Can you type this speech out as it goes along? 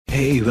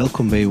Hey,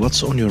 welkom bij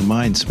What's on Your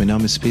Mind. Mijn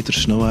naam is Peter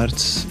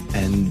Snauwaerts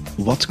en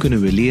wat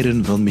kunnen we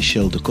leren van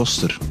Michel de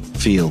Koster?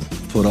 Veel.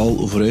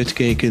 Vooral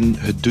vooruitkijken,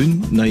 het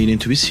doen, naar je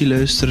intuïtie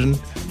luisteren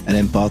en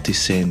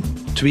empathisch zijn.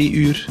 2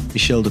 uur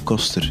Michel de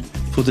Koster.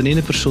 Voor de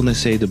ene persoon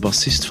is hij de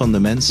bassist van De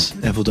Mens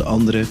en voor de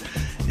andere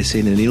is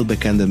hij een heel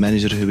bekende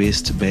manager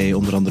geweest bij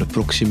onder andere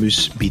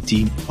Proximus, BT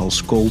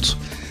als Colt.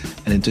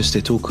 En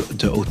intussen is hij ook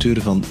de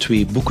auteur van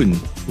 2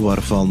 boeken,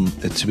 waarvan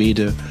het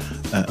tweede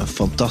een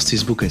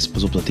fantastisch boek is.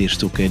 Pas op, dat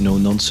eerst ook, no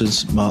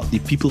nonsense. Maar die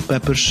People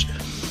Peppers,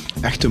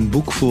 echt een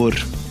boek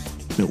voor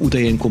hoe dat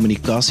je in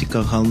communicatie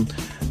kan gaan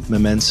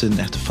met mensen.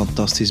 Echt een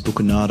fantastisch boek,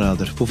 een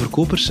aanrader. Voor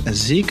verkopers en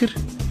zeker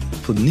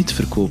voor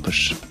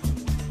niet-verkopers.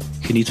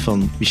 Geniet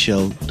van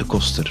Michel de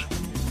Koster.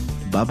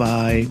 Bye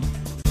bye.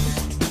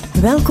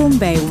 Welkom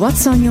bij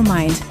What's on Your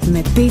Mind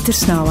met Peter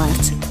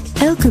Snauwaerts.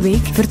 Elke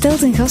week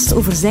vertelt een gast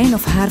over zijn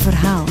of haar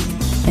verhaal.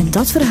 En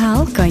dat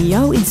verhaal kan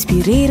jou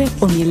inspireren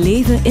om je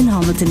leven in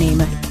handen te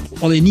nemen.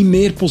 Alleen niet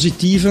meer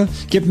positieve.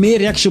 Ik heb meer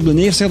reactie op de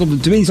eerste. Op de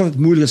tweede is altijd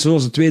moeilijk,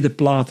 zoals de tweede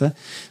plaat. Hè.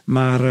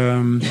 Maar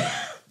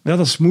ja,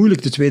 dat is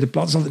moeilijk. De tweede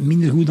plaat is altijd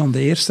minder goed dan de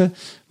eerste.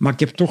 Maar ik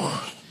heb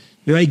toch...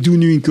 Ja, ik doe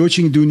nu in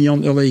coaching,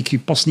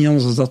 ik pas niet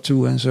anders dan dat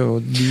toe. En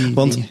zo,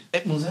 Want dingen.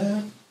 ik moet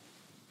zeggen...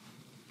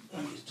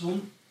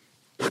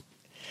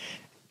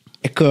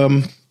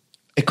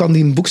 Ik kan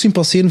die boek zien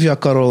passeren via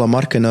Carola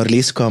Mark in haar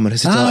leeskamer.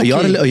 Is het al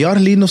een jaar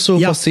geleden of zo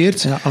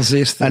gepasseerd? Ja, als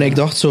eerste. En ik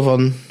dacht zo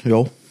van,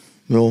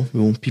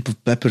 People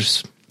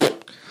Peppers.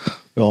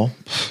 Ja.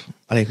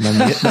 Allee,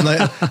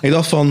 ik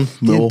dacht van,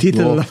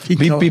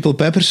 People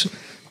Peppers.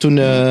 Toen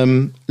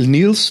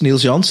Niels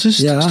Janssens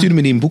stuurde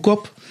me die een boek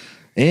op.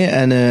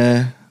 En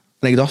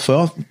ik dacht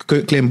van,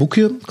 klein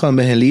boekje, ik kan hem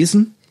beginnen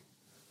lezen.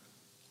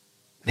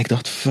 En ik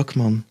dacht, fuck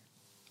man.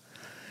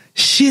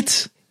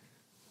 Shit.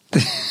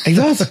 Ik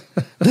dacht,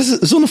 dat is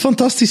zo'n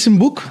fantastisch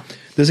boek.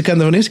 Dus ik heb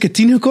er van eerst keer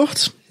 10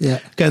 gekocht. Ja.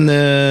 Ik heb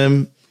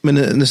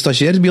een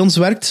stagiair die bij ons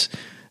werkt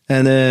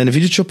en een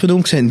videoshop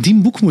genomen. Ik zei, die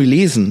boek moet je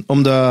lezen.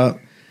 Omdat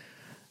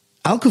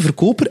elke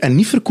verkoper en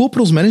niet-verkoper,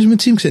 ons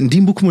managementteam, ik zei,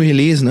 die boek moet je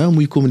lezen. Hè.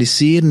 Moet je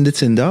communiceren,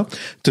 dit en dat.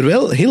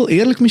 Terwijl, heel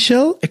eerlijk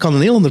Michel, ik had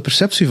een heel andere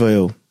perceptie van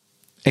jou.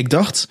 Ik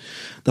dacht,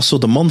 dat is zo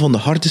de man van de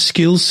harde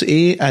skills.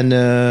 En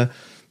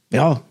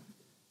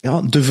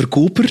de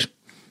verkoper.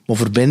 Maar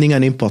verbinding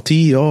en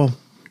empathie, ja...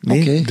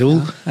 Nee,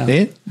 doel. Ja.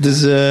 Nee.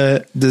 Dus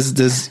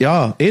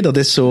ja, dat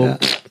is zo. Ja.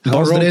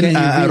 Bas erin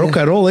en rock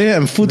and roll,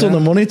 en foot on the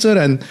monitor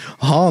en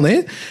gaan.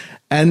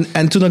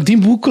 En toen ik die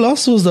boek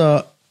las, was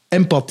dat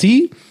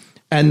empathie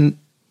en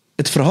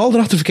het verhaal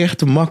erachter vind ik echt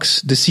de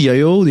max. De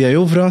CIO, die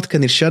IO vraagt, ken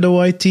hier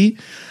Shadow IT.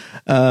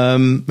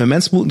 Met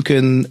mensen moeten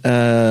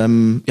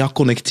kunnen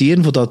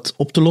connecteren voor dat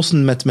op te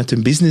lossen met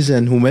hun business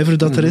en whomever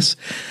dat er is.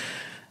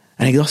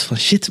 En ik dacht van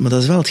shit, maar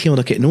dat is wel hetgeen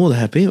wat ik nodig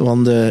heb.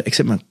 Want ik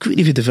zit met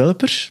creative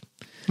developers.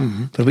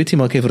 Probeer die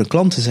maar een keer voor een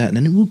klant te zetten.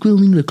 En ik wil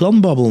niet met de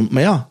klant babbelen.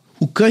 Maar ja,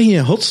 hoe kan je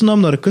in godsnaam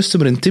naar een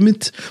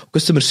customer-intimate,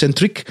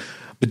 customer-centric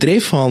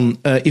bedrijf gaan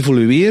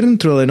evolueren,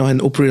 terwijl je nog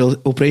in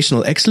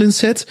operational excellence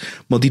zit.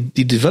 Maar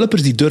die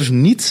developers die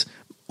durven niet,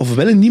 of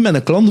willen niet met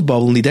een klant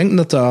babbelen. Die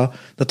denken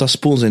dat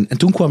spoon zijn. En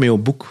toen kwam je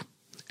op boek.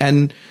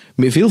 En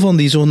met veel van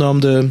die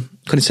zogenaamde,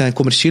 ik kan niet zeggen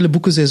commerciële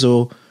boeken, zijn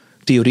zo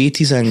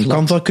theoretisch en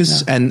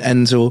kanvakjes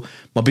en zo.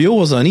 Maar bij jou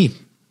was dat niet.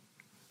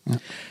 Ja.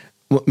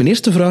 Mijn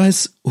eerste vraag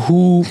is,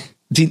 hoe...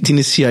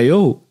 Die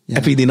CIO,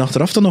 heb je die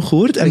achteraf dan nog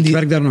gehoord? Ik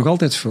werk daar nog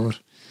altijd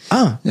voor.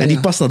 En die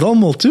past dat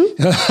allemaal toe?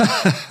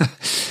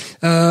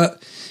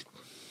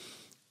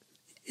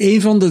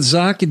 Een van de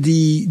zaken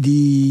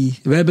die...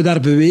 Wij hebben daar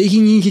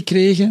beweging in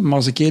gekregen, maar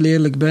als ik heel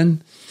eerlijk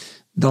ben,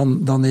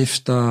 dan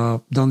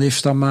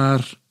heeft dat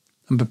maar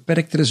een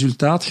beperkt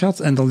resultaat gehad.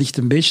 En dat ligt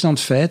een beetje aan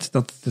het feit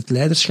dat het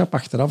leiderschap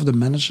achteraf, de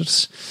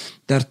managers,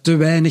 daar te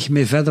weinig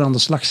mee verder aan de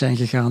slag zijn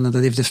gegaan. En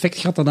dat heeft effect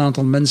gehad dat een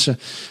aantal mensen...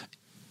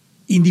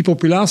 In die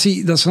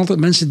populatie, dat zijn altijd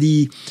mensen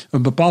die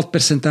een bepaald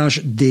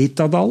percentage deed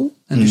dat al.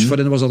 En dus voor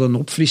hen was dat een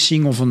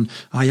opfrissing of een,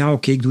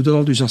 ik doe dat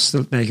al, dus dat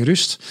stelt mij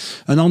gerust.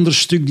 Een ander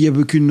stuk, die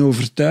hebben we kunnen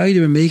overtuigen, die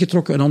hebben we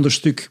meegetrokken. Een ander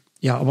stuk,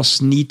 was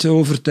niet te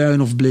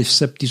overtuigen of bleef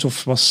sceptisch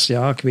of was,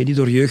 ik weet niet,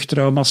 door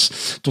jeugdtrauma's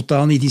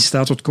totaal niet in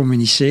staat tot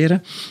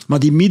communiceren. Maar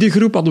die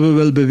middengroep hadden we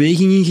wel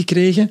beweging in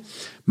gekregen.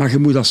 Maar je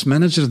moet als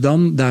manager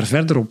dan daar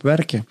verder op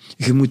werken.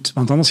 Want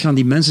anders gaan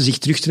die mensen zich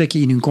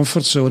terugtrekken in hun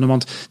comfortzone.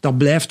 Want dat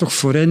blijft toch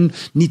voor hen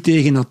niet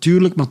tegen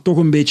natuurlijk, maar toch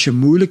een beetje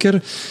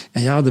moeilijker.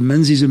 En de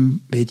mens is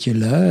een beetje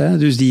lui. Hè?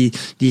 Dus die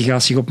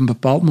gaat zich op een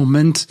bepaald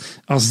moment,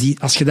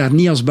 als je daar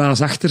niet als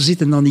baas achter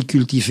zit en dan niet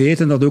cultiveert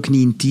en dat ook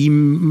niet in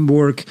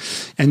teamwork.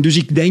 En dus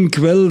ik denk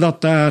wel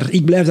dat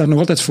ik blijf daar nog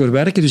altijd voor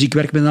werken. Dus ik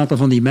werk met een aantal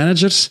van die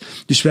managers.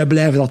 Dus wij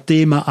blijven dat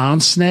thema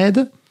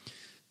aansnijden.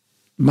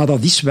 Maar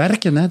dat is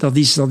werken, hè. Dat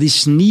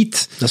is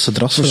niet... Dat is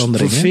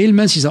gedragsverandering. Voor veel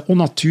mensen is dat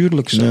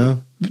onnatuurlijk zo.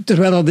 Ja.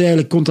 Terwijl dat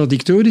eigenlijk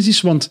contradictorisch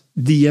is, want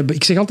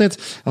ik zeg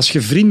altijd, als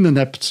je vrienden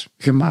hebt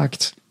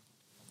gemaakt...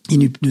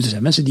 Nu, er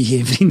zijn mensen die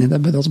geen vrienden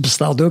hebben, dat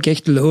bestaat ook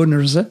echt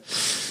loners, hè.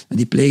 En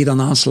die plegen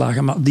dan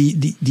aanslagen, maar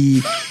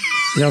die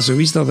Ja, zo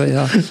is dat. Hè,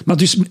 ja. Maar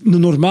dus een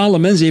normale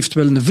mens heeft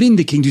wel een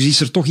vriendenkring, dus is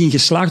er toch in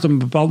geslaagd op een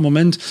bepaald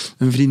moment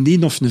een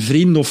vriendin of een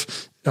vriend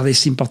of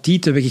sympathie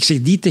te wekken. Ik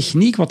zeg, die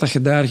techniek, wat dat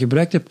je daar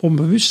gebruikt hebt,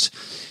 onbewust,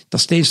 dat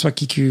is het eerste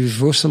wat ik je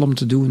voorstel om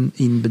te doen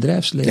in het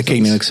bedrijfsleven. Ja,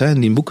 kijk, nu ik zeggen,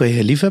 die boek dat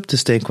je lief hebt,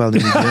 is eigenlijk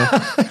wel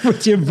de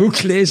Moet je een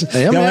boek lezen.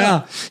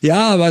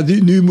 Ja, maar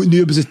nu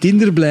hebben ze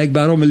Tinder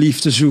blijkbaar om een lief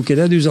te zoeken.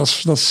 Hè. Dus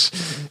dat is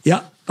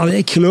ja,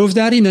 ik geloof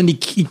daarin en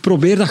ik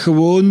probeer dat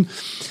gewoon...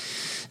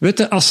 Weet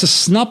je, als ze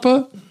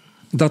snappen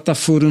dat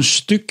voor een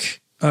stuk...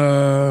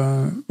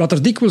 wat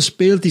er dikwijls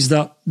speelt, is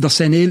dat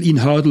zijn heel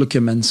inhoudelijke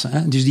mensen.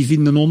 Hè? Dus die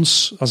vinden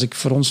ons, als ik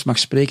voor ons mag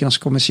spreken als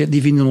commercieel,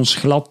 die vinden ons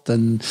glad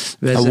en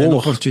wij zijn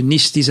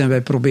opportunistisch en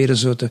wij proberen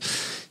zo te...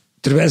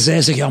 Terwijl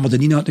zij zeggen, ja, maar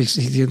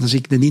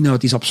de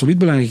inhoud is absoluut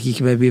belangrijk.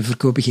 Wij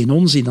verkopen geen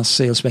onzin als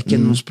sales. Wij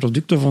kennen ons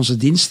product of onze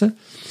diensten.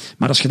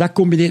 Maar als je dat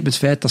combineert met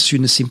het feit dat ze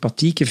je een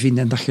sympathieke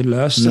vinden en dat je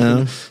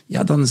luistert,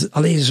 ja, dan...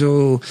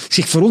 zo... Ik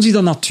zeg, voor ons is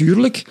dat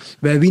natuurlijk.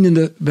 Wij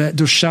winnen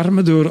door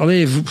charme, door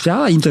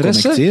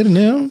interesse.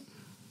 Connecteren, ja.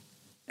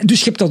 Dus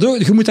je hebt dat ook,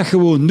 je moet dat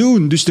gewoon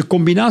doen. Dus de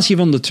combinatie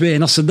van de twee.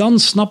 En als ze dan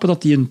snappen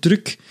dat die een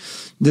truc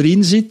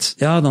erin zit,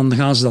 ja, dan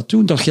gaan ze dat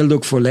doen. Dat geldt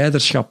ook voor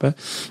leiderschap. Hè.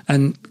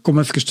 En kom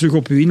even terug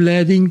op uw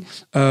inleiding.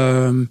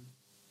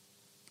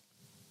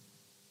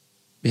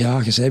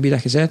 Ja, je zei wie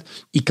dat je zei.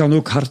 Ik kan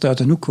ook hard uit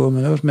de hoek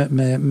komen, hoor. Met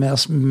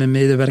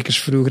medewerkers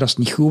vroeger, als het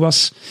niet goed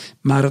was.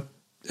 Maar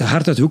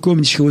hard uit de hoek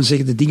komen is gewoon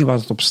zeggen de dingen waar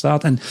het op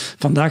staat. En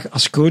vandaag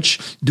als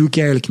coach doe ik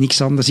eigenlijk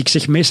niks anders. Ik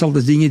zeg meestal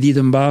de dingen die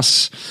de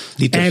baas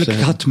eigenlijk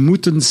had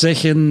moeten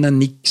zeggen.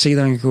 En ik zeg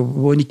dan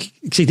gewoon...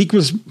 Ik zeg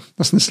dikwijls,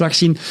 dat is een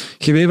slagzin,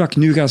 je weet wat ik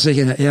nu ga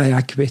zeggen. Ja,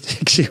 ik weet.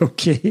 Ik zeg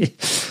oké.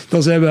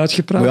 Dan zijn we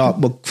uitgepraat. Ja,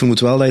 maar ik vermoed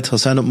wel dat je het gaat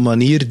zijn op een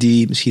manier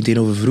die, misschien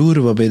tegenover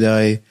vroeger, waarbij dat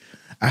je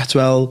echt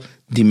wel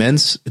die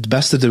mens het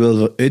beste er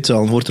wil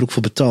uithalen. Wordt er ook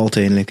voor betaald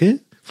eigenlijk, hè?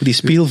 Voor die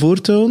spiegel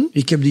voortoon?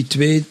 Ik heb die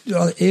twee,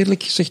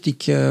 eerlijk gezegd,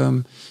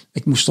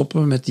 ik moest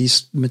stoppen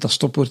met dat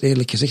stopwoord,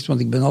 eerlijk gezegd, want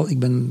ik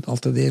ben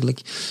altijd eerlijk.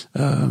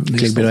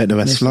 Klinkt bij uit de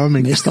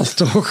West-Vlaming. Meestal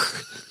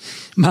toch.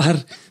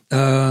 Maar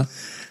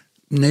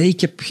nee,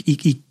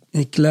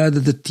 ik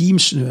leidde de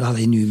teams,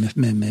 alleen nu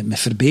met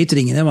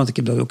verbeteringen, hè, want ik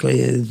heb daar ook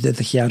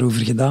 30 jaar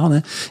over gedaan. Hè,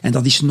 en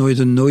dat is nooit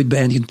een nooit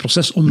beëindigend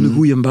proces om een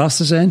goede baas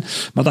te zijn.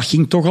 Maar dat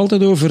ging toch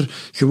altijd over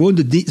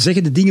gewoon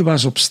zeggen de dingen waar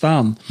ze op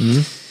staan.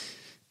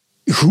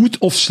 Goed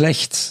of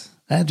slecht.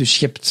 Dus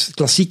je hebt het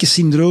klassieke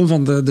syndroom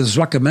van de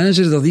zwakke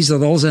manager. Dat is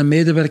dat al zijn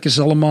medewerkers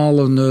allemaal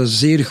een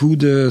zeer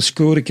goede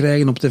score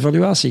krijgen op het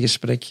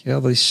evaluatiegesprek. Ja,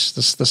 dat is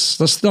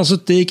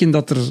het teken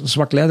dat er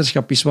zwak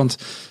leiderschap is. Want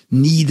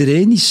niet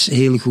iedereen is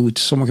heel goed.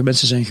 Sommige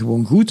mensen zijn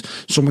gewoon goed.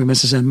 Sommige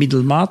mensen zijn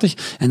middelmatig.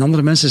 En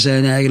andere mensen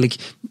zijn eigenlijk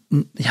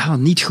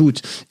niet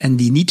goed. En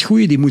die niet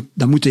goeie,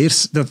 dat moet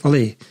eerst...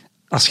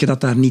 als je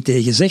dat daar niet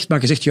tegen zegt,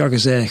 maar je zegt, ja,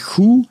 je bent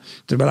goed,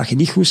 terwijl je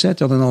niet goed bent,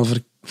 dan al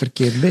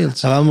verkeerd beeld.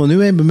 Ja, maar nu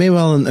heb je bij mij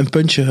wel een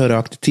puntje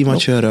geraakt, een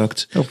themaatje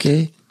geraakt.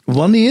 Oké.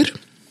 Wanneer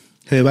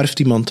je werft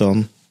iemand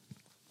aan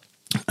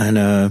en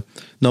na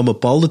een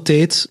bepaalde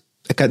tijd,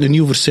 ik heb het nu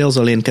niet over sales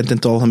alleen, ik heb het in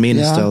het algemeen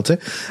gesteld, hè.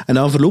 En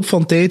na verloop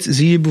van tijd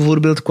zie je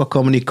bijvoorbeeld qua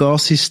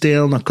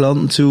communicatiestijl naar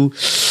klanten toe,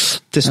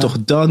 het is toch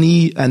dat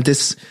niet, en het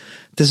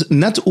is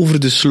net over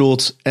de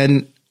sloot.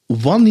 En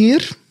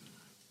wanneer...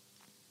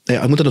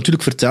 Ja, je moet dat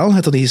natuurlijk vertellen, je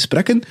hebt dat in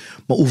gesprekken,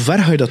 maar hoe ver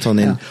ga je dat dan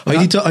in? Ga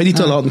je die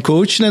te laten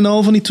coachen en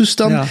al van die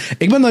toestanden? Ja.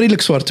 Ik ben daar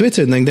redelijk zwart-wit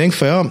in. En ik denk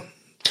van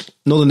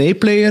not an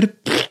A-player,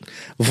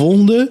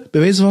 volgende,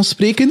 bij wijze van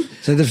spreken. Er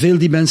zijn er veel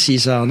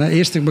dimensies aan.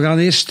 Hè. We gaan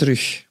eerst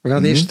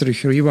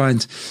terug,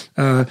 rewind.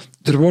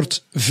 Er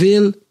wordt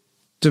veel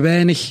te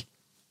weinig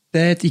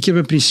tijd. Ik heb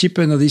een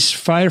principe en dat is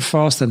fire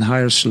fast en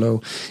hire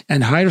slow.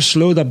 En hire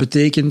slow, dat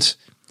betekent,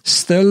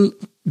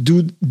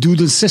 doe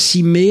de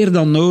sessie meer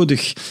dan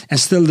nodig en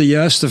stel de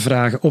juiste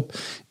vragen op.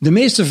 De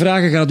meeste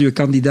vragen gaat uw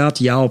kandidaat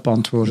ja op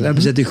antwoorden.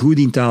 Hebben ze het goed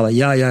in talen?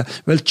 Ja,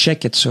 wel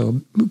check het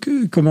zo.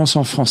 Commence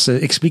en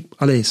français.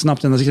 Explique,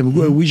 snapt. En dan zegt hij,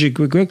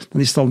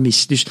 dan is het al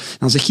mis. Dus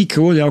dan zeg ik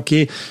gewoon,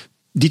 oké,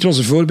 dit was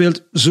een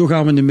voorbeeld, zo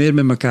gaan we nu meer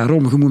met elkaar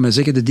om. Je moet mij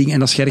zeggen de dingen,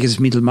 en als je ergens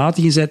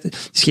middelmatig in zit,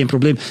 is geen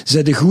probleem.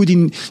 Zijn je goed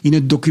in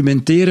het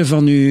documenteren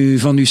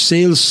van uw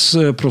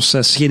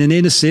salesproces? Geen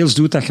ene sales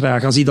doet dat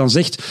graag. Als hij dan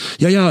zegt,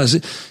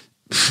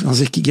 dan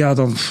zeg ik,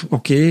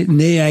 oké,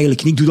 nee,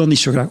 eigenlijk niet, ik doe dat niet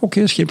zo graag. Oké,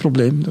 dat is geen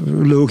probleem,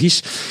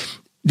 logisch.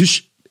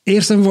 Dus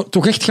eerst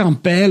toch echt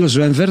gaan peilen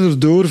zo, en verder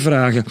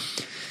doorvragen.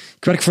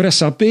 Ik werk voor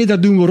SAP,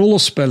 daar doen we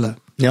rollenspellen.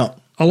 Ja.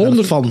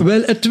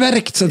 Wel, het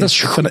werkt. Dat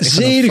is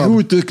zeer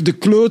goed. De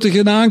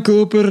klotige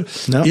aankoper.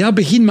 Ja,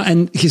 begin maar.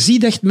 En je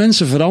ziet echt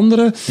mensen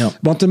veranderen. Ja.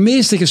 Want de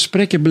meeste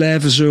gesprekken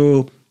blijven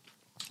zo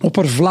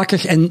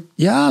oppervlakkig. En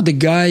the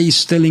guy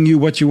is telling you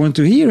what you want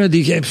to hear.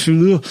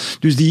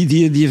 Dus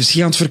die is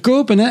aan het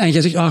verkopen. Hè. En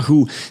jij zegt,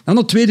 goed. Dan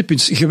het tweede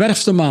punt. Je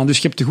werft hem aan. Dus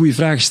je hebt de goede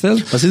vraag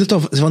gesteld. Maar zit het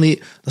dat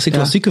is een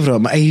klassieke vraag.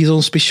 Maar eigenlijk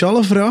zo'n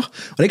speciale vraag.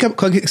 Want ik heb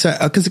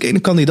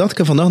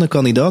vandaag een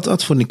kandidaat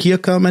had voor een key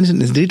account manager.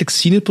 Dat is een redelijk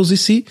senior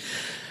positie.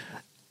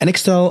 En ik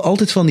stel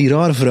altijd van die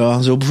rare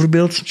vragen. Zo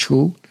bijvoorbeeld,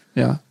 school.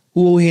 Ja.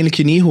 Hoe hou je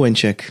eigenlijk je ego in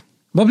check?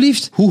 Wat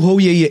blieft? Hoe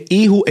hou je je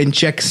ego in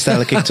check,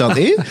 stel ik dan.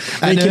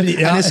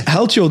 En is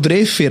held jouw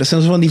drijfveer? Dat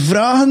zijn zo van die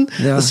vragen.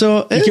 Ja.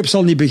 Zo, ik heb ze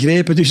al niet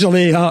begrepen, dus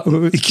alleen,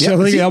 ik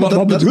zou zeggen,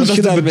 wat bedoel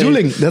je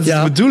daarmee? Dat is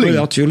de bedoeling.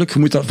 Ja, tuurlijk. Je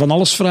moet van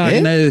alles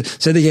vragen.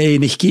 Zeg jij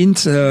enig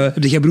kind?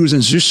 Heb jij broers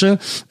en zussen?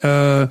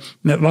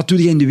 Wat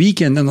doe je in de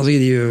weekend? En dan zeg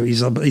je,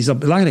 is dat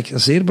belangrijk? Dat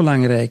is zeer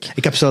belangrijk.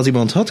 Ik heb zelfs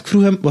iemand gehad, ik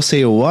vroeg hem, wat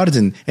zijn jouw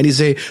waarden? En die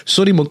zei,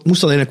 sorry, maar ik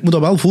moet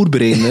dat wel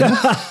voorbereiden.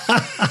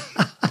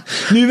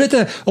 Nu weet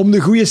je, om de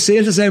goede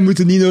sales te zijn, moet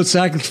je niet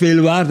noodzakelijk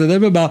veel waarde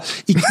hebben. Maar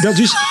ik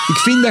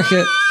vind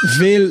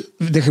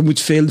dat je moet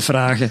veel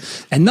vragen.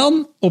 En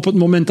dan, op het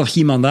moment dat je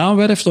iemand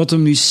aanwerft, of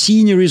hem nu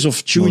senior is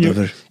of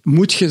junior,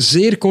 moet je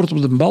zeer kort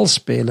op de bal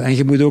spelen. En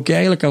je moet ook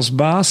eigenlijk als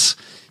baas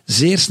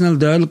zeer snel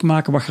duidelijk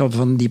maken wat je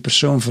van die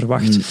persoon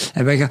verwacht.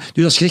 En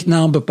dus als je zegt,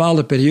 na een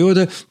bepaalde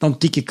periode, dan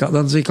zeg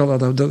ik al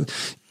dat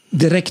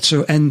direct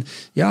zo. En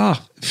ja,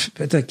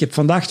 ik heb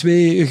vandaag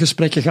 2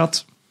 gesprekken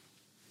gehad,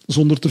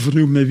 zonder te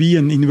vernoemen met wie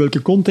en in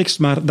welke context,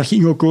 maar dat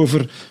ging ook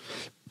over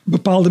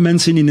bepaalde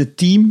mensen in het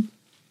team.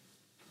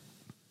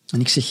 En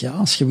ik zeg, ja,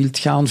 als je wilt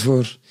gaan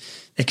voor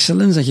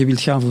excellence en je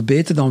wilt gaan voor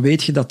beter, dan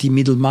weet je dat die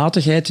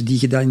middelmatigheid die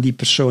je dan in die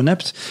persoon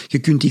hebt, je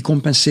kunt die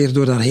compenseren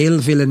door daar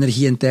heel veel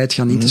energie en tijd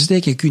gaan in te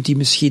steken. Je kunt die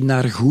misschien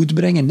naar goed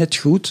brengen, net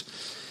goed.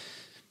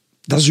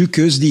 Dat is uw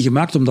keuze die je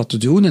maakt om dat te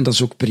doen en dat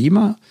is ook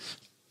prima.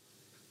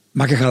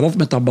 Maar je gaat altijd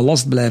met dat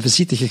ballast blijven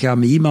zitten. Je gaat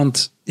met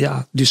iemand...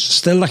 Ja, dus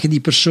stel dat je die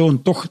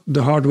persoon toch de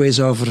hard way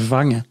zou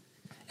vervangen.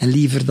 En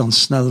liever dan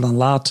snel dan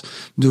laat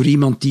door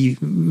iemand die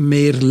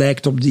meer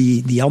lijkt op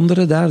die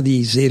andere daar,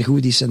 die zeer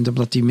goed is en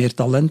omdat die meer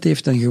talent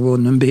heeft en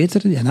gewoon een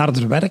beter en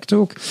harder werkt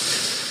ook.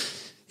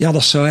 Ja,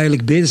 dat zou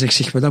eigenlijk beter zijn. Ik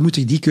zeg, maar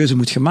die keuze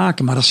moet je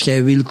maken. Maar als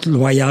jij wilt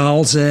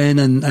loyaal zijn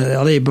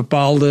en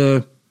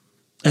bepaalde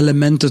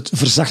elementen,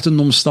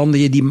 verzachtende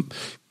omstandigheden,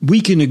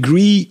 we can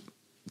agree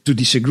to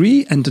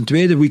disagree. En ten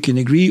tweede, we can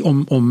agree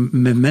om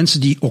met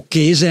mensen die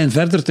oké zijn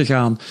verder te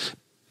gaan.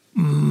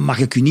 Maar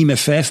je kunt niet met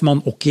 5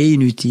 man oké in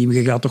je team.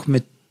 Je gaat toch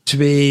met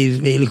 2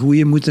 hele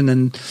goeie moeten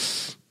en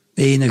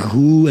 1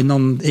 goed en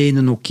dan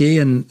 1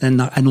 oké.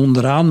 En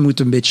onderaan moet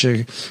een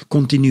beetje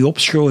continu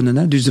opschonen.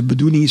 Hè? Dus de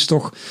bedoeling is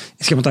toch...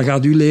 Want dan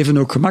gaat je leven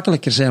ook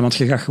gemakkelijker zijn, want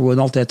je gaat gewoon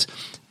altijd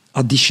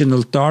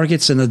additional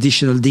targets en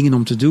additional dingen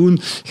om te doen.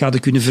 Ga je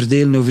kunnen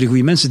verdelen over de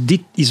goede mensen.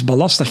 Dit is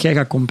ballast dat jij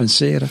gaat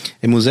compenseren.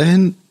 Ik moet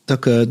zeggen,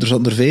 dat er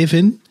zat er 5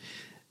 in.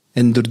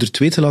 En door er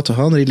 2 te laten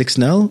gaan, redelijk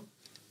snel,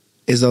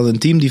 is dat een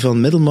team die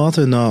van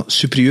middelmate naar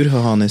superieur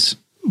gegaan is.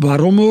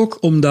 Waarom ook?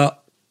 Omdat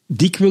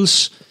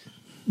dikwijls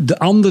de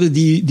anderen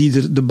die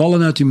de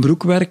ballen uit hun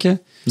broek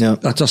werken,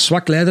 dat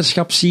zwak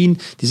leiderschap zien,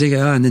 die zeggen,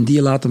 ja, en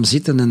die laat hem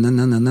zitten,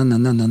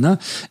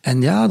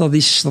 en ja, dat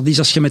is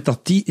als je met dat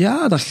team...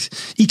 Ja,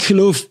 ik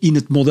geloof in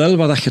het model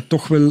waar dat je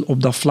toch wel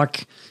op dat vlak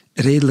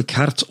redelijk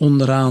hard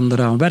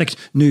eraan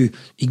werkt. Nu,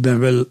 ik ben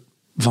wel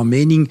van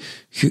mening,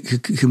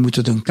 je moet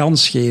het een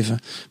kans geven.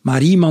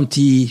 Maar iemand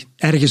die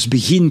ergens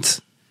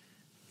begint...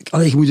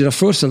 je moet je dat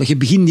voorstellen. Je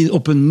begint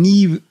op bij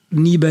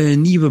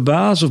een nieuwe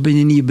baas of bij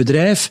een nieuw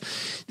bedrijf.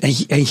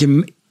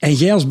 En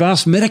jij als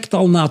baas merkt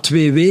al na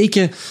 2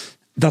 weken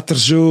dat er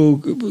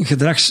zo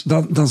gedrags...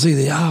 Dan zeg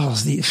je, ja,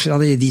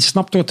 die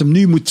snapt wat hem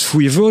nu moet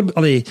voor je voor...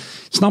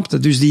 snapt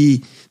het? Dus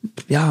die...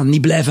 Ja,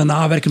 niet blijven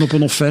nawerken op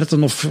een offerte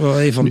of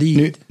van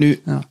die... Nu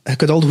je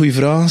kunt al de goede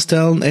vragen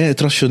stellen. Het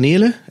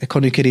rationele. Ik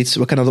kan nu een keer iets...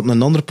 We kennen dat op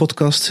een andere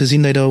podcast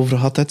gezien dat je daarover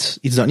gehad hebt.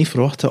 Iets dat ik niet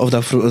verwacht. Of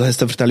dat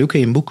vertel je ook in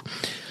je boek.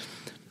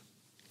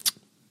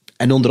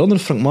 En onder andere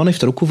Frank Maan heeft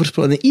daar ook over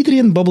gesproken. En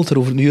iedereen babbelt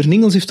erover. Nu, Jurgen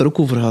Engels heeft daar ook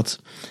over gehad.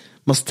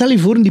 Maar stel je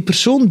voor, die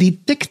persoon die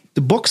tikt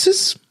de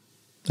boxes,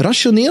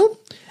 rationeel,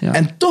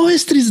 en toch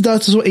is er iets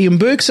dat zo in je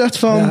buik zegt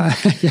van,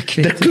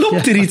 er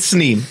klopt er iets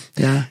niet.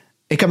 Ja.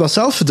 Ik heb dat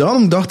zelf gedaan,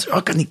 omdat ik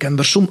dacht, ik heb een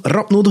persoon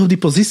rap nodig op die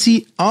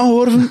positie,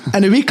 aangeworven,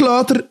 en een week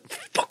later,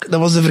 dat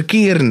was de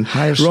verkeerde.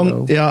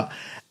 Wrong. Ja.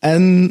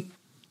 En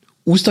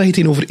hoe sta je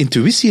tegenover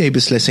intuïtie in je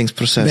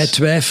beslissingsproces? Bij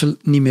twijfel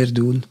niet meer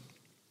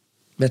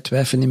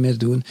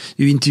doen.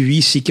 Uw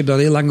intuïtie, ik heb daar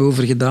heel lang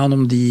over gedaan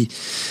om die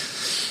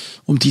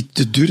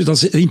te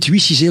duren.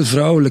 Intuïtie is heel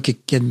vrouwelijke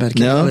kenmerk.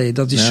 Ja,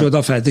 dat is zo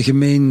dat de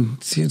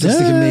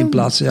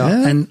gemeenplaats. Ja.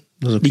 Ja, en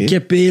ik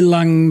heb heel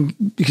lang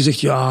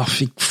gezegd,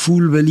 ik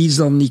voel wel iets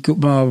dan niet,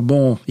 maar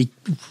bon, ik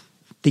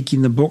tik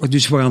in de bok,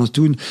 dus we gaan het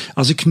doen.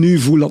 Als ik nu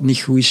voel dat het niet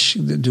goed is,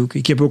 doe ik.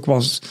 Ik heb ook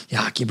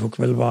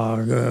wel wat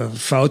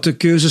foute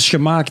keuzes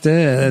gemaakt.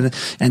 Hè.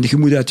 En je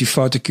moet uit die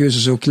foute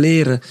keuzes ook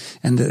leren.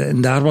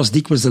 En daar was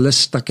dikwijls de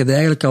les dat ik het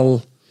eigenlijk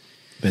al...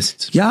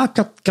 Best. Ja,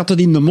 ik had het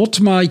in de mot,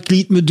 maar ik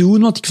liet me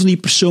doen, want ik vond die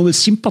persoon wel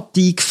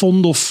sympathiek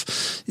vond. Of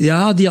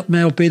ja, die had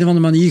mij op een of andere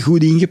manier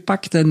goed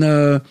ingepakt.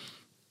 En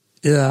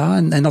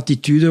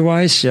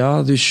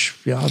attitude-wise, dus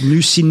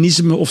nu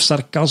cynisme of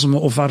sarcasme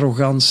of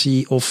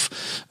arrogantie of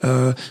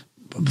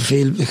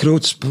veel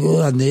groots...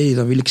 Nee,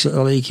 dat wil ik...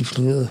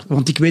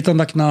 want ik weet dan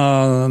dat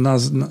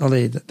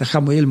ik dat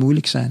gaat heel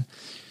moeilijk zijn.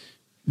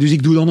 Dus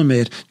ik doe dat niet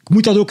meer. Ik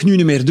moet dat ook nu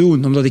niet meer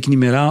doen, omdat ik niet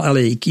meer...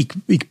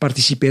 Ik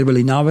participeer wel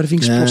in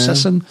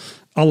aanwervingsprocessen,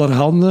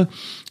 allerhande,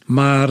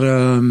 maar...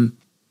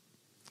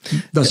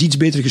 Dat is iets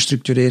beter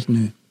gestructureerd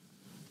nu.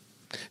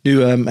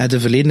 Nu, het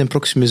verleden in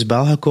Proximus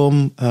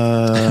Belgacom...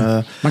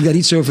 Mag ik daar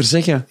iets over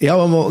zeggen?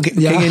 Ja, maar ik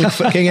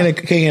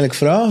ging eigenlijk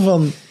vragen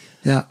van...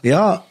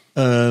 Ja,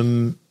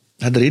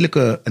 had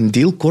redelijk een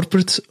deel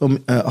corporate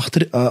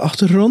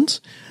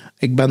achtergrond.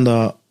 Ik ben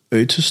daar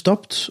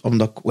uitgestapt,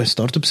 omdat ik in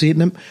start-up zitten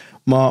heb.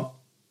 Maar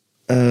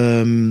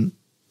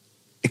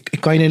ik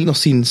kan je eigenlijk nog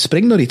zien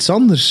springen naar iets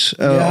anders.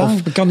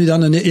 Daar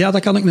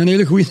kan ik een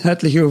hele goede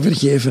uitleg over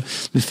geven.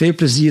 Met veel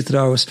plezier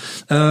trouwens.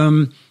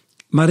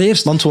 Maar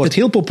eerst... Want het wordt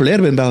heel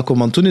populair bij Belgacom.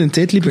 Want toen in de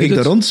tijd liep ik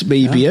daar rond bij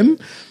IBM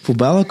voor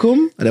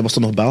Belgacom. En dat was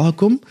dan nog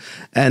Belgacom.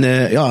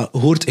 En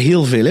hoort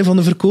heel veel van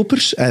de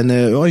verkopers. En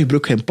je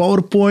gebruikt geen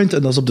PowerPoint.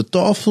 En dat is op de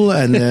tafel.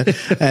 En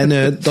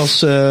dat is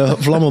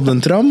vlam op de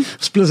tram.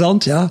 Dat is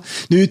plezant, ja.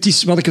 Nu, het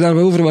is, wat ik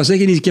daarover wil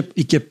zeggen, is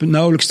ik heb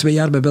nauwelijks 2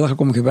 jaar bij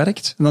Belgacom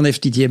gewerkt. En dan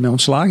heeft die mij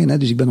ontslagen. Hè.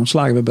 Dus ik ben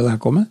ontslagen bij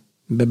Belgacom. Hè.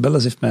 Bij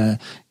Belles heeft mij...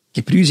 Ik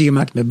heb ruzie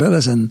gemaakt met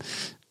Belles. En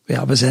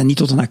we zijn niet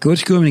tot een akkoord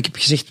gekomen. Ik heb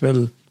gezegd,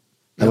 wel...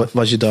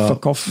 Was je dat,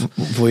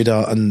 vond je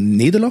dat een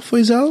nederlaag voor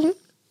jezelf?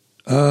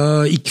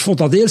 Ik vond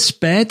dat heel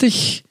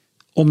spijtig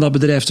om dat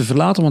bedrijf te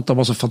verlaten, want dat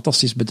was een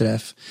fantastisch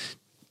bedrijf.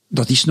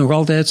 Dat is nog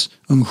altijd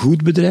een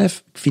goed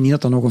bedrijf. Ik vind niet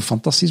dat dat nog een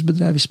fantastisch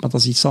bedrijf is, maar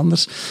dat is iets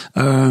anders.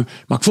 Maar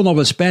ik vond dat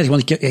wel spijtig,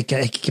 want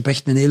ik heb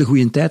echt een hele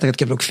goede tijd gehad. Ik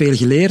heb ook veel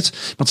geleerd.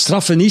 Maar het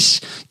straffen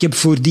is, ik heb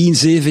voordien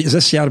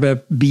 6 jaar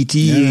bij BT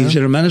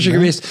general manager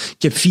geweest.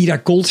 Ik heb 4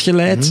 jaar Colt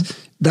geleid.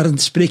 Daar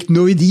spreekt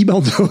nooit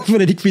iemand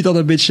over. En ik vind dat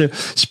een beetje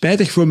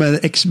spijtig voor mijn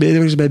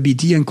ex-medewerkers bij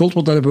BT en Colt,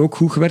 want daar hebben we ook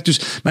goed gewerkt. Dus,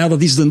 maar ja,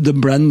 dat is de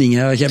branding.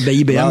 Hè. Jij hebt bij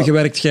IBM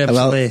gewerkt.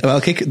 Wel,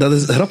 kijk, dat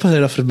is grappig dat je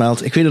dat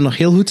vermeldt. Ik weet het nog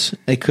heel goed.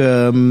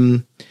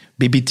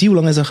 Bij BT, hoe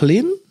lang is dat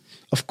geleden?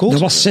 Of Colt?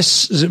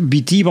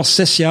 BT was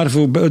 6 jaar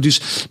voor...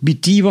 Dus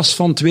BT was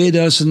van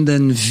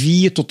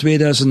 2004 tot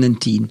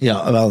 2010.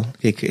 Ja, wel.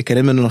 Kijk, ik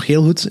herinner me nog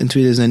heel goed. In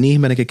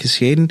 2009 ben ik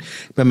gescheiden. Ik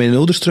ben met mijn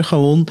ouders terug gaan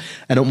wonen.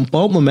 En op een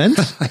bepaald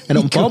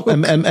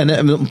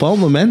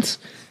moment...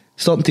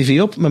 staat een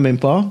tv op met mijn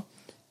pa.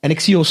 En ik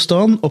zie jou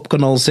staan op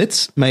kanaal Z.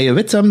 Met je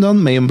wit hem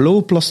dan, met je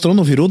blauwe plastron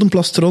of je rode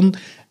plastron.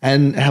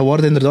 En hij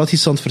wordt inderdaad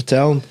iets aan het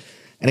vertellen.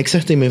 En ik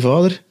zeg tegen mijn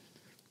vader...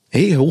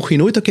 je hoog je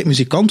nooit dat ik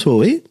muzikant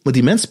wou, hè? Maar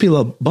die mens speelt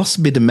wel bas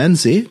bij de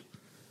mens, hè?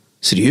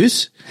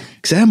 Serieus?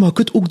 Ik zeg, maar je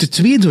kunt ook de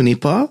 2 doen, hè,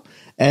 pa?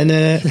 En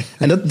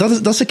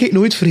dat is ik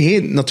nooit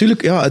vergeten.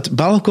 Natuurlijk, ja, het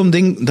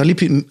Belgacom-ding, daar liep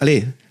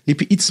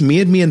je iets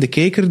meer mee in de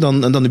kijker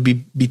dan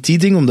de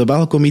BT-ding, omdat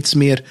Belgacom iets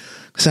meer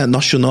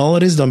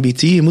nationaler is dan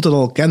BT. Je moet dat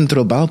al kennen,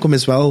 terwijl Belgacom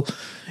is wel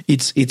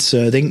iets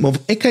denk. Maar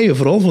ik ken je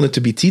vooral van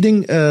het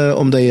BT-ding,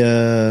 omdat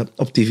je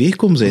op tv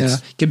gekomen bent. Ja,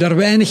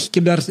 ik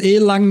heb daar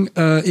heel lang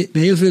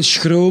heel veel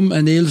schroom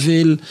en heel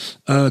veel...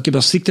 ik heb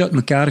dat strikt uit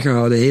elkaar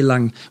gehouden, heel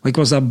lang. Maar ik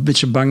was daar een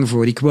beetje bang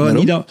voor. Ik wou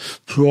niet dat...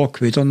 ik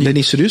weet dat niet. Ben je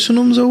niet serieus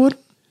genomen zou worden?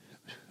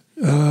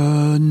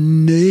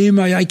 Nee,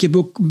 maar ja, ik heb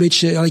ook een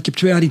beetje... ik heb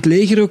 2 jaar in het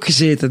leger ook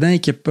gezeten. Hè.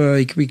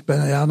 Ik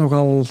ben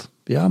nogal...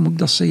 Ja, moet ik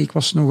dat zeggen? Ik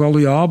was nogal...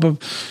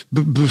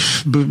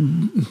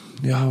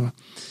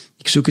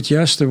 ik zoek het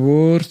juiste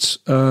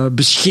woord.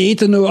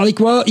 Bescheten.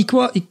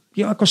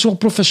 Ik was wel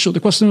professioneel.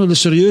 Ik was nog de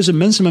serieuze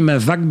mensen met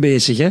mijn vak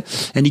bezig. Hè.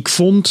 En ik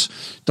vond...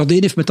 Dat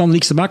een heeft met dan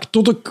niks te maken.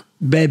 Tot ik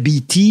bij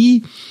BT...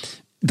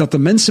 Dat de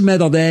mensen mij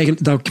dat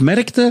eigenlijk... Dat ik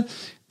merkte...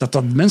 Dat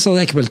mensen dat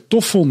eigenlijk wel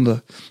tof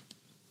vonden.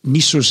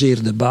 Niet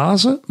zozeer de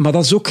bazen, maar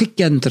dat is ook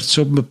gekenterd.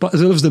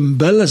 Zelfs de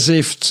Belles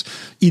heeft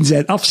in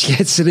zijn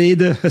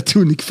afscheidsrede,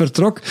 toen ik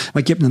vertrok,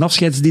 maar ik heb een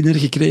afscheidsdiner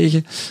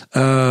gekregen,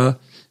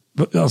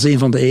 als een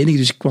van de enigen,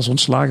 dus ik was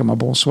ontslagen, maar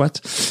bon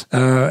soit.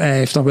 Hij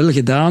heeft dat wel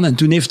gedaan en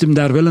toen heeft hij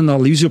daar wel een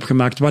allusie op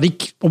gemaakt, waar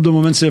ik op dat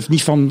moment zelf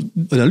niet van...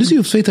 Een allusie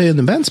op het feit dat je in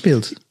een band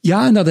speelt?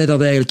 Ja, en dat hij dat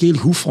eigenlijk heel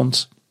goed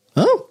vond.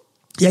 Oh?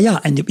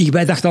 Ja, en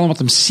wij dachten allemaal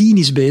dat hem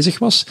cynisch bezig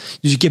was.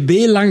 Dus ik heb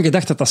heel lang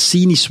gedacht dat dat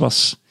cynisch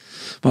was.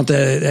 Want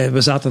we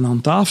zaten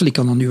aan tafel, ik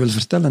kan dat nu wel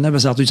vertellen. Hè. We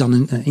zaten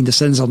dus in de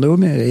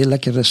Senza-Nome, een heel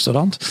lekker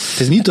restaurant. Het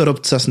is niet daar op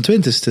het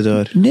 26e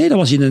daar? Nee, dat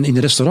was in een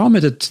restaurant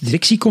met het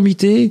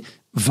directiecomité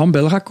van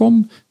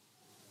Belgacom.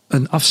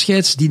 Een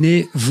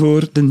afscheidsdiner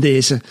voor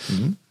deze.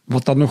 Mm-hmm.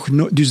 Wat dan nog...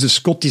 Dus de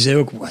Scott die zei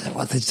ook,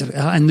 wat is er...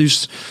 Ja, en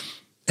dus...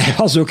 Hij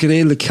was ook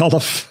redelijk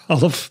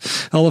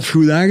half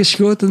goed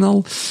aangeschoten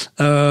al.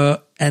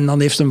 En dan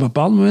heeft hij een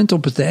bepaald moment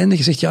op het einde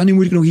gezegd, ja, nu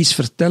moet ik nog iets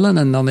vertellen.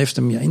 En dan heeft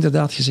hij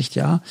inderdaad gezegd,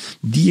 ja,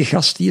 die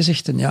gast die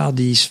zegt, ja,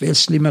 die is veel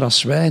slimmer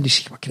als wij.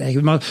 Dus wat krijgen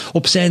we? Maar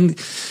op zijn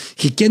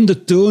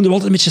gekende toon,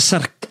 altijd een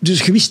beetje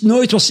dus je wist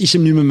nooit, is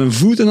hem nu met mijn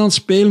voeten aan het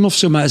spelen of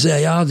zo. Maar hij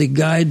zei, ja, the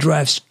guy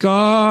drives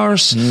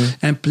cars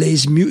and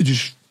plays music.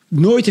 Dus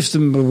nooit heeft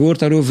een woord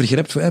daarover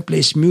gerept. Hij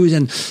plays music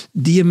en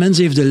die mens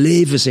heeft een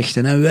leven, zegt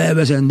hij. En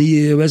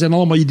wij zijn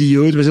allemaal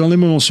idioten, wij zijn alleen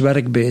maar met ons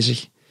werk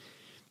bezig.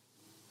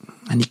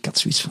 En ik had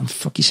zoiets van,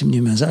 fuck, is hem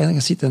nu mijn zaken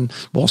gaan zitten? En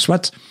was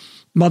wat.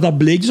 Maar dat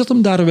bleek dus dat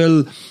hem daar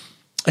wel...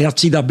 Hij had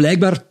zich daar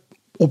blijkbaar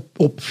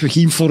op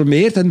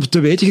geïnformeerd en te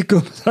weten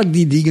gekomen dat ik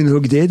die dingen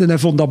ook deed. En hij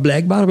vond dat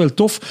blijkbaar wel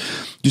tof.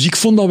 Dus ik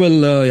vond dat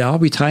wel,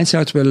 with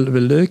hindsight, wel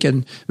leuk.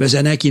 En wij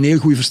zijn eigenlijk in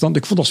heel goed verstand.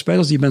 Ik vond dat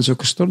spijtig, die mensen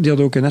ook gestorven. Die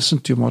had ook een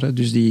hersentumor. Hè.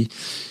 Dus die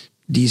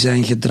die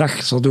zijn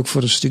gedrag zat ook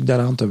voor een stuk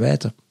daaraan te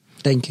wijten,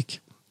 denk ik.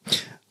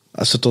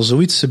 Als er toch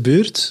zoiets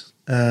gebeurt...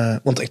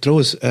 want ik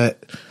trouwens...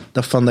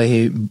 dat van dat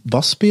je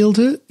bas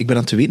speelde... Ik ben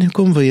aan te weten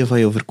gekomen van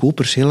je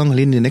verkopers. Heel lang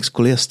geleden, een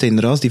ex-collega Stijn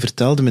Raas, die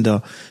vertelde me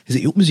dat... Hij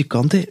zei, ook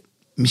muzikant, hè?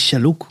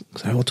 Michel ook. Ik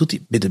zei, wat doet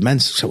hij bij de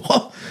mens? Ik zei,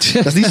 wow,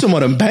 dat is niet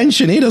zomaar een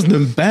bandje, nee, dat is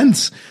een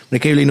band. Maar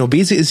ik heb jullie nog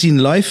bezig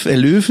zien live in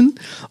Leuven.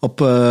 Op,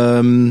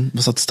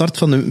 was dat start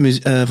van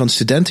het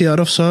studentenjaar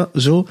of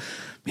zo?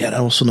 Ja, dat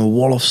was zo'n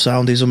wall of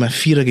sound, zo met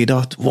 4 ik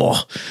dacht, wow,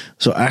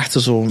 zo echt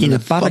zo... In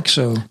het park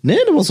zo?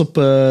 Nee, dat was op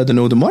de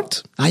Oude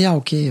Markt. Ah ja,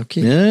 oké.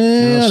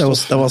 Ja,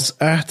 dat was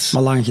echt...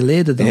 Maar lang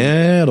geleden dan?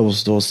 Ja,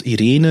 dat was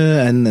Irene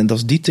en dat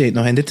is die tijd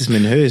nog. En dit is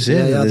mijn huis.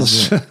 Hè. Ja,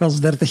 dat was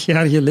 30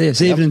 jaar geleden,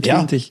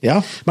 27.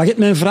 Ja. Maar je hebt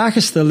mij een vraag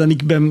gesteld en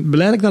ik ben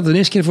blij dat ik daar de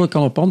eerste keer voor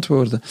kan op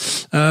antwoorden.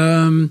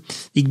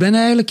 Ik ben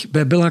eigenlijk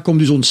bij Belgacom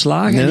dus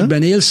ontslagen en ik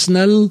ben heel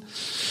snel...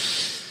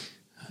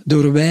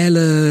 door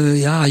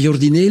wijlen,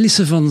 Jordi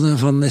Nelissen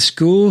van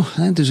Esco,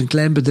 dus een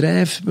klein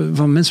bedrijf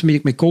van mensen met wie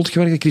ik met Colt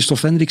gewerkt heb,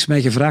 Christophe Hendricks,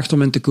 mij gevraagd om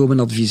hen te komen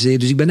adviseren.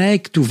 Dus ik ben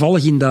eigenlijk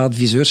toevallig in dat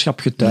adviseurschap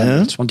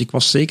getuigd, want ik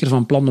was zeker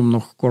van plan om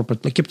nog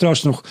corporate... Ik heb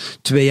trouwens nog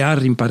 2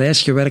 jaar in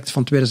Parijs gewerkt,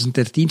 van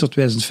 2013 tot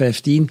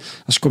 2015,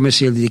 als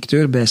commercieel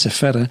directeur bij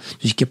SFR.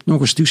 Dus ik heb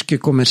nog een stukje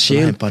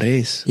commercieel... in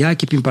Parijs? Ja, ik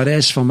heb in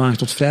Parijs van maandag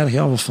tot vrijdag,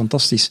 dat was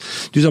fantastisch.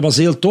 Dus dat was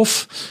heel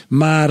tof,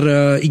 maar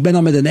ik ben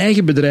dan met een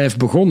eigen bedrijf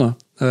begonnen.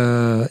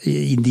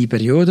 In die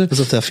periode.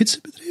 Was dat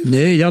fietsenbedrijf?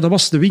 Nee, dat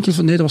was de winkel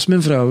van... Nee, dat was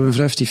mijn vrouw. Mijn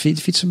vrouw heeft die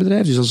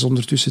fietsenbedrijf, dus dat is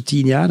ondertussen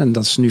 10 jaar en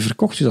dat is nu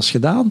verkocht, dus dat is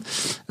gedaan.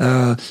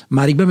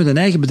 Maar ik ben met een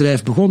eigen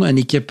bedrijf begonnen en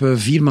ik heb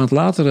 4 maanden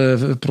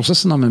later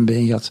processen aan mijn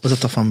been gehad. Was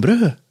dat Van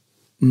Brugge?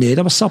 Nee,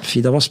 dat was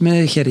Sapfi, dat was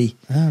met Gerry.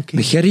 Okay.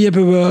 Met Gerry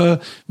hebben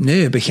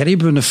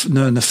we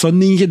een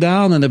funding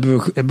gedaan en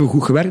hebben we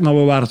goed gewerkt, maar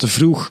we waren te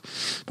vroeg.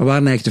 We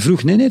waren eigenlijk te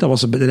vroeg. Nee, dat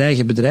was een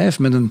eigen bedrijf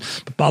met een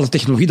bepaalde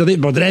technologie. Het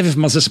bedrijf heeft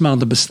maar 6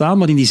 maanden bestaan,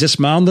 maar in die 6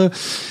 maanden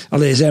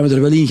zijn we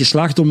er wel in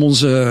geslaagd om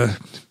onze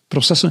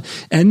processen...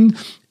 En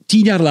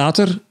 10 jaar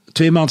later,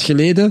 2 maanden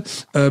geleden,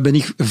 ben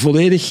ik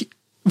volledig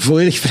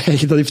vrij.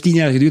 Dat heeft 10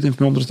 jaar geduurd en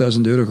heeft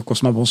me €100.000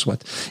 gekost, maar was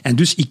wat. En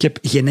dus ik heb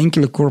geen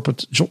enkele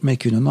corporate job mee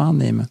kunnen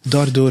aannemen.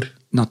 Daardoor?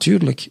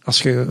 Natuurlijk.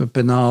 Als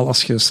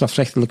je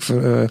strafrechtelijk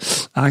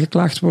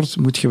aangeklaagd wordt,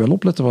 moet je wel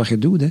opletten wat je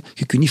doet. Hè.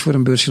 Je kunt niet voor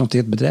een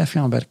beursgenoteerd bedrijf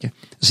gaan werken.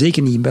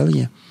 Zeker niet in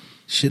België.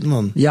 Shit,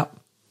 man. Ja.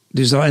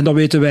 Dus dat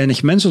weten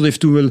weinig mensen. Dat heeft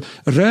toen wel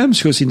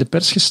ruimschoots in de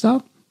pers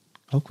gestaan.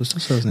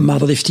 Maar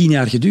dat heeft 10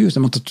 jaar geduurd,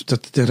 want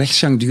de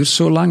rechtsgang duurt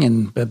zo lang.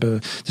 En er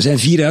zijn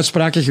 4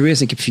 uitspraken geweest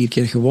en ik heb 4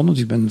 keer gewonnen,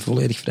 dus ik ben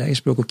volledig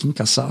vrijgesproken, ook in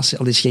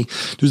cassatie.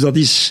 Dus dat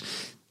is...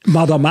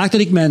 Maar dat maakt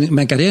dat ik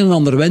mijn carrière een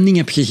andere wending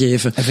heb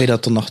gegeven. En vind je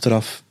dat dan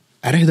achteraf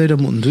erg dat je dat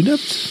moeten doen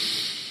hebt?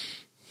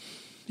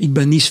 Ik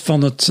ben niet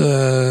van het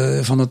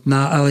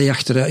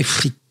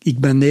achteruit. Ik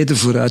ben neder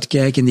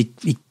vooruitkijken.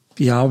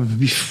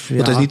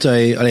 Dat is niet dat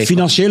je,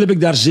 financieel heb ik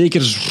daar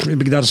zeker...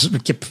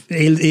 Ik heb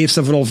eerst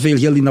en vooral veel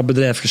geld in dat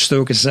bedrijf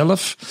gestoken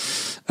zelf.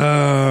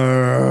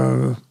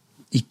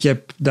 Ik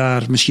heb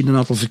daar misschien een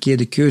aantal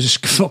verkeerde keuzes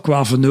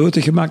qua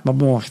vernoten gemaakt, maar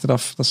bon,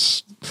 achteraf, dat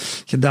is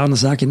gedane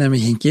zaken nemen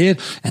geen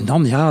keer. En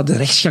dan, de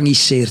rechtsgang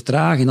is zeer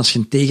traag. En als je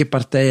een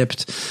tegenpartij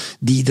hebt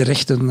die er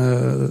echt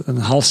een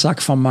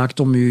halszaak van maakt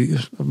om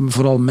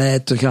vooral mij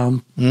te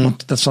gaan,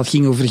 want dat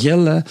ging over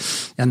geld, hè.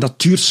 En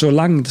dat duurt zo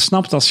lang.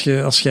 Snapt, als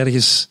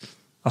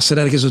er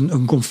ergens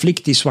een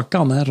conflict is, wat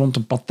kan, hè, rond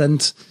een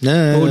patent,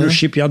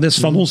 ownership, dat is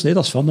van ons. Nee,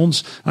 dat is van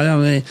ons.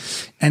 Nee.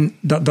 En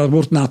dat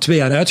wordt na 2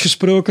 jaar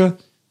uitgesproken.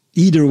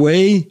 Either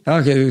way,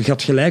 je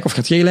gaat gelijk of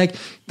gaat geen gelijk,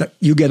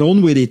 you get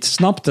on with it,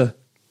 snapte?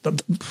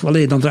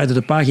 Dan draait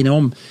de pagina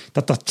om.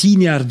 Dat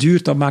 10 jaar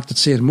duurt, dat maakt het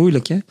zeer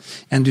moeilijk. Hè?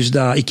 En dus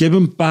ik heb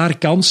een paar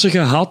kansen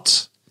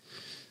gehad,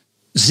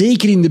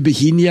 zeker in de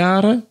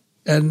beginjaren.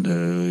 En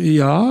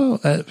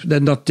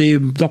en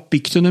dat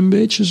pikte een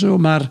beetje zo.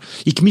 Maar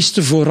ik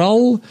miste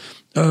vooral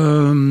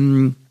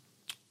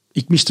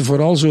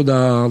zo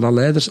dat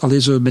leiders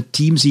zo met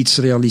teams iets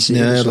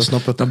realiseren. Ja, dat snap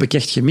ik. Dat heb ik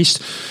echt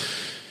gemist.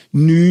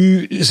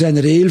 Nu zijn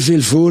er heel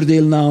veel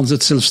voordelen aan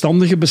het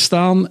zelfstandige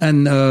bestaan.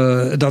 En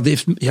dat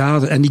heeft...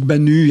 en ik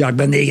ben nu... ik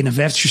ben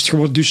 59 just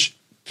geworden, dus...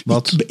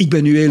 Wat? Ik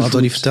ben nu heel Had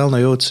dat niet vertellen dat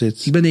je oud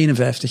zit? Ik ben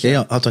 51.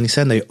 Ja, had dat niet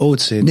zijn dat je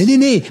oud zit?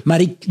 Nee.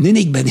 Maar ik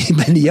ben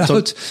niet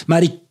oud.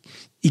 Maar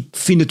ik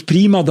vind het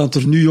prima dat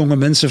er nu jonge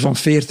mensen van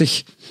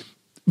 40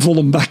 vol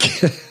een bak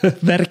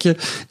werken.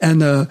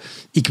 En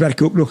ik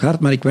werk ook nog hard,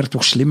 maar ik werk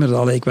toch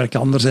slimmer. Ik werk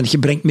anders en je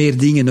brengt meer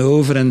dingen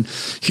over. En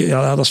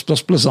dat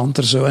is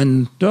plezanter zo.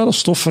 En dat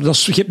is toffer.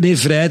 Je hebt meer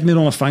vrijheid, meer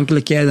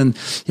onafhankelijkheid. En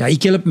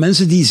ik help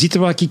mensen die zitten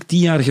waar ik 10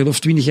 jaar of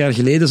 20 jaar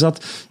geleden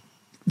zat.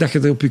 Dat je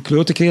er op je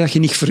kloten kreeg, dat je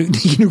niet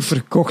genoeg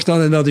verkocht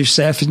had en dat je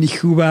cijfers niet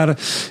goed waren.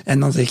 En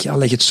dan zeg je,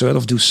 leg het zo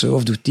of doe zo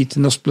of doe dit.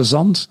 En dat is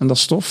plezant en dat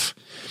is tof.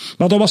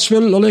 Maar dat was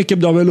wel... ik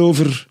heb dat wel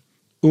over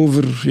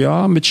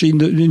een beetje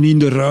in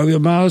de rouw.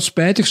 Maar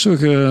spijtig zo.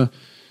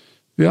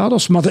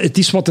 Maar het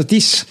is wat het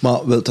is. Maar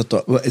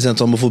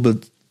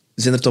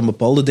zijn er dan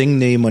bepaalde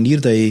dingen in je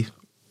manier dat je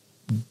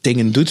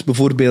dingen doet?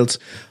 Bijvoorbeeld,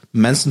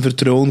 mensen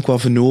vertrouwen qua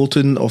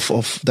vernoten,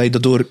 of dat je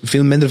daardoor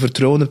veel minder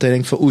vertrouwen hebt, dat je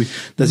denkt van oei,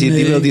 dat is hier,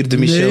 die wil hier de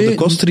Michel de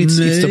Koster iets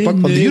te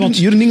pakken. Want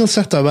Jurgen Ingels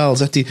zegt dat wel.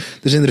 Zegt hij,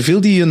 er zijn er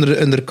veel die in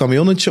een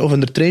camionnetje of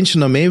in een treintje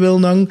naar mij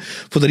willen hangen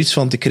voor daar iets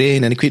van te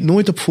krijgen. En ik weet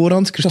nooit op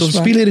voorhand, Christophe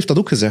Spieler heeft dat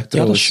ook gezegd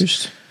trouwens. Ja, dat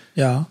is juist.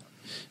 Ja.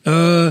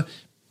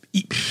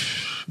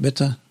 Weet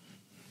je,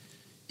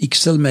 ik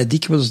stel mij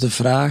dikwijls de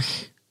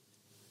vraag,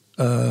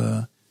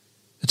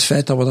 het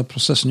feit dat we dat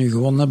proces nu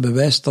gewonnen hebben,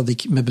 bewijst dat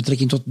ik met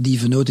betrekking tot die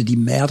vernoten die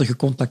mij hadden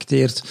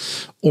gecontacteerd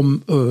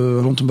om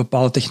rond een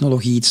bepaalde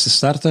technologie iets te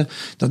starten,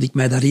 dat ik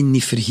mij daarin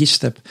niet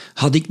vergist heb.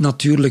 Had ik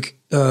natuurlijk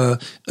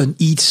een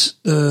iets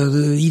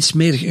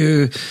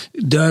meer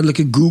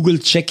duidelijke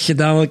Google-check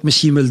gedaan, had ik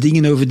misschien wel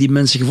dingen over die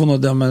mensen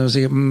gevonden, dan maar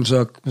zeggen,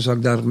 zou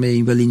ik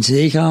daarmee wel in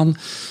zee gaan?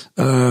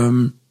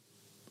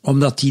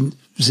 Omdat die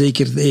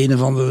zeker de ene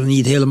van de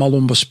niet helemaal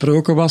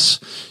onbesproken was.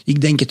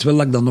 Ik denk het wel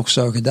dat ik dat nog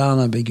zou gedaan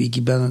hebben.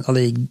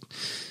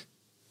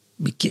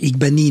 Ik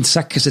ben niet in het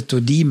zak gezet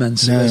door die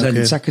mensen. We zijn in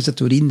het zak gezet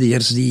door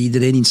Indiërs die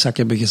iedereen in het zak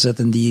hebben gezet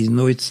en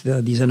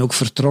die zijn ook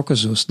vertrokken,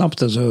 zo,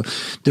 snapte? Zo,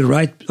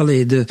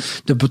 de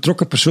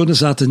betrokken personen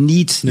zaten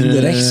niet in de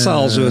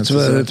rechtszaal.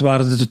 Het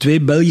waren de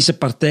 2 Belgische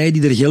partijen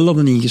die er geld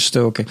hadden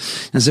ingestoken.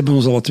 En ze hebben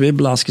ons alle 2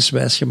 blaasjes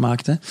wijs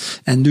gemaakt. Hè.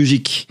 En dus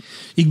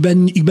ik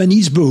ben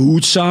iets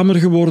behoedzamer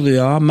geworden,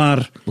 ja,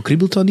 maar... Maar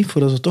kriebelt dat niet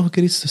voor als we toch een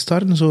keer iets te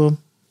starten? Zo?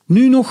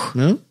 Nu nog?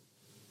 Ja?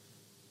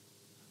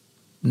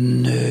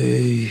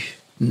 Nee.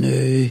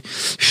 Nee,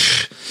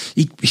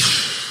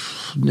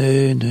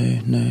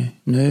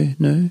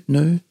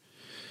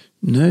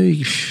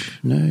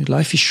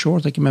 life is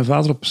short. Ik heb mijn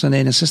vader op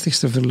zijn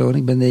 61ste verloren.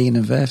 Ik ben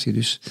 59,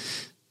 dus...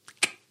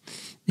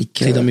 Ben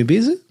je daarmee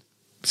bezig?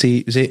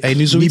 Zei hij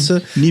nu zoiets...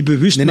 Niet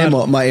bewust, nee,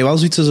 maar hij was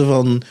zoiets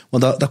van...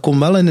 Want dat komt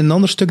wel in een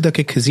ander stuk dat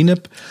ik gezien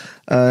heb,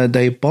 dat je op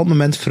een bepaald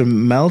moment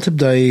vermeld hebt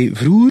dat je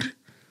vroeger...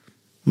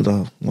 Maar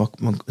dat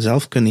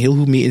zelf kan heel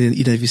goed mee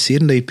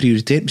identificeren dat je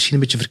prioriteit misschien een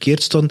beetje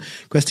verkeerd stond.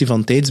 Kwestie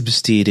van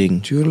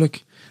tijdsbesteding.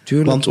 Tuurlijk.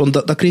 Want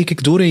dat kreeg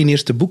ik door in je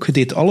eerste boek. Je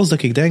deed alles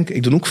dat ik denk,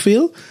 ik doe ook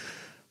veel.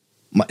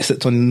 Maar is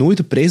het dan nooit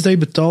de prijs dat je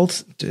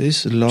betaalt?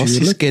 Thuis,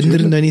 relaties,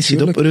 kinderen, dat je niet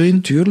ziet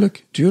opruimen?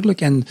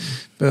 Tuurlijk. En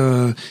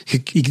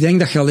ik denk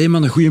dat je alleen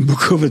maar een goed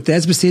boek over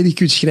tijdsbesteding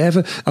kunt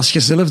schrijven als je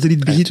zelf er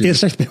niet begint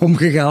eerst echt mee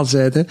omgegaan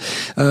bent. Hè.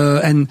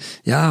 En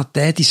ja,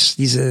 tijd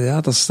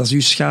dat is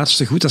uw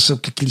schaarste goed. Dat is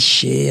ook een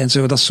cliché en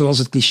zo. Dat is zoals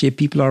het cliché,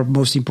 people are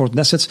most important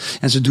assets.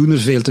 En ze doen er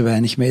veel te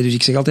weinig mee. Dus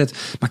ik zeg altijd,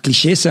 maar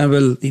clichés zijn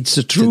wel, it's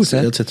the truth.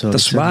 Dat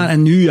is waar.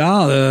 En nu,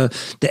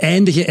 de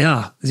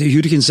eindige,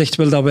 Jurgen zegt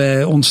wel dat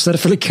wij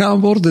onsterfelijk gaan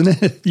worden.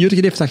 Hè.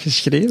 Jurgen heeft dat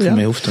geschreven. Voor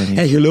mij hoeft dat niet.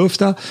 Hij gelooft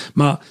dat.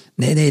 Maar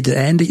nee, de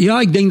eindige... Ja,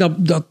 ik denk dat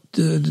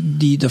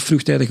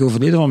vroegtijdig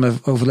overlijden van mijn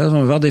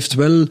vader heeft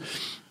wel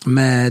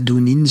mij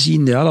doen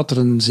inzien, dat er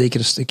een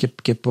zekere...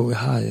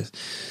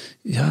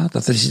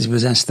 we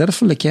zijn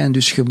sterfelijk, hè, en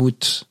dus je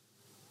moet...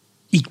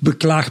 Ik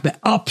beklaag mij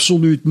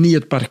absoluut niet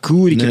het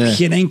parcours. Ik heb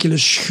geen enkele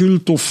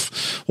schuld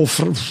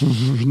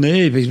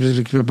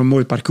ik heb een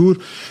mooi parcours.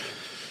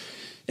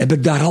 Heb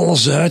ik daar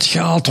alles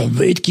uitgehaald? Dat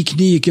weet ik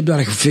niet. Ik heb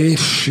daar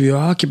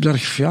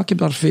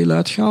veel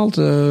uitgehaald.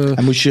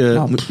 En moest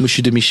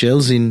je de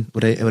Michel zien,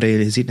 waar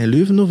je zit in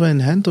Leuven of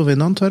in Gent of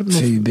in Antwerpen?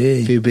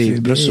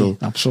 VUB, Brussel.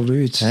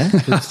 Absoluut.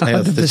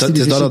 Het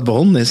is dat het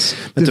begonnen is.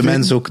 Met de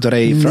mensen ook.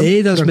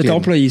 Nee, dat is met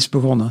Employees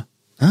begonnen.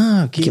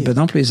 Okay. Ik heb met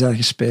Employees daar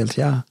gespeeld,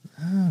 ja.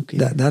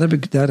 Okay. Daar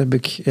heb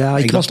ik... Ja,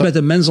 ik was met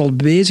de mens al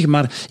bezig,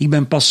 maar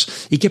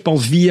ik heb al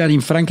 4 jaar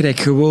in Frankrijk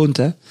gewoond.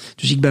 Hè.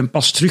 Dus ik ben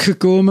pas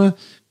teruggekomen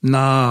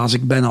als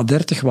ik bijna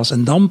 30 was.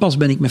 En dan pas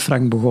ben ik met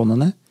Frank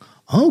begonnen. Hè.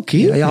 Oké.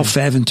 Ja,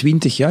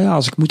 25. Ja,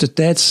 als ik moet de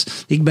tijd...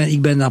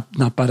 Ik ben naar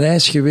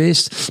Parijs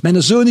geweest.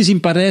 Mijn zoon is in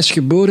Parijs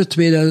geboren,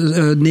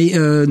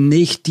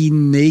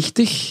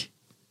 1990.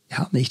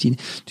 Ja, 19.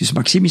 Dus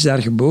Maxime is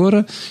daar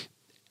geboren.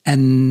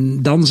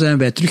 En dan zijn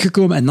wij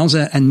teruggekomen.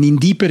 En in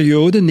die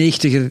periode,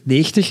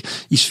 90,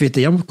 is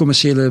VTM,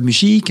 commerciële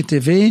muziek en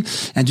tv.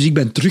 En dus ik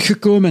ben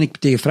teruggekomen en ik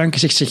heb tegen Frank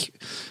gezegd,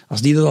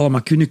 als die dat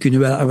allemaal kunnen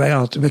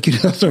wij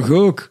kunnen dat toch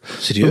ook?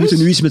 Serieus? We moeten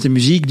nu iets met de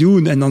muziek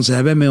doen. En dan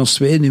zijn wij met ons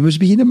 2 nummers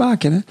beginnen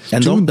maken. Hè.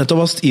 En dat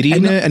was het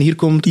Irene en hier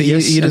komt...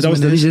 en dat was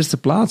de eerste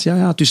plaats,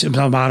 ja. Dus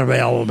dan waren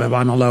wij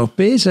waren al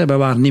Europees, hè. Wij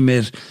waren niet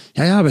meer...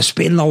 Ja, we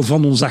spelen al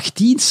van ons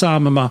 18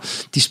 samen, maar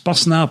het is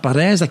pas na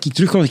Parijs dat ik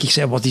terugkwam en ik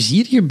zei, wat is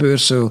hier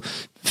gebeurd zo?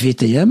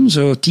 VTM,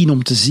 zo 10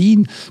 om te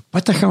zien.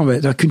 Wat, dat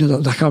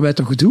gaan wij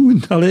toch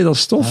doen? Allee, dat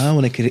is tof. Ja,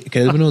 want ik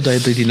herinner me nog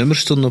dat die nummers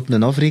stonden op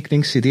een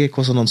afrekenings-cd. Ik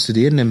was aan het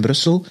studeren in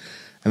Brussel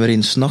en we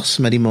reden 's nachts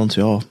met iemand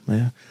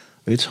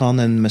uitgaan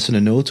en met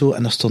zijn auto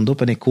en dat stond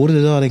op en ik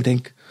hoorde dat en ik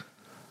denk...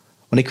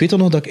 Want ik weet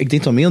nog dat ik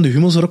deed dan mee aan de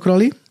Hummels Rock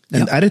Rally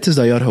en Errit is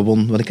dat jaar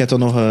gewonnen. Want ik had dan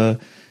nog...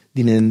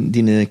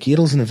 Die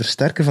kerel is een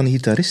versterker van de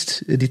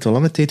gitarist, die al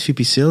lange tijd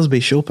VP Sales bij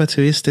Showpad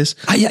geweest is.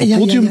 Op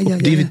podium,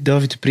 op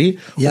David Dupré,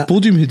 op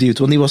podium geduwd.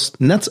 Want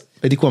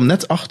die kwam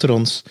net achter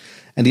ons.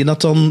 En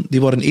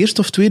die waren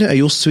eerste of tweede, en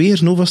Joost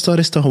Zweer, Novastar,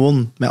 is dat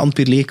gewonnen. Met Anne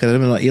Pierleker, dat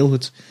hebben we dat heel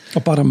goed.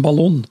 Op haar een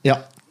ballon.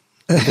 Ja.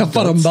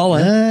 Van een bal,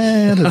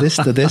 hè. Ja,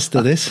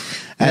 dat is.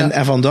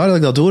 En vandaar dat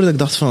ik dat hoorde, dat ik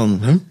dacht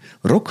van,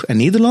 rock en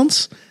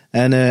Nederlands.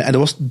 En dat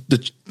was, de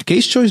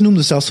Case Choice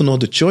noemde zelfs nog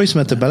de Choice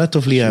met de Ballad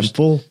of Leah en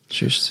Paul.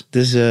 Juist.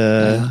 Dus,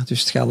 dus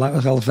het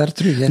gaat al ver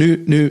terug, hè.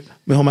 Nu,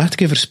 we gaan maar echt een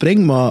keer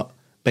verspringen, maar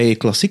ben je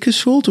klassiek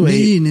geschoold?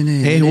 Nee.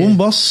 Hij gewoon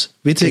bas,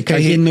 weet je, ik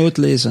kan geen noot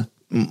lezen.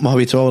 Maar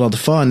weet wel dat de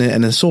fa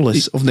en een sol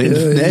is? Of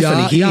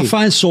de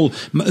fa en sol.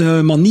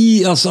 Maar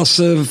niet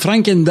als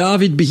Frank en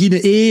David beginnen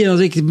E, dan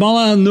zeg ik,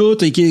 man, een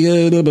noot.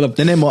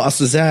 Nee, maar als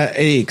ze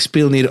zeggen, ik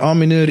speel hier A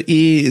mineur,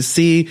 E,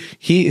 C,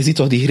 G, je ziet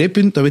toch die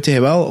grippen, dan weet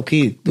je wel, oké.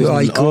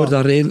 Ik hoor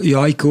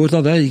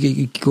dat, hè.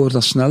 Ik hoor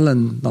dat snel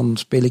en dan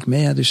speel ik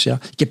mee. Hè. Dus ja,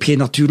 ik heb geen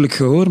natuurlijk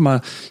gehoor,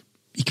 maar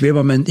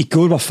ik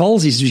hoor wat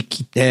vals is, dus ik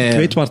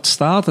weet waar het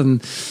staat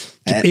en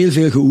ik heb heel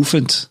veel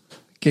geoefend.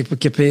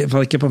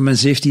 Ik heb op mijn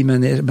 17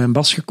 mijn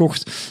bas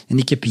gekocht en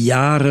ik heb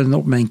jaren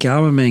op mijn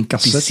kamer mijn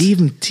cassette.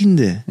 Die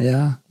 17e?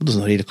 Ja. Dat is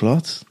nog redelijk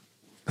laat.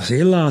 Dat is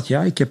heel laat,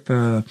 ja.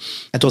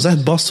 Het was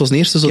echt bas, het was de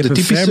eerste, zo de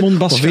typische,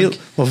 wat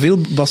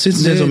veel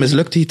bassisten zijn zo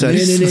mislukte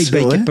gitaristen.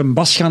 Nee, ik heb een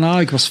bas gaan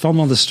halen, ik was fan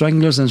van de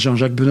Stranglers en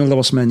Jean-Jacques Brunel, dat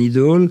was mijn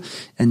idool.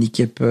 En ik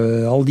heb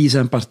al die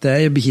zijn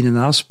partijen beginnen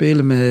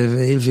naspelen met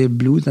heel veel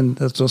bloed. En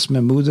dat was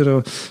mijn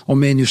moeder,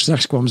 om 1 uur 's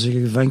nachts kwam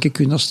zeggen, Vanke,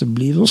 kun je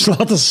alsjeblieft ons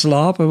laten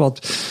slapen, want...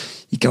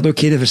 Ik had ook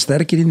geen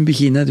versterker in het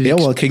begin. Hè, dus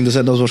ik ging dus,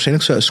 dat was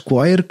waarschijnlijk zo'n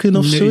Squire kunnen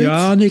of zoiets?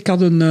 Ja, nee, ik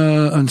had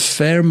een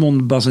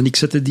Fairmont bas en ik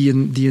zette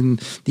die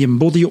een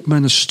body op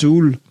mijn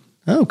stoel.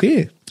 Ah,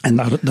 oké. En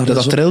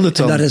dat trilde het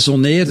dan. En dat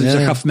resoneerde, dus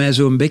dat gaf mij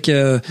zo'n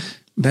beetje,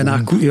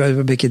 bijna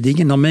een beetje dingen.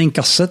 En dan mijn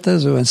cassette,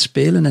 zo, en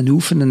spelen en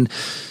oefenen. En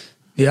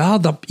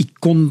ja, ik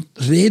kon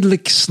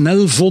redelijk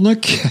snel, vond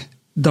ik,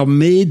 dat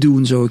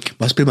meedoen. Zo.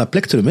 Maar speel met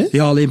plektrum, hè?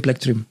 Ja, alleen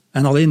plektrum.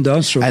 En alleen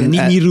downstroke. En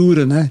niet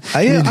roeren, hè.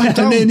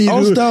 Nee,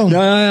 alles down.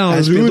 Ja.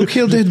 Hij speelt ook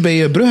heel dicht bij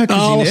je brug, heb je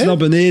gezien, alles hè? naar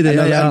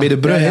beneden, en bij de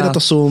brug, hè, dat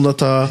is zo...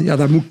 Ja,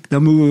 dat moet...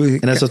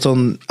 En is dat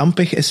dan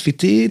Ampeg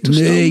SVT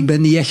toestaan? Nee, ik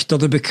ben niet echt,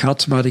 dat heb ik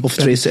gehad, maar of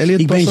Trace Elliot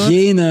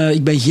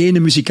ik ben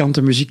geen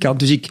muzikant,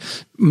 dus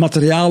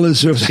materiaal en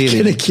zo, daar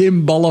ken ik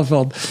geen ballen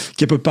van. Ik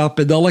heb een paar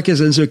pedalletjes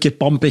en zo, ik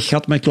heb Ampeg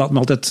gehad, maar ik laat me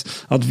altijd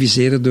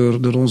adviseren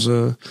door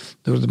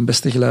de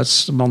beste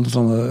geluidsman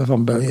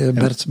van België,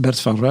 Bert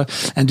van Rooij.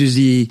 En dus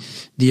nu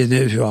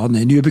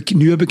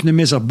heb ik een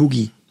Mesa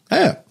Boogie.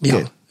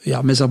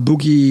 Ja, Mesa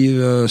Boogie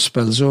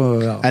spel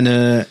zo. Ja. En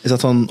is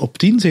dat dan op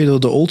 10? Zeg je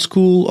de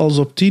oldschool als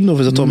op 10? Of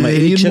is dat dan met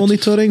in-ear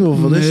monitoring?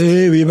 Of wat is het?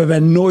 Nee, we hebben wij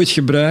nooit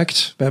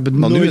gebruikt. We hebben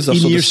nooit nu is dat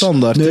zo de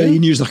standaard. Nee,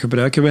 in-ears, dat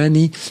gebruiken wij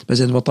niet. Wij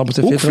zijn wat dat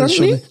betreft... Ook Frank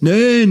niet?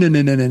 Nee.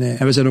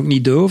 En we zijn ook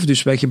niet doof,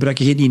 dus wij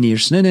gebruiken geen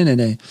in-ears.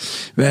 Nee.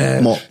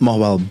 Mag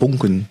wel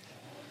bonken.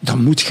 Dat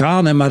moet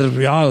gaan, hè,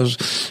 maar ja,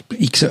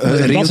 ik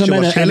was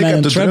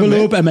mijn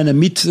treble op en mijn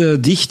mid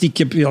dicht.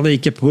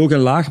 Ik heb hoog en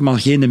laag, maar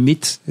geen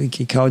mid.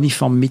 Ik hou niet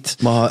van mid.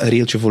 Maar een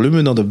reeltje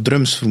volume naar de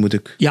drums, vermoed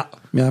ik. Ja,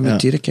 met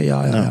Dirk,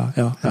 ja.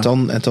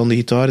 En dan de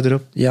gitaar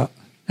erop. Ja.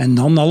 En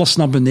dan alles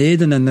naar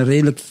beneden en een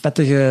redelijk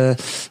vettige,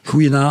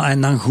 goede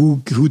en dan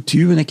goed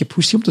duwen. Ik heb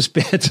goestie om te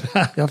spelen.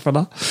 Ja,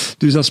 voilà.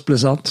 Dus dat is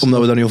plezant. Omdat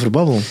we daar niet over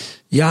babbelen.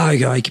 Ja,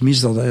 ik mis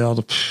dat.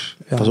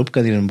 Pas op, ik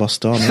kan hier een bas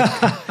staan. Ik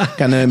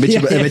heb een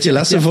beetje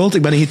lessen gevolgd.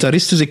 Ik ben een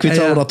gitarist, dus ik weet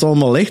al wat dat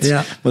allemaal ligt. Ja.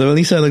 Maar dat wil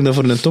niet zeggen dat ik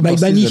dat voor een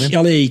topbassist ben.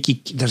 Maar ik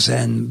ben niet... er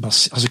zijn...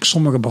 Als ik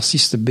sommige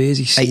bassisten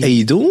bezig zie... En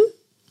idool?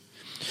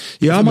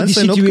 Ja, maar die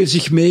situeren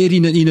zich meer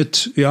in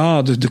het...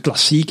 Ja, de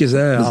klassiekers.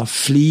 Hè. Ja,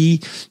 Flea...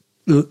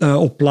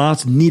 op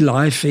plaat, niet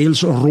live, heel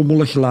zo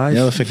rommelig live.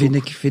 Ja, dat vind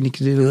ik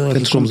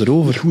het soms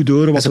erover. Goed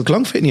door. En zijn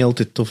klank vind ik niet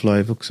altijd tof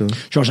live ook zo.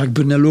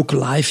 Jean-Jacques Brunel ook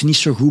live niet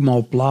zo goed, maar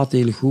op plaat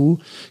heel goed.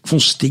 Ik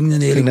vond Sting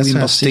een hele goede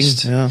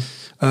bassist.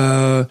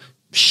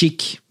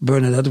 Chic,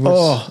 Bernard Edwards.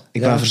 Oh,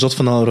 ik ben verzot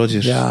van Al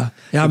Rodgers. Ja,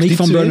 maar ik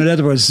van Bernard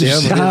Edwards.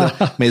 Dus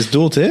maar hij is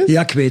dood, hè?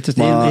 Ja, ik weet het.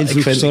 Maar heel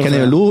ik heb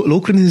een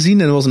Lokeren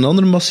gezien en er was een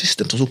andere bassist.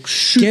 Dat was ook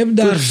super. Ik heb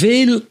daar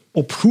veel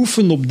op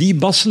geoefend, op die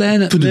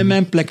baslijnen, met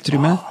mijn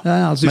plektrum. Hè.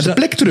 Dus met de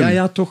plektrum?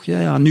 Ja, toch.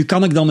 Ja. Nu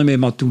kan ik dan niet meer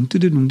maar doen.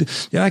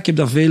 Ja, ik heb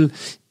daar veel...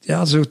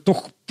 Ja, zo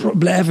toch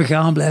blijven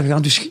gaan.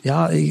 Dus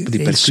ja, heel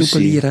soepel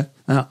hier.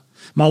 Hè. Ja.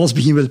 Maar alles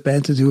begint wel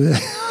pijn te doen.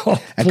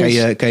 En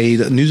kan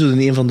je nu zo in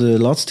een van de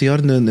laatste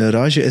jaren een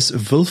rage is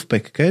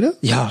Vulfpeck, ken je dat?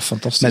 Ja,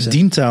 fantastisch. Met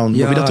Deantown,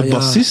 waar dat de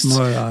bassist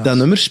dat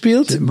nummer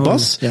speelt,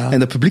 bas, en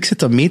het publiek zit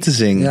dat mee te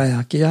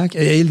zingen.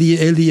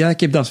 Ik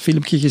heb dat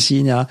filmpje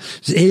gezien, ja.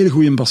 Dus een heel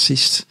goede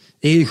bassist.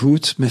 Heel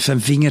goed, met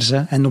zijn vingers.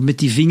 Hè. En met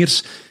die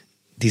vingers...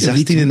 Die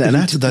 16 in de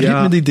uit, daar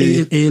ritme die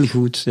idee. Heel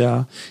goed,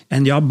 ja.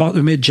 En ja,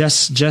 met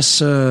jazz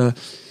hoe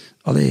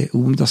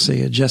moet ik dat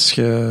zeggen?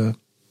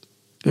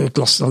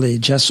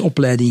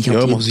 Jazzopleiding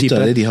gaat maar ziet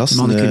dat, die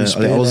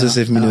gasten. Alles is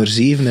even mineur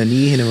 7 en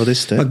 9 en wat is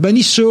het? Hè? Maar ik ben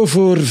niet zo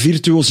voor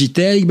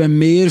virtuositeit, ik ben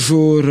meer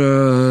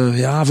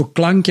voor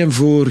klank en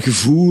voor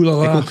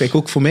gevoel. Ik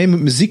ook. Voor mij,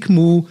 muziek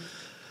moet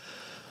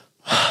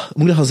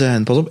ik dat gaan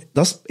zeggen? Pas op,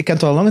 ik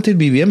heb al lange tijd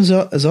bij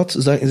IBM zat,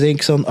 zei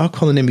ik dan, ik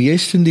ga een MBA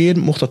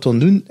studeren, mocht dat dan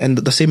doen, en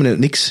dat zei me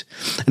niks.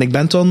 En ik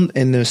ben dan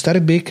in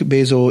Sterkbeek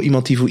bij zo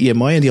iemand die voor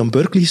EMI en die aan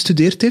Berkeley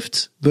gestudeerd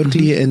heeft,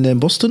 in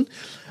Boston.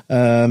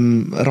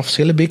 Raf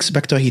Schillebeeks,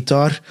 ben ik dat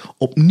gitaar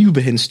opnieuw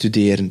begin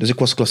studeren. Dus ik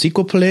was klassiek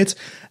opgeleid.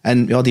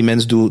 En ja, die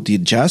mens doet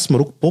die jazz, maar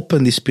ook pop.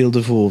 En die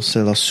speelde voor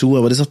Céla en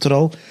wat is dat er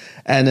al?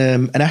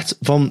 En echt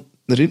van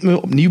de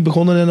ritme opnieuw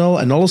begonnen en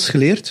al. En alles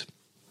geleerd.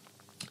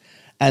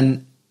 En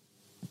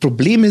het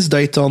probleem is dat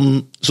je het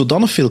dan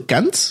zodanig veel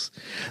kent,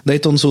 dat je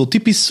het dan zo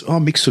typisch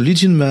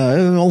mixolydian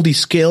met al die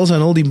scales en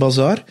al die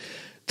bazaar,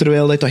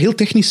 terwijl dat je dat heel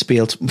technisch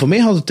speelt. Voor mij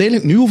gaat het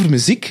eigenlijk nu over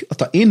muziek,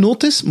 dat 1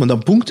 noot is, maar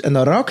dat boenkt en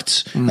dat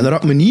raakt. En dat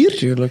raakt me hier.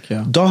 Tuurlijk,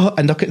 ja.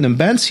 En dat ik in een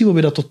band zie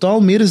waarbij dat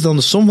totaal meer is dan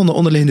de som van de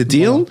onderliggende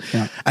delen.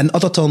 Ja. En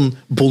als dat dan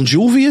Bon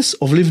Jovi is,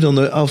 of liever dan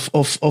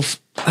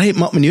het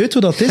maakt me niet uit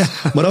wat dat is.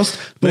 Maar als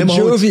Bon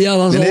Jovi, ja,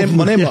 dat is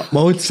maar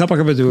goed. Snap wat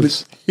je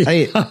bedoelt.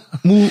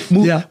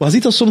 Wat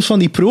ziet dat soms van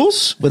die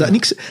pro's?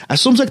 En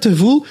soms heb ik het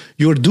gevoel,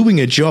 you're doing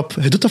a job.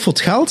 Je doet dat voor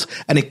het geld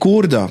en ik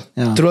hoor dat.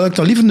 Ja. Terwijl ik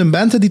dan liever een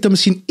band heb die dat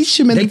misschien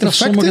ietsje minder perfect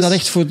is. Ik denk dat sommigen dat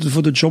echt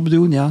voor de job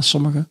doen, ja,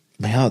 sommigen.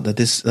 Maar ja, dat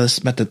is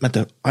met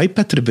de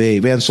iPad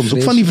erbij. Wij hebben soms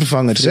ook van die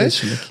vervangers. Hè.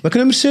 Welke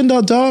nummers zijn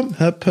dat?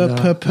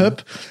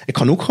 Hup. Ik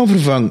kan ook gaan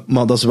vervangen,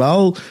 maar dat is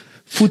wel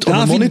voet op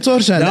de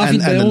monitors.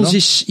 David bij ons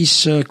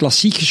is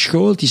klassiek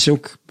geschoold, is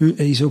ook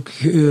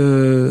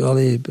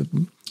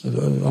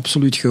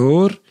absoluut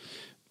gehoor.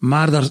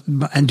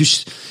 En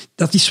dus,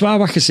 dat is waar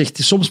wat je zegt.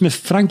 Soms met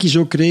Frank is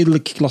ook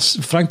redelijk...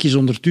 Frank is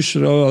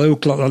ondertussen...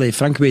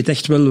 Frank weet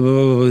echt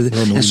wel...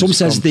 en soms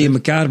zijn ze tegen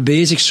elkaar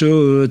bezig,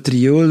 zo,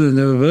 trio.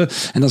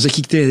 En dan zeg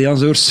ik tegen Jan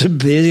Zoorse,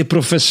 bezig,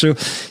 professor.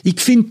 Ik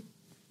vind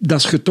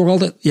dat je toch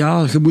altijd...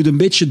 Ja, je moet een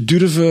beetje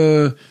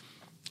durven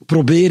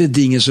proberen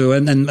dingen zo.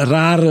 En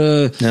raar...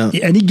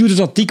 En ik doe dus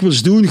dat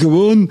dikwijls doen,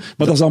 gewoon.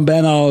 Maar dat is dan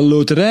bijna een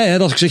loterij. Hè,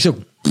 dat ik zeg zo...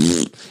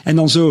 En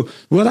dan zo,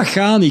 dat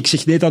gaat niet. Ik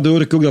zeg, nee, dat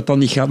hoor ik ook dat dat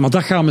niet gaat. Maar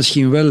dat gaat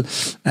misschien wel.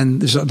 En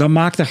dus dat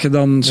maakt dat je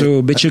dan zo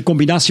een beetje een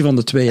combinatie van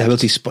de twee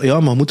hebt. Ja,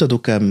 maar moet dat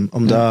ook hebben.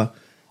 Omdat,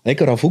 ik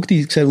eraf ook,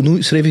 ik zei,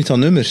 hoe schreef ik dan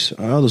nummers?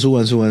 Ja, dat zo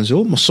en zo en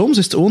zo. Maar soms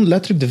is het gewoon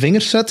letterlijk de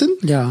vingers zetten.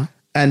 Ja.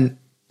 En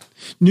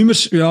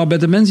nummers, ja, bij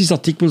de mens is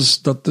dat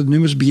dikwijls dat de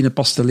nummers beginnen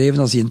pas te leven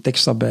als die een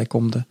tekst daarbij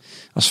komt.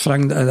 Als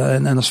Frank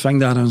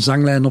daar een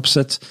zanglijn op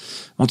zet.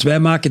 Want wij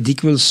maken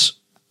dikwijls...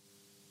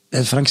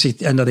 En Frank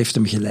zegt, en dat heeft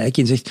hem gelijk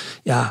in, zegt,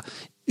 ja,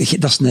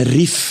 dat is een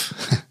riff.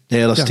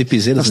 Ja, dat is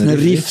typisch. Hè? Dat is een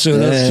riff, zo,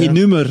 dat is geen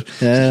nummer.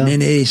 Ja.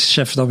 Nee,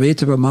 chef, dat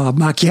weten we, maar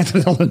maak jij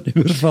er dan een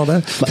nummer van? Hè?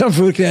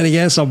 Daarvoor krijg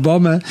jij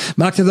sabam, hè?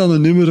 Maak er dan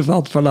een nummer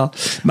van, voilà.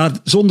 Maar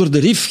zonder de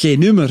riff geen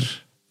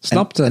nummer.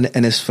 Snap je?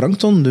 En is Frank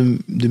dan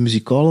de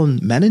muzikale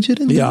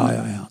manager in?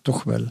 Ja,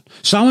 toch wel.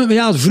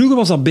 Samen, vroeger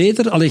was dat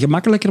beter, alleen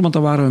gemakkelijker, want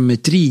dan waren we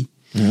met 3.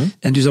 Ja.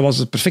 En dus dat was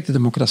de perfecte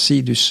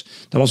democratie. Dus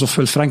dat was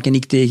ofwel Frank en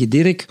ik tegen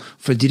Dirk,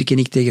 ofwel Dirk en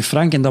ik tegen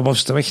Frank. En dat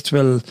was toch echt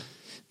wel...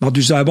 Maar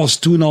dus dat was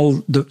toen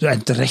al...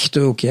 En terecht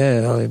ook.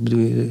 Hè. Ik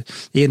bedoel,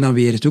 eer dan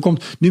weer toe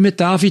komt. Nu met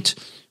David,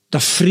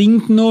 dat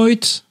wringt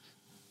nooit.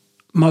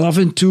 Maar af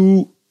en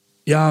toe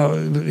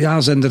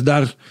zijn er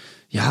daar...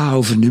 Ja,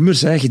 over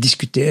nummers,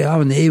 gediscuteerd.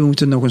 Ja, nee, we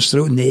moeten nog een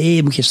strofe... Nee,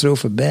 er moet geen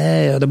strofe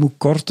bij. Dat moet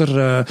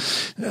korter.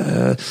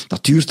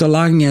 Dat duurt te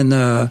lang.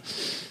 En...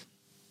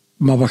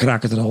 Maar we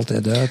geraken er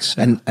altijd uit.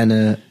 En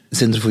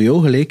zijn er voor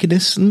jou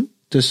gelijkenissen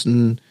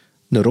tussen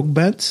een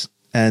rockband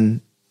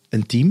en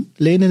een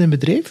teamlijn in een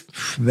bedrijf?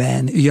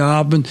 Weinig.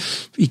 Ja,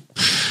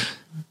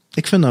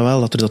 ik vind dat wel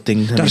dat er dat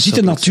ding... Daar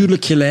zitten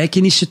natuurlijk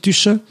gelijkenissen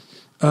tussen.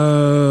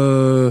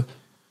 Daar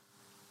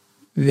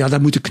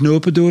moeten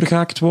knopen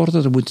doorgehaakt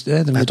worden. Er moet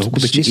ook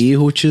een beetje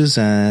egootjes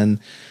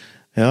en...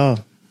 Ja...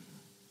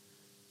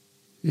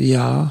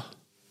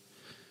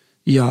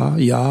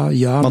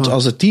 Ja. Want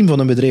als het team van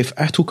een bedrijf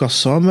echt goed kan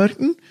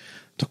samenwerken,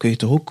 dan kun je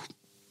toch ook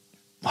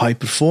high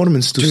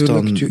performance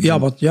toestaan.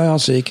 Ja,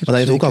 zeker. Maar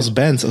dat je het ook als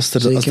band. Als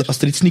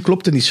er iets niet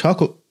klopt in die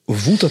schakel,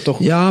 voelt dat toch?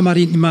 Ja, maar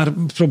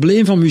het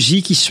probleem van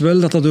muziek is wel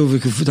dat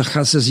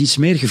is iets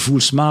meer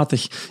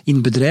gevoelsmatig. In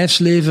het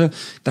bedrijfsleven,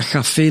 dat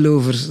gaat veel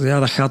over,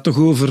 dat gaat toch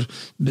over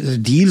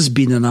deals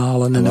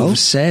binnenhalen en over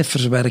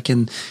cijfers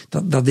werken.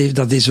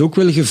 Dat is ook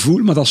wel gevoel,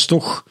 maar dat is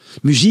toch...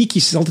 Muziek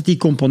is altijd die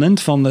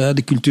component van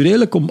de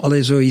culturele...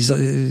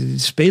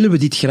 spelen we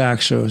dit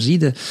graag zo, zie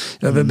je?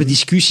 We hebben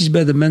discussies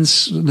bij de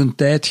mens een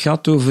tijd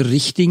gehad over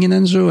richtingen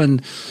en zo, en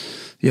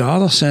ja,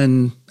 dat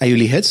zijn... En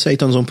jullie hits, heb je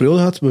dan zo'n periode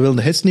gehad, we willen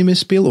de hits niet meer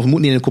spelen, of we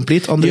moeten in een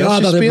compleet andere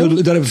jasje spelen? Ja,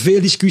 daar hebben we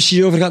veel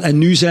discussies over gehad, en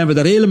nu zijn we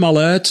daar helemaal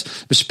uit.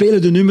 We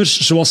spelen de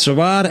nummers zoals ze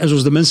waren, en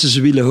zoals de mensen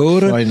ze willen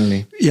horen.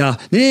 Finally. Ja,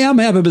 maar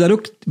we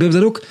hebben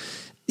daar ook...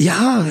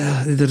 Ja,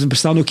 er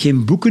bestaan ook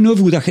geen boeken over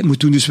hoe dat je het moet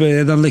doen. Dus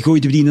dan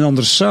gooien we die in een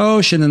ander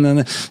sausje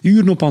en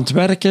uren op aan het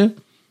werken.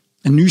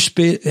 En nu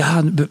spelen...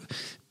 Ja,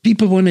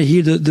 people want to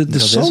hear de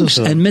songs.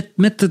 En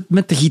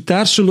met de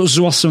gitaarsolo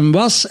zoals ze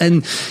was.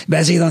 En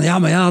wij zeggen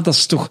dan, dat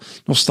is toch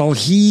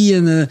nostalgie.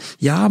 En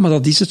maar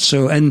dat is het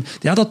zo. En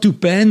ja, dat doet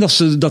pijn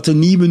dat de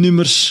nieuwe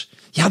nummers...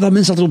 Ja, dat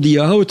mensen altijd op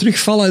die oude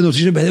terugvallen. En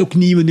er hebben ook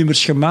nieuwe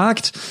nummers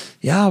gemaakt.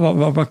 Ja,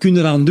 wat kun je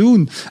eraan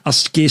doen?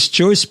 Als Kees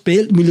Choice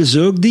speelt, moeten ze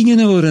ook dingen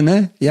horen.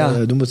 Hè?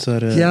 Ja. Doen we het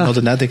daar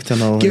hadden Addict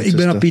en al. Ik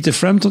ben Peter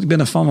Frampton. Ik ben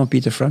een fan van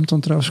Peter Frampton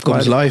trouwens.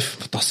 Comes Live.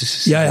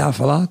 Fantastisch. Ja,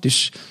 voilà.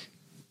 Dus...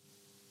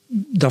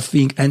 dat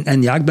vind ik...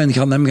 En ja, ik ben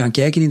hem gaan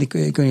kijken in de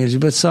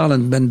Koningin-Elisabethzaal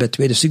en bij het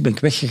tweede stuk ben ik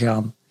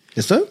weggegaan.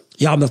 Is dat?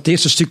 Ja, omdat het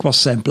eerste stuk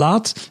was zijn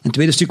plaat en het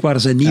tweede stuk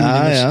waren zijn nieuwe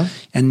nummers. Ja.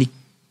 En ik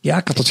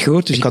had het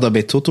gehoord. Dus ik had dat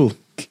bij Toto.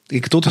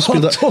 Toto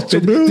speelde... Toto.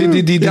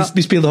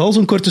 Die speelde al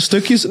zo'n korte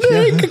stukjes.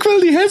 Nee, ik wil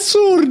die hits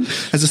horen.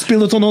 En ze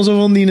speelde dan al zo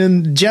van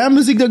die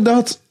jam-muziek dat ik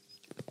dacht...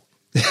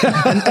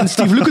 en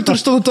Steve Lukather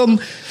stond het dan...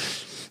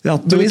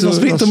 Ja, de wees van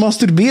spreken te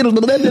masturberen.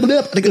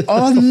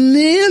 Oh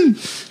nee!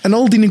 En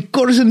al die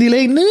chorus en die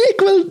lijn. Nee,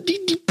 ik wil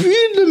die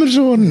pure nummers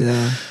horen.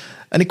 Ja.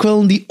 En ik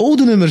wil die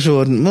oude nummers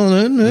horen.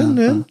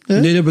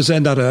 Nee, we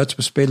zijn daaruit.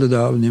 We spelen de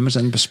oude nummers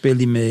en we spelen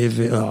die mee.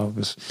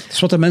 Het is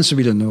wat de mensen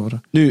willen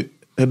horen. Nu,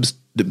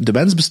 de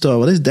bands bestaan,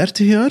 wat is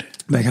 30 jaar?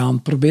 Wij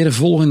gaan proberen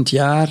volgend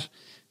jaar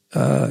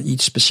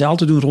iets speciaal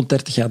te doen rond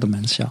 30 jaar de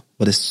mens, ja.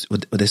 Wat is,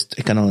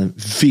 ik heb al in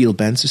veel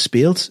bands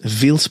gespeeld,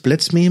 veel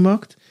splits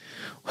meegemaakt.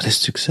 Wat is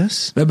het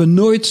succes? We hebben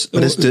nooit...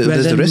 Wat is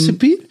de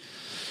recipe?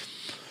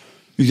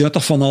 Ik denk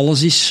dat van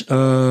alles is.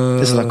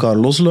 Is dat elkaar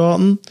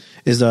loslaten?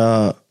 Is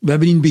dat... We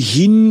hebben in het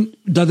begin,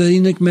 dat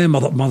herinner ik mij,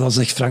 maar dat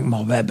zegt Frank,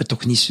 maar wij hebben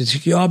toch niet... Dus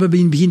ja, we hebben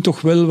in het begin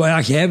toch wel...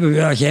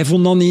 jij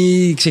vond dat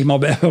niet. Ik zeg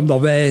maar, omdat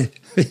wij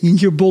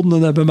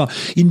ingebonden hebben. Maar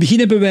in het begin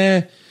hebben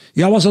wij...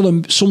 Ja, was dat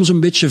soms een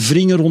beetje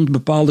wringen rond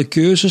bepaalde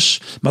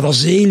keuzes. Maar dat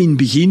is heel in het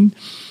begin.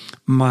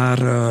 Maar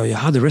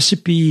de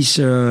recipes...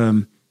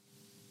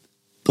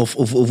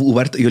 Of hoe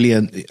werd jullie...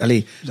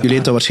 jullie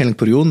hebben dan waarschijnlijk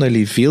perioden dat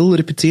jullie veel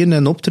repeteren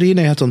en optreden.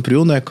 En je hebt dan een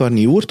periode dat je elkaar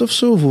niet hoort of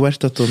zo? Of hoe werd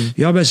dat dan?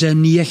 Ja, wij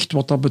zijn niet echt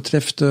wat dat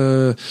betreft...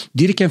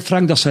 Dirk en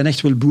Frank, dat zijn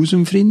echt wel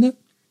boezemvrienden.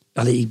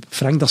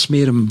 Frank, dat is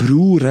meer een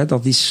broer. Hè.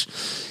 Dat is...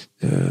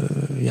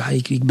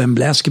 ik ben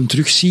blij als ik hem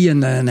terugzie.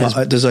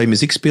 Dus als je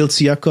muziek speelt,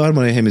 zie je elkaar,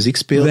 maar als je muziek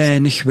speelt...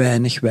 Weinig.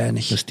 Dat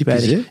is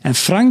typisch, hè? En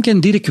Frank en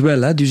Dirk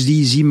wel, hè? Dus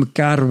die zien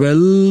elkaar wel...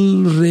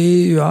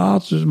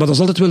 maar dat is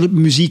altijd wel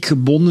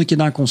muziekgebonden, een keer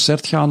naar een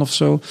concert gaan of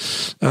zo.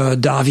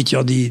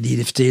 David, die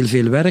heeft heel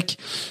veel werk.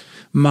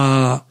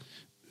 Maar...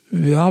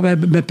 Ja, wij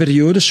hebben met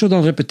periodes zo,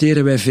 dan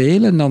repeteren wij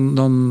veel en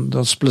dan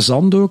dat is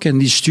plezant ook. En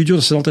die studio,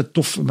 dat is altijd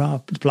tof.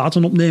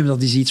 Platen opnemen,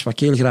 dat is iets wat ik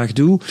heel graag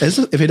doe.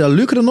 Vind je dat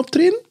leuker dan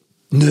optreden?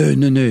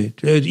 Nee.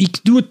 Ik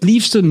doe het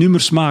liefste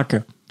nummers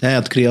maken. Ja,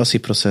 het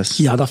creatieproces.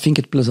 Ja, dat vind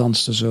ik het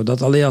plezantste zo.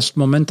 Dat alleen als het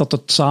moment dat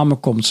het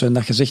samenkomt zo, en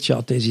dat je zegt,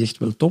 ja, deze is echt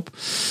wel top.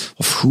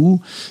 Of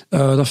goed,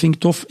 dat vind ik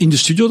tof. In de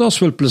studio, dat is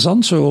wel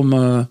plezant zo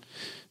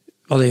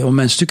om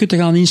mijn stukken te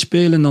gaan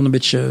inspelen en dan een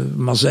beetje...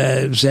 Maar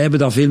zij hebben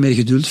daar veel meer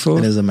geduld voor.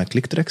 En is dat met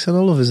clicktracks en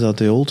al, of is dat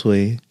de old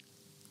way?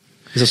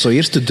 Is dat zo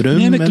eerst de drum?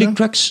 Nee, met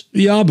clicktracks.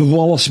 Ja, we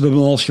hebben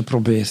alles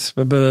geprobeerd.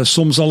 We hebben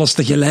soms alles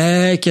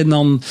tegelijk en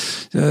dan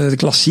de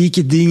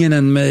klassieke dingen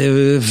en met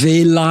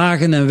veel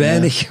lagen en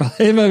weinig.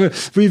 Ja.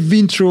 We've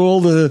been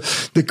through all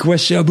the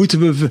question. Ja, moeten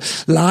we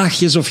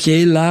laagjes of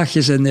geen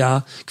laagjes? En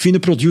ja, ik vind de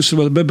producer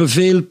wel. We hebben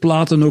veel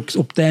platen ook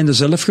op het einde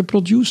zelf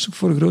geproduceerd,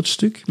 voor een groot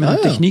stuk. Met een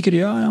technieker,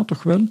 ja,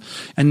 toch wel.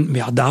 En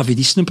ja, David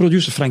is een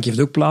producer. Frank heeft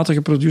ook platen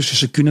geproduceerd, dus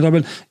ze kunnen dat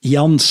wel.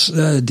 Jans,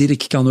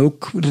 Dirk kan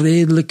ook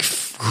redelijk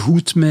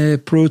goed met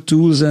Pro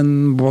Tools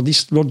en wat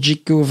is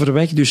Logic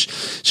overweg. Dus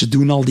ze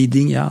doen al die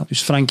dingen. Ja. Dus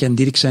Frank en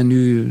Dirk zijn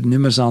nu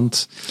nummers aan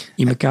het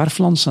in elkaar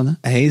flansen. Hè.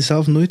 En hij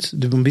zelf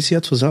nooit de ambitie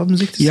had voor zelf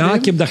muziek te schrijven? Ja,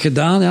 ik heb dat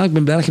gedaan. Ja. Ik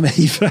ben blij dat je mij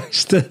die vraag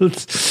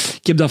stelt.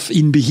 Ik heb dat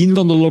in het begin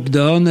van de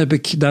lockdown heb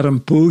ik daar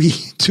een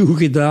poging toe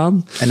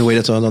gedaan. En hoe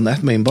je dat dan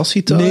echt met een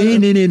basgitaar?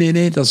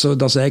 Nee.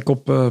 Dat is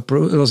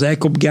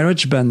eigenlijk op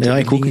GarageBand. Ja,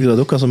 ik ook dat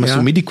ook als een met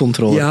zo'n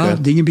MIDI-controller. Ja,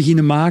 dingen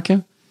beginnen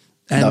maken.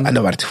 En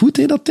dat werd goed,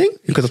 hè, dat ding?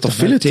 Je kunt dat toch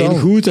veel heel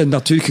goed. En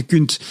natuurlijk, je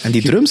kunt... En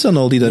die drums en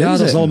al die daarin zijn. Ja, dat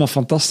zijn. is allemaal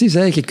fantastisch.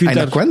 Hè. Je kunt en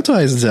dat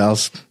quantizen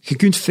zelfs. Je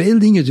kunt veel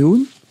dingen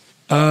doen.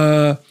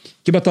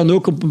 Ik heb dat dan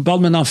ook op een bepaald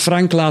moment aan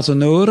Frank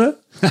laten horen.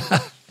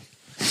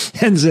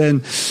 En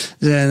zijn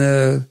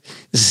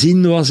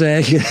zin was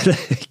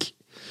eigenlijk...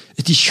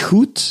 Het is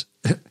goed,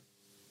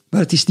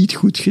 maar het is niet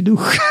goed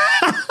genoeg.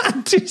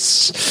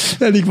 Dus,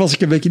 en ik was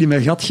een beetje in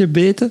mijn gat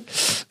gebeten.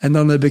 En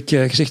dan heb ik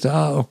gezegd,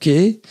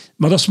 oké.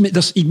 Maar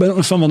ik ben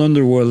een fan van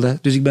Underworld. Hè.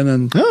 Dus ik ben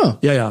een...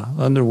 Ja,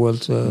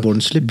 Underworld.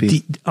 Born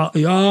Slippy.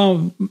 Ja,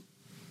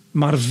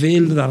 maar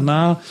veel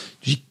daarna.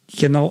 Dus ik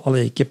ken al...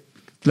 Ik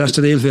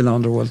luister heel veel naar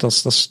Underworld.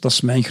 Dat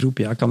is mijn groep.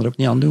 Ja, ik kan er ook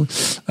niet aan doen.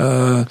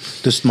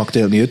 Dus het maakt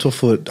heel niet uit wat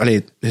voor...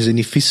 je bent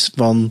niet vies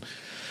van...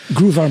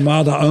 Groove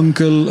Armada,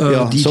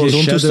 Uncle, DJ zo'n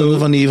Shadow.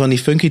 Van die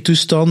funky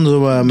toestanden,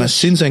 zo, met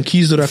synths en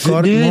keys door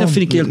elkaar. Nee, dat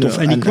vind ik heel tof.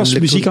 En ik was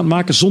muziek aan het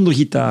maken zonder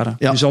gitaren.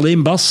 Ja. Dus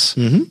alleen bas,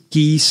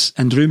 keys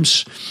en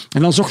drums.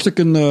 En dan zocht ik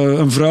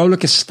een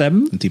vrouwelijke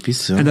stem.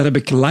 Typisch, ja. En daar heb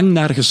ik lang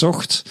naar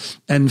gezocht.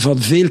 En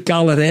van veel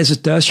kale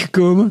reizen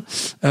thuisgekomen.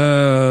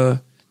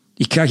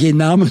 Ik ga geen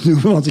namen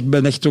noemen, want ik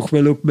ben echt toch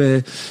wel ook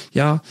bij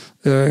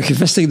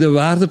gevestigde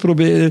waarden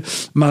proberen.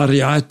 Maar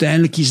ja,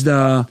 uiteindelijk is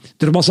dat...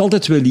 Er was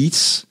altijd wel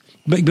iets...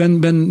 Ik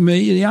ben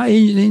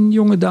een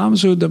jonge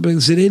dame, dat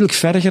ben ze redelijk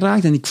ver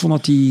geraakt. En ik vond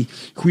dat die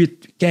goede...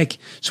 Kijk,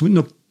 ze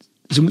moeten ook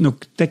ze moeten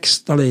ook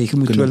tekst...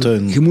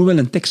 je moet wel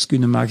een tekst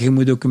kunnen maken. Je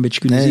moet ook een beetje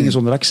kunnen zingen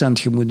zonder accent.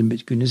 Je moet een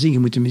beetje kunnen zingen. Je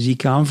moet de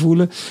muziek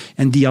aanvoelen.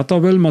 En die had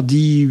dat wel, maar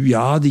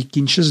die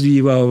kindjes,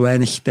 die wou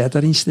weinig tijd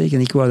daarin steken.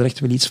 En ik wou er echt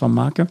wel iets van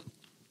maken.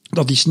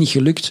 Dat is niet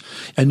gelukt.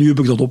 En nu heb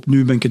ik dat op.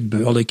 Nu ben ik het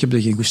beu. Ik heb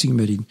er geen goesting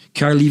meer in. Ik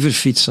ga liever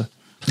fietsen.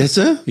 Dat is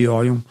het?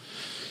 Ja, jong.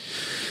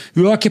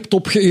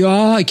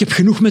 Ja, ik heb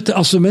genoeg met...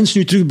 Als de mensen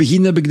nu terug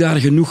beginnen, heb ik daar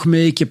genoeg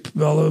mee. Ik heb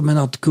wel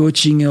met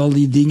coaching en al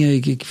die dingen.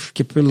 Ik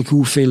heb wel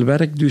goed veel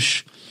werk,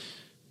 dus...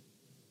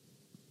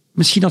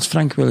 Misschien had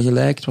Frank wel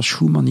gelijk. Het was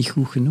goed, maar niet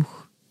goed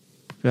genoeg.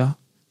 Ja.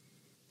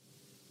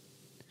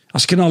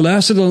 Als ik er naar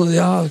luister, dan...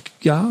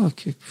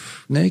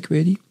 Nee, ik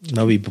weet niet.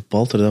 Nou, wie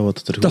bepaalt er dat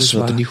wat er goed is,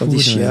 wat er niet goed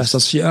is? Juist.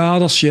 Dat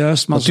is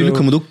juist. Maar natuurlijk,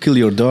 je moet ook kill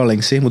your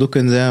darlings. Je moet ook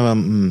kunnen zeggen,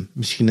 van,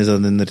 misschien is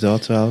dat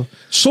inderdaad wel...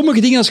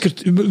 Sommige dingen, als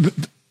ik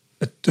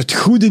het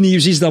goede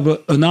nieuws is dat we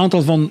een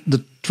aantal van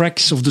de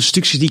tracks of de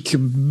stukjes die ik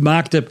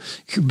gemaakt heb,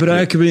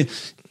 gebruiken we...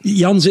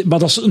 maar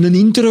dat is een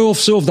intro of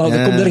zo, of dat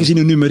komt ergens in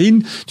een nummer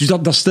in. Dus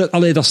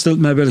dat stelt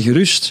mij wel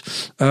gerust.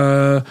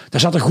 Daar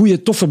zaten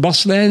goede, toffe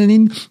baslijnen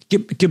in.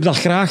 Ik heb dat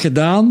graag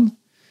gedaan.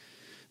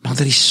 Maar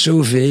er is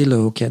zoveel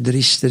ook. Hè. Er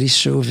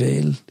is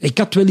zoveel. Ik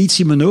had wel iets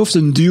in mijn hoofd,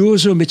 een duo,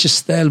 zo een beetje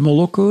stijl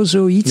Moloko,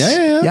 zoiets.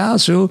 Ja,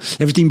 zo.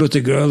 Everything But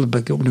The Girl, daar ben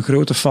ik ook een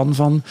grote fan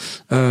van.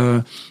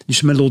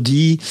 Dus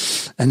melodie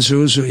en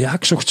zo. Ja,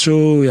 ik zocht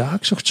zo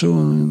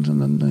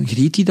een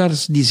griet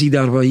die zich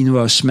daar wat in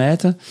wou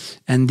smijten.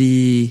 En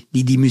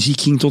die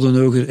muziek ging tot een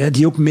hoger...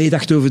 Die ook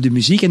meedacht over de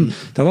muziek. En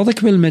dat had ik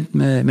wel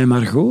met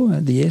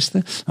Margot, die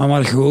eerste. Maar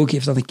Margot ook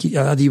heeft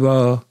dat... die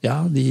wou...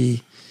 Ja,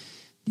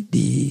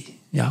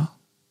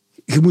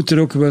 je moet er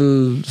ook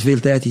wel veel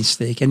tijd in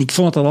steken. En ik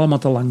vond dat allemaal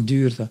te lang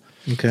duurde.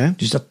 Oké.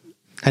 Dus dat...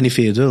 En niet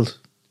veel geduld.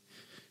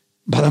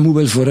 Maar dat moet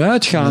wel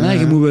vooruit gaan. Hè.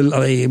 Je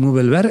moet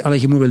wel werken.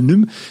 Je moet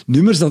wel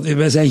nummers.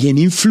 Wij zijn geen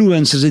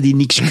influencers die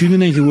niks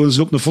kunnen en gewoon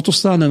zo op een foto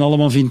staan en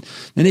allemaal vinden...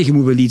 Nee, je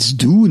moet wel iets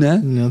doen.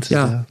 Hè. Dat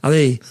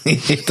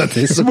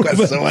is ook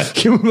wel zo.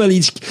 Je moet wel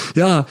iets...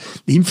 Ja,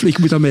 je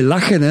moet daarmee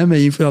lachen.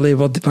 Hè.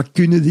 Wat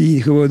kunnen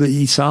die gewoon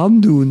iets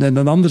aandoen? En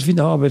een ander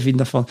vindt, wij vinden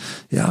dat van...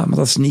 Ja, maar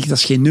dat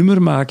is geen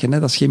nummer maken. Hè.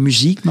 Dat is geen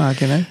muziek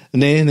maken. Hè.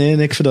 Nee,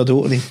 ik vind dat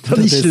ook niet. Dat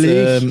is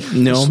leeg.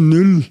 Dat is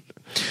nul.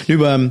 Nu,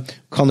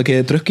 kan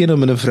ik terugkeren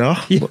met een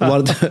vraag.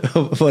 Ja.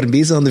 We waren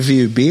bezig aan de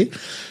VUB.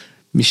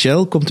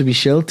 Komt de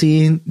Michel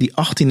tegen, die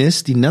 18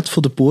 is, die net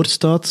voor de poort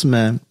staat,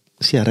 met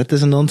sigaret in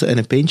zijn hand en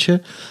een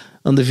pintje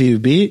aan de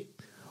VUB.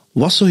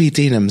 Wat zou je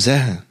tegen hem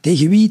zeggen?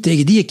 Tegen wie?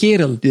 Tegen die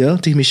kerel? Ja,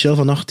 tegen Michel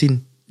van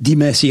 18. Die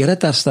met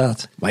sigaret daar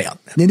staat. Maar ja.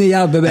 Nee,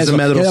 bij wijze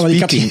van...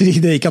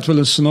 Ik had wel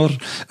een snor.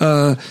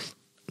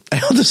 Hij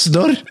had een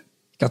snor?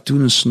 Ik had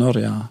toen een snor,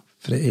 ja.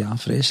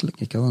 Vreselijk.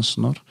 Ik had een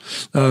snor.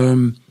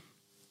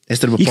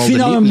 Is er ik vind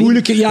dat een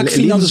moeilijke... Ja, ik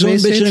vind dat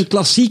zo'n beetje een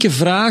klassieke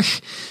vraag.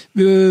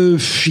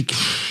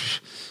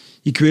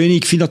 Ik weet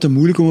niet, ik vind dat te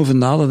moeilijk om over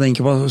na te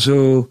denken. Wat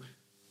zo...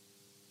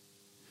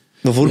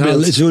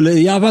 Bijvoorbeeld?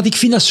 Wat ik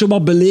vind dat zo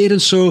wat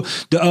belerend, zo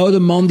de oude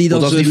man die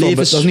dat zo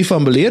levens... Dat is niet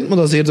van belerend, maar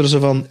dat is eerder zo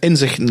van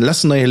inzicht,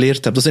 lessen dat je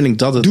geleerd hebt. Dat is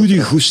eigenlijk dat. Doe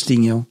die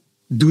goesting, joh.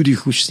 Doe die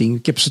goesting.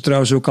 Ik heb ze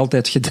trouwens ook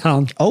altijd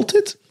gedaan.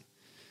 Altijd?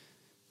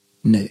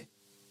 Nee,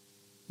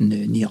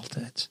 niet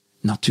altijd.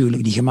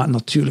 Natuurlijk niet.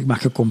 Natuurlijk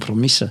maak je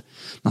compromissen.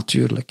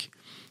 Natuurlijk.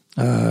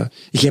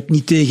 Je hebt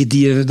niet tegen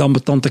die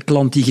ambetante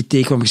klant die je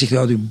tegenkwam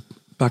gezegd, doe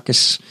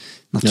bakkes.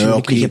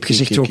 Natuurlijk. Je hebt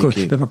gezegd,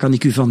 wat kan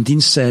ik u van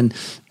dienst zijn?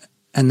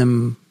 En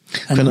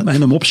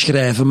hem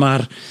opschrijven,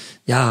 maar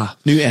ja...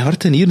 Nu, in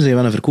hart en nieren zijn we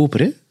wel een verkoper,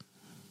 hè?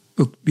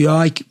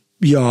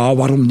 Ja,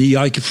 waarom niet?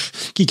 Ja,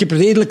 ik heb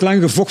redelijk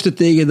lang gevochten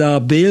tegen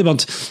dat Beel,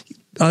 want...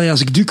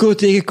 als ik Duco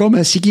tegenkom,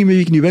 en zie ik met wie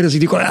ik nu werk, dan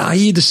zeg ik,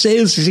 hier de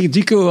sales. Ik zeg,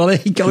 Duco,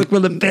 ik kan ook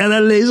wel een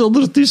pijn lezen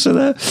ondertussen.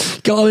 Hè.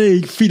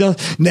 Ik vind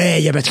dat...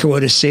 Nee, je bent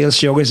gewoon een sales,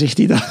 jongen, zegt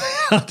hij dat.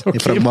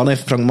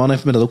 Frank Mann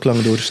heeft me dat ook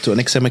lang doorgestoten. En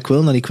ik zei,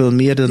 ik wil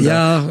meer dan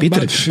dat. Peter,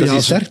 dat is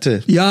je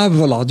sterkte. Ja,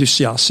 voilà. Dus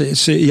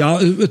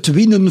het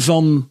winnen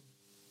van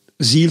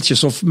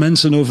zieltjes of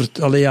mensen over...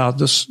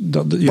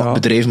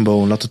 Bedrijven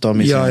bouwen, laat het dan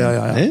mee zijn.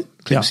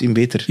 Ja. Misschien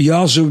beter.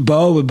 Ja, zo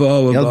bouwen.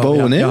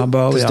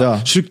 Bouwen.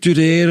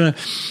 Structureren,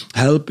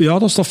 helpen. Ja,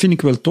 dat vind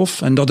ik wel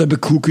tof. En dat heb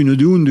ik goed kunnen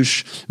doen.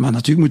 Dus. Maar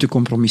natuurlijk moeten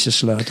compromissen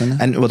sluiten. Hè.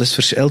 En wat is het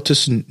verschil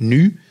tussen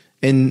nu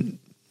in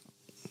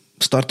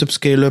start-up,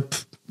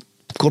 scale-up,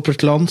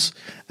 corporate land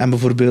en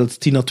bijvoorbeeld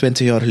 10 à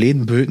 20 jaar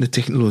geleden, buiten de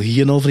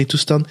technologie en al van die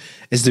toestand?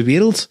 Is de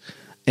wereld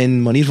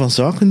in manier van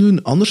zaken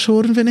doen anders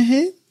geworden, vind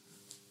jij?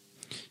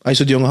 Als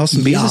je zo die jonge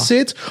gasten bezig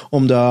bent,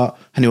 omdat...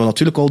 En nu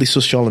natuurlijk al die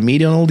sociale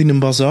media en al die in een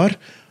bazaar.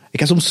 Ik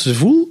heb soms het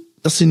gevoel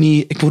dat ze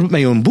niet... Ik bijvoorbeeld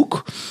met jouw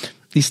boek,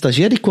 die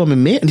stagiair die kwam met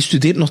mij en die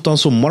studeert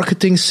nogthans zo'n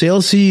marketing,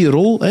 salesy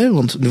rol,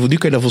 want nu kan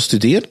je daarvoor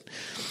studeren.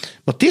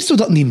 Maar het eerste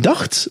wat ik niet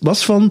dacht,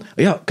 was van...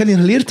 Ja, ik heb hier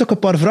geleerd dat ik een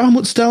paar vragen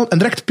moet stellen en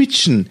direct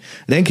pitchen. Dan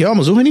denk je,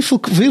 maar zo ga je niet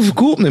veel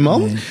verkopen, hè,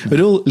 man. Nee. Ik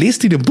bedoel, lees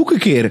die een boek een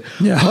keer.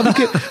 Ja.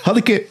 Had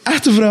ik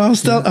echte vragen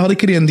gesteld, had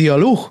ik er een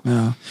dialoog.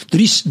 Ja. Er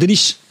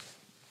is...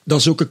 Dat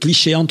is ook een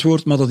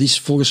cliché-antwoord, maar dat is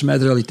volgens mij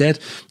de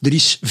realiteit. Er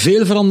is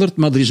veel veranderd,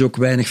 maar er is ook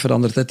weinig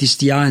veranderd. Het is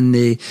ja en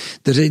nee.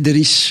 Er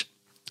is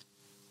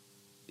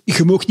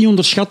je mag niet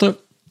onderschatten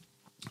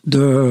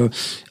de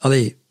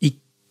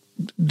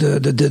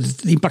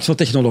impact van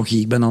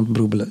technologie. Ik ben aan het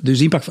broebelen. Dus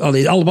impact,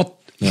 al wat,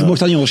 je mag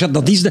dat niet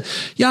onderschatten. Dat is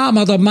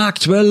maar dat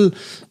maakt wel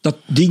dat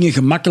dingen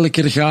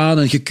gemakkelijker gaan.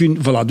 En je kunt,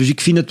 voilà. Dus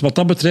ik vind het wat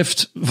dat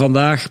betreft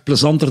vandaag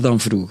plezanter dan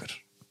vroeger.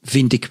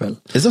 Vind ik wel.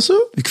 Is dat zo?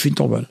 Ik vind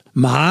dat wel.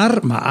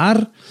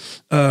 Maar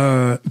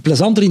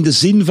plezanter in de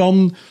zin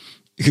van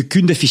je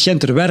kunt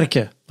efficiënter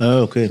werken.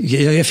 Oké.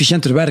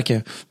 Efficiënter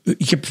werken.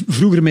 Ik heb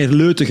vroeger meer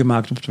leuten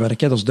gemaakt op het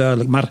werk, hè, dat is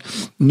duidelijk. Maar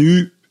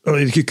nu,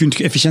 je kunt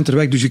efficiënter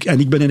werken. Dus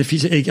ik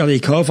ben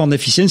ik hou van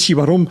efficiëntie.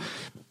 Waarom?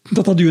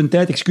 Dat u een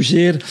tijd,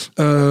 excuseer,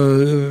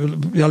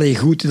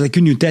 goed, dat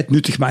kun je een tijd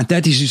nuttig maken. En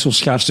tijd is dus ons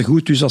schaarste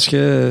goed, dus als je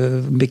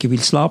een beetje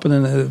wilt slapen,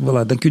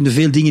 dan kun je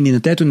veel dingen in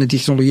een tijd doen en de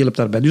technologie helpt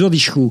daarbij. Dus dat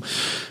is goed.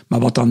 Maar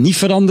wat dan niet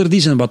veranderd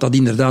is, en wat dat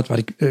inderdaad, waar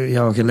ik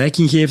jou gelijk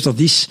in geef, dat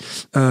is...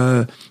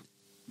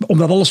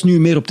 omdat alles nu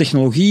meer op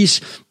technologie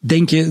is,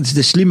 denken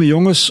de slimme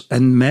jongens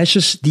en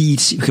meisjes die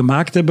iets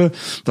gemaakt hebben,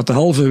 dat de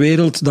halve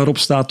wereld daarop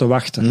staat te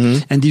wachten.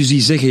 Mm-hmm. En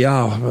die zeggen,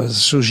 dat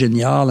is zo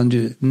geniaal.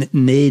 En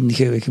nee,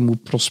 je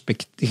moet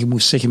je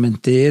moet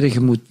segmenteren, je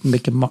moet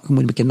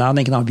een beetje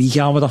nadenken aan wie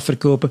gaan we dat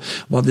verkopen.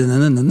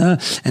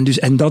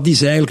 En dat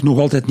is eigenlijk nog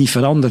altijd niet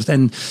veranderd.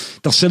 En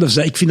dat zelfs,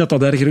 ik vind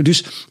dat erger.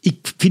 Dus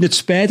ik vind het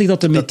spijtig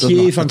dat de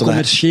metier van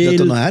commercieel... Dat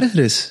het nog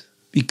erger is.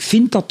 Ik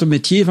vind dat de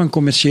métier van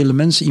commerciële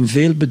mensen in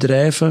veel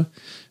bedrijven,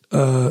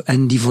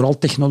 en die vooral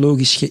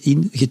technologisch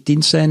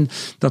getint zijn,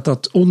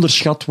 dat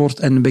onderschat wordt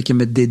en een beetje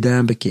met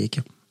dédain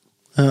bekeken.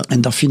 Ja.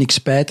 En dat vind ik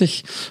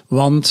spijtig,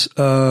 want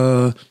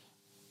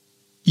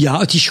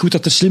het is goed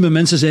dat er slimme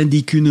mensen zijn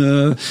die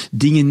kunnen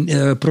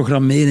dingen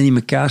programmeren en in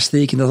elkaar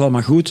steken, dat is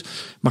allemaal goed.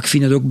 Maar ik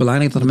vind het ook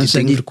belangrijk dat er mensen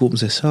zijn die verkopen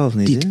zichzelf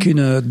niet,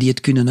 die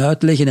het kunnen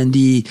uitleggen en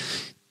die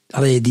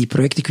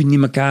projecten kunnen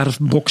in elkaar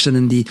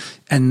boksen.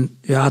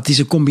 Het is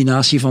een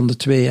combinatie van de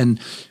twee. En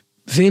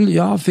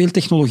veel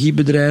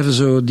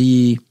technologiebedrijven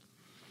die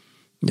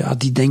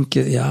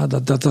denken,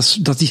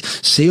 dat is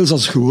sales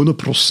als gewoon een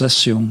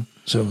proces, jong.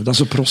 Zo, dat is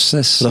een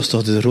proces. Dat is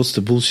toch de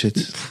grootste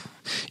bullshit.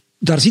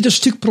 Daar zit een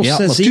stuk proces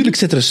in. Natuurlijk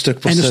zit er een stuk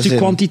proces in. En een stuk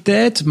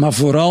kwantiteit, maar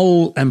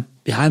vooral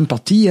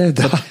empathie. Hè,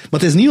 maar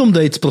het is niet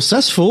omdat je het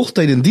proces volgt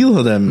dat je een deal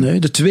gaat hebben. Nee,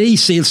 de twee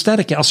is heel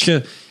sterk. Als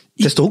je...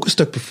 Het is toch ook een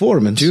stuk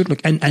performance.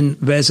 Tuurlijk. En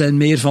wij zijn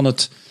meer van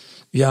het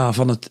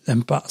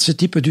empathische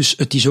type. Dus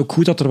het is ook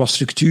goed dat er wat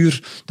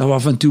structuur, dat we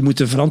af en toe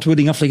moeten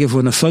verantwoording afleggen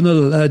voor een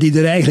funnel die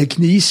er eigenlijk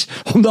niet is.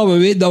 Omdat we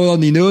weten dat we dat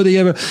niet nodig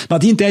hebben. Maar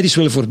die tijd is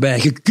wel voorbij.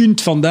 Je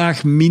kunt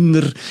vandaag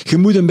minder... Je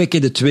moet een beetje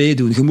de twee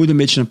doen. Je moet een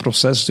beetje een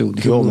proces doen.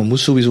 Je moet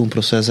sowieso een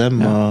proces hebben,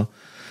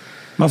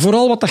 Maar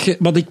vooral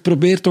wat ik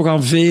probeer toch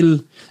aan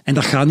veel... En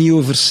dat gaat niet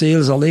over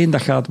sales alleen.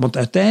 Want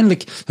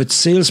uiteindelijk, het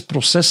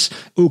salesproces,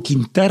 ook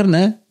intern...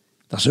 Hè,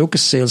 dat is ook een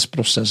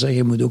salesproces. Hè.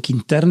 Je moet ook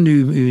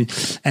intern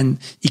en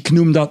ik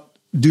noem dat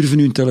durven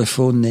uw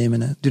telefoon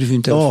nemen. Hè. Durven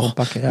uw telefoon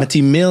pakken. Ja. Met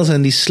die mails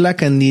en die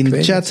Slack en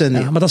die chat.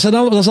 Maar dat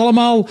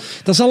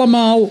is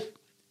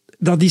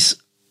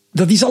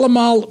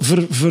allemaal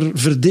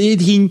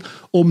verdediging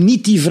om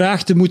niet die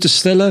vraag te moeten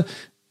stellen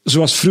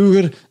zoals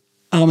vroeger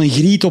aan een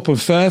griet op een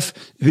fuif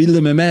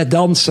wilde met mij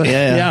dansen.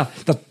 Je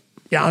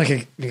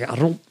gaat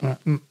rond,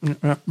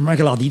 maar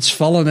je laat iets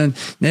vallen. En,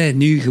 nee,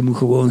 nu, je moet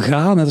gewoon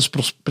gaan. Dat is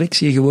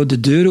prospectie. Gewoon de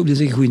deur open en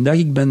zeggen, goeiedag,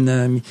 ik ben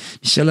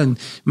Michel en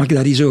mag ik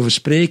daar iets over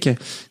spreken?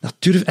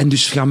 En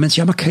dus gaan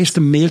mensen, maar ik ga eerst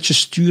een mailtje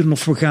sturen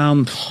of we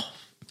gaan...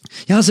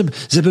 Ja, ze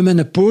hebben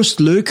mijn post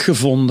leuk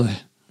gevonden.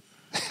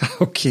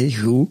 Oké,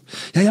 goed.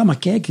 Ja, maar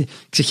kijk, ik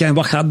zeg,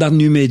 wat gaat daar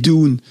nu mee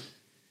doen?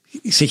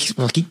 Ik zeg,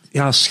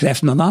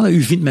 schrijf me dan aan.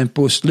 U vindt mijn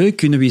post leuk,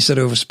 kunnen we eens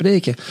daarover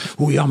spreken?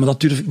 Maar dat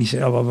durf ik niet.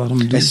 Waarom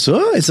doen? Is zo?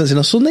 Is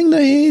dat zo'n ding dat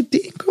je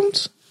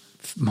tegenkomt?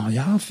 Maar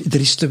er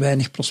is te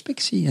weinig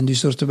prospectie. En dus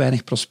door te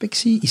weinig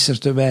prospectie is er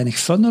te weinig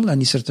funnel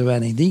en is er te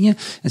weinig dingen.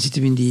 En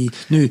zitten we in die...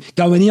 Nu,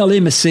 gaan we niet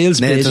alleen met sales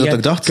bezig. Nee, dat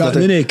ik dacht. Maar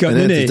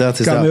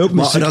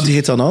raad je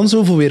het dan aan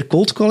zo voor weer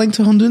cold calling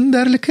te gaan doen en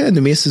dergelijke? En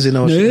de meeste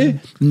zijn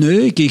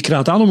Nee, ik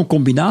raad aan om een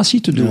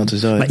combinatie te doen.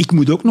 Maar ik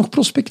moet ook nog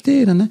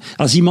prospecteren. Hè.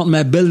 Als iemand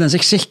mij belt en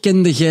zegt,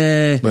 kende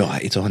jij... Maar je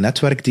hebt toch een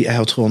netwerk, hij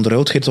houdt gewoon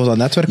eruit, je hebt toch dat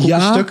netwerk ook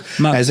een stuk.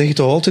 Maar, hij zegt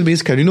toch altijd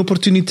bezig, ik heb nu een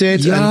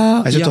opportuniteit.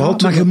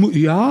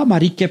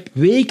 Maar ik heb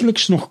wekelijks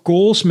nog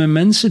calls met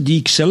mensen die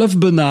ik zelf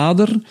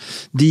benader,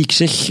 die ik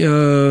zeg,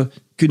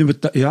 kunnen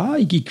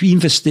we... ik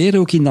investeer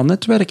ook in dat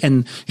netwerk.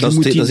 En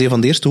dat is een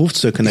van de eerste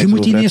hoofdstukken. Je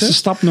moet die eerste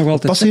stap nog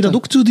altijd zetten. Pas je dat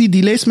ook toe,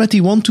 die lijst met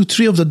die 1, 2,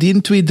 3 of dat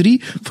 1, 2,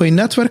 3 van je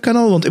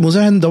netwerkkanaal? Want ik moet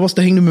zeggen, dat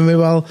ging bij mij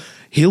wel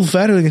heel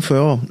ver. Ik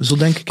van, zo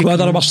denk ik. Ik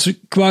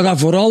wou daar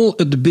vooral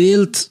het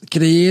beeld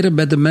creëren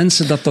bij de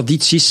mensen dat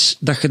iets is,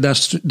 dat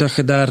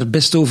je daar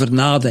best over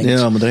nadenkt.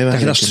 Ja, maar dat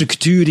je daar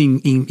structuur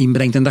in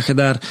brengt en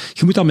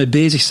je moet daarmee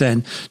bezig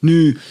zijn.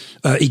 Nu,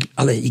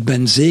 ik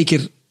ben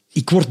zeker...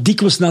 Ik word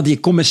dikwijls naar die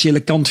commerciële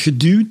kant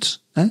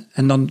geduwd. Hè?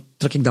 En dan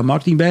trek ik daar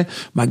marketing bij.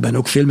 Maar ik ben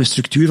ook veel met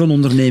structuur van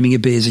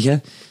ondernemingen bezig. Hè?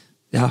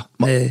 Ja,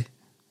 maar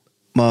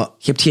je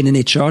hebt geen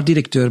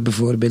HR-directeur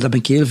bijvoorbeeld. Daar ben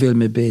ik heel veel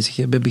mee bezig.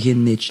 Hè? We hebben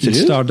geen in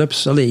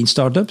start-ups. In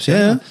start-ups.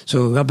 Ja.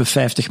 Zo, we hebben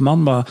 50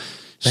 man, maar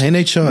Geen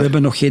HR. We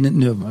hebben nog geen...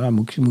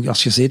 Nee,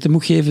 als je zeten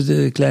moet geven,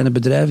 de kleine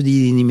bedrijven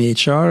die niet met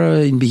HR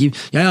in het begin...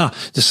 Ja,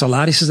 de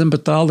salarissen zijn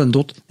betaald en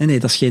dat... Nee,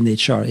 dat is geen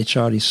HR.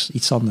 HR is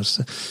iets anders.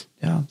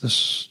 Ja,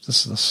 dus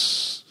dat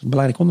is een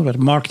belangrijk onderwerp.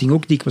 Marketing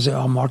ook. Die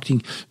zeggen,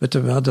 marketing, weet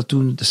je wel, dat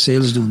doen, de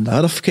sales doen. Dat.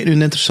 Ja, dat vind ik nu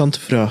een interessante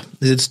vraag.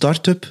 Is het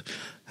start-up...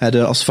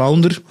 Als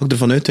founder ga ik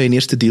ervan uit dat je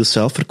eerst de deal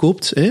zelf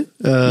verkoopt. Hè?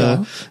 Maar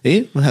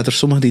je hebt er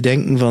sommigen die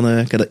denken van...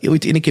 ik heb dat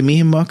ooit één keer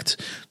meegemaakt.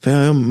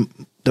 Van,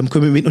 dan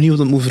weet nog niet hoe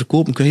dat moet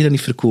verkopen. Kun je dat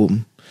niet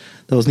verkopen?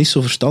 Dat was niet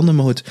zo verstandig,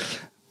 maar goed.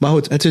 Maar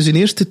goed, het is je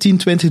eerste 10,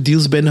 20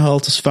 deals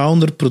binnengehaald als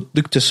founder.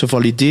 Product is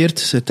gevalideerd,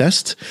 is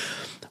getest.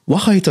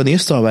 Wat ga je dan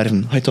eerst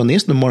aanwerven? Ga je dan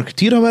eerst een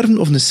marketeer aanwerven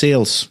of een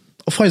sales?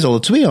 Of ga je ze alle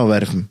twee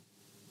aanwerven?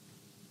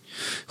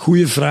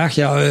 Goeie vraag,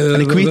 ja. En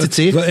ik weet het,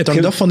 heb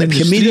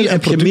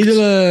je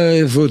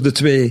middelen voor de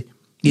twee?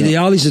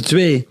 Ideaal is de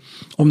twee.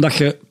 Omdat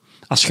je,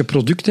 als je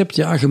product hebt,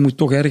 je moet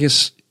toch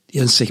ergens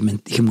een segment...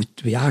 Je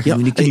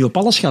moet niet op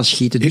alles gaan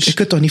schieten. Dus. Je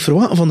kunt toch niet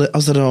verwachten,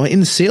 als er dan in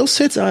de sales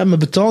zit, maar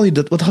betaal je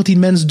dat, wat gaat die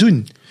mens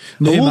doen?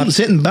 Maar de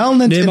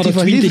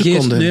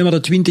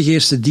 20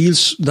 eerste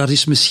deals, daar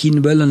is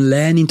misschien wel een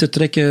lijn in te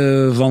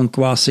trekken van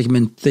qua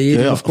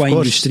segmenteren of qua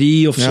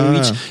industrie of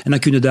zoiets. Ja. En dan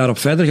kun je daarop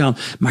verder gaan.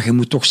 Maar je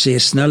moet toch zeer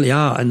snel,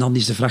 en dan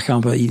is de vraag,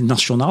 gaan we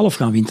nationaal of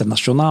gaan we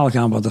internationaal,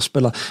 gaan we dat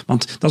spelen?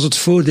 Want dat is het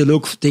voordeel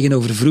ook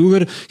tegenover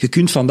vroeger. Je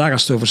kunt vandaag,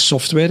 als het over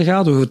software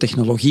gaat, over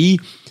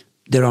technologie,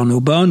 there are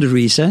no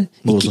boundaries. Hè.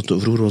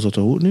 Vroeger was dat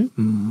ook nu?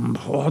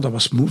 Dat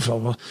was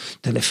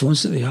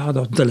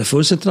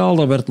telefooncentraal,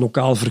 dat werd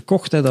lokaal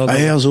verkocht.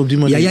 Hè. Zo op die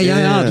manier.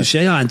 Ja. Dus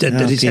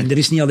er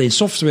is niet alleen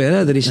software.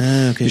 Hè.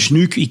 Dus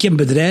nu, ik ken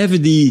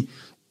bedrijven die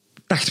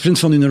 80%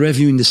 van hun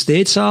revenue in de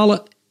States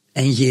halen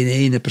en geen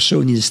ene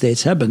persoon in de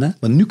States hebben. Hè.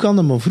 Maar nu kan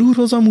dat, maar vroeger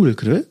was dat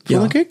moeilijker. Hè?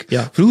 Vond ik.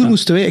 Ja. Vroeger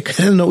moesten wij, ik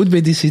herinner me ooit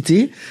bij DCT,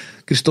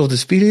 Christophe de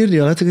Spieleer, die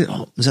had letterlijk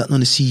we zetten nog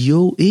een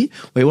CEO, maar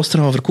hij was er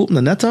gaan verkopen,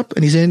 een NetApp,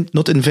 en die zei,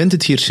 not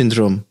invented here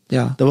syndrome.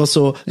 Ja. Dat was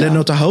zo,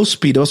 not a house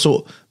speed, dat was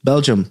zo,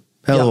 Belgium,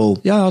 hellhole.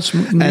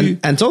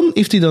 En dan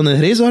heeft hij dan een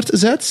grijswaard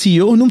gezet,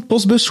 CEO genoemd,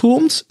 postbus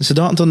gehoomd, ze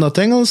dachten dan dat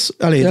Engels,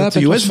 dat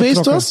de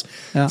US-based was.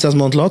 6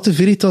 maanden later,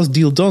 Veritas,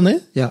 deal done, hè.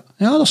 Ja,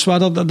 dat is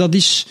waar, dat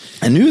is...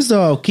 En nu is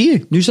dat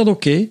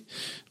oké.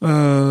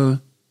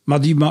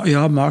 Maar die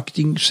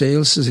marketing,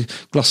 sales,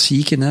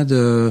 klassieken, hè,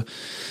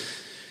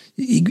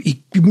 ik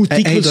moet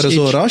heb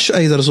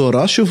je daar zo'n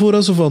ratio voor,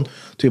 also van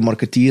 2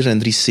 marketeers en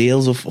 3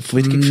 sales of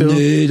weet ik veel?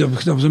 Nee,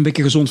 dat was een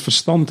beetje gezond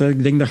verstand. Hè.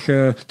 Ik denk dat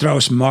je...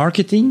 Trouwens,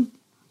 marketing,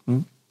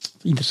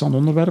 interessant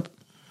onderwerp,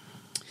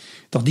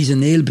 dat is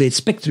een heel breed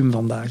spectrum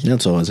vandaag. Ja,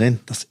 dat zou wel zijn.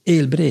 Dat is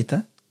heel breed, hè.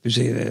 Dus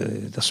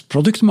dat is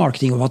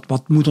productmarketing.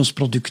 Wat moet ons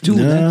product doen?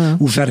 Hè?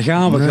 Hoe ver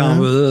gaan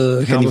we?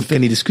 Ik heb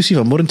die discussie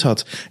van morgen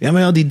gehad. Ja,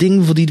 maar die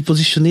ding voor die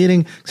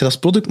positionering, ik zei, dat is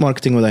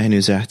productmarketing wat je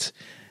nu zegt.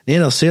 Nee,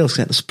 dat is sales,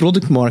 dat is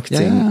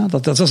productmarketing. Ja,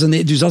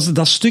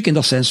 dat stuk, en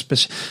dat zijn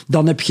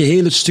dan heb je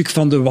heel het stuk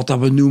van wat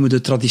we noemen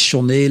de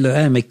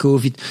traditionele, met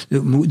COVID,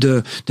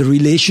 de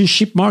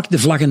relationship markt, de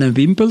vlaggen en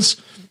wimpels.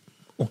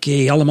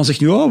 Oké, allemaal zegt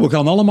nu, we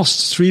gaan allemaal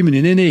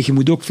streamen. Nee, je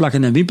moet ook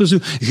vlaggen en wimpels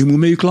doen. Je moet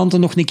met je klanten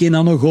nog een keer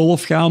naar een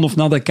golf gaan of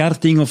naar de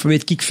karting of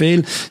weet ik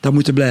veel. Dat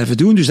moeten blijven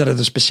doen. Dus daar heb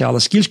je speciale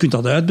skills, je kunt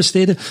dat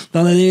uitbesteden.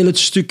 Dan een heel het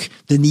stuk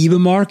de nieuwe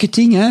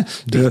marketing. Hè.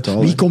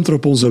 Wie komt er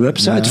op onze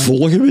website? Ja.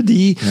 Volgen we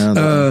die?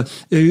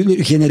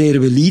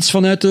 Genereren we leads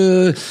vanuit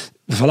de...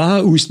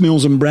 Voilà, hoe is het met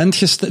onze brand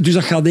gesteld? Dus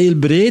dat gaat heel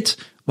breed.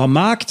 Wat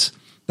maakt...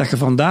 dat je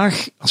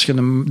vandaag, als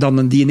je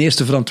dan die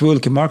eerste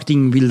verantwoordelijke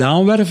marketing wil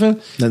aanwerven,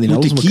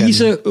 moet je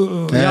kiezen,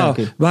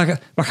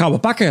 wat gaan we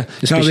pakken?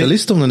 De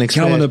specialist of een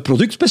expert? Gaan we een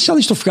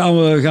productspecialist of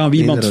gaan we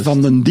iemand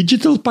van een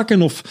digital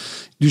pakken?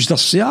 Dus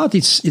dat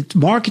is,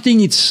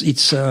 marketing,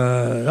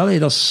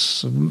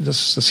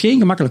 dat is geen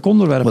gemakkelijk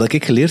onderwerp. Wat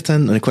ik geleerd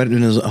heb, en ik werk nu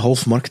in een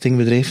half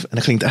marketingbedrijf, en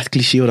dat klinkt echt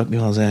cliché wat ik nu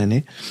ga zeggen,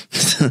 hè.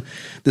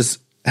 Dus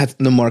het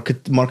een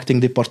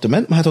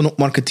marketingdepartement, maar het dan ook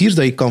marketeers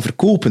dat je kan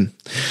verkopen.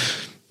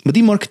 Maar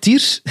die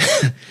marketeers,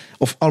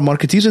 of al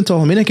marketeers in het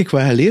algemeen, heb ik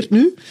wel geleerd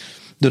nu,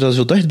 door daar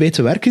zo dichtbij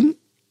te werken,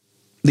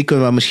 die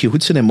kunnen wel misschien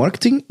goed zijn in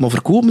marketing, maar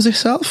verkopen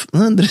zichzelf,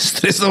 er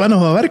is nog wel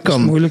nog wat werk aan. Dat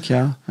is moeilijk,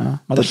 ja. Maar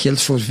dat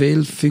geldt voor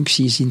veel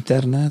functies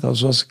intern. Hè. Dat,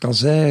 zoals ik al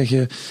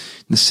zei,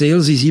 een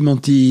sales is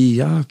iemand die...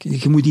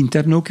 je moet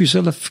intern ook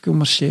jezelf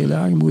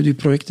commercieel... je moet je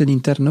projecten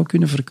intern ook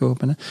kunnen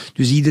verkopen. Hè.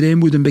 Dus iedereen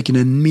moet een beetje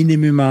een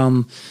minimum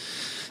aan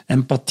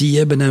empathie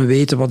hebben en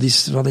weten wat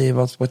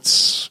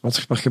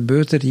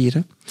gebeurt er hier. Hè?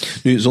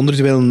 Nu, zonder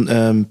te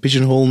willen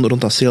pigeonholen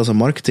rond dat sales en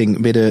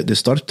marketing, bij de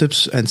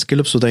start-ups en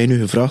skill-ups, zodat je nu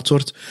gevraagd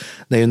wordt,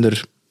 dat je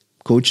er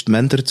coacht,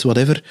 mentort,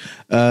 whatever.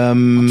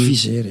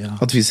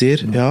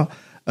 Adviseer, ja.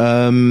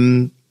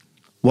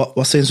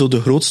 Wat zijn zo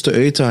de grootste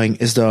uitdagingen?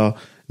 Is dat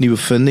nieuwe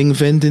funding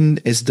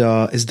vinden? Is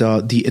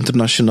dat die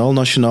internationaal,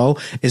 nationaal?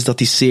 Is dat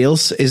die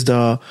sales? Is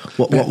dat...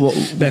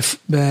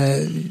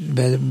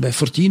 Bij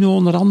Fortino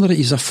onder andere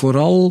is dat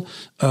vooral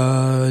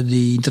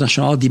die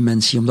internationale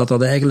dimensie, omdat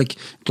dat eigenlijk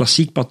een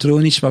klassiek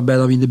patroon is waarbij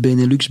dat we in de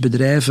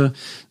Benelux-bedrijven,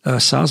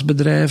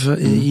 SaaS-bedrijven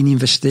in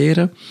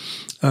investeren.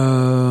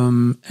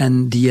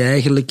 En die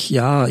eigenlijk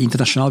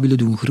internationaal willen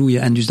doen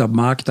groeien. En dus dat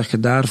maakt dat je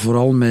daar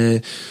vooral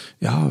met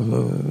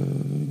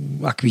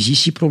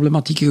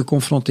acquisitieproblematieken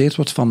geconfronteerd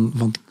wordt van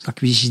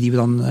acquisities die we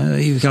dan...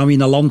 gaan we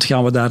in een land,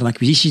 gaan we daar een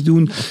acquisitie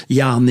doen?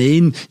 Ja,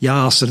 nee.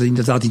 Ja, als er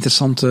inderdaad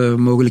interessante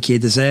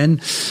mogelijkheden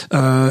zijn.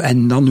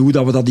 En dan hoe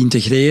dat we dat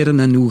integreren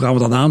en hoe gaan we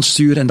dat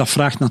aansturen. En dat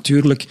vraagt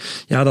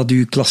natuurlijk dat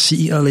uw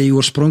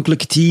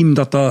oorspronkelijk team,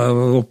 dat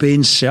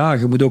opeens...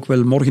 je moet ook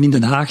wel morgen in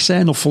Den Haag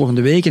zijn of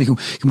volgende week. En je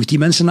moet die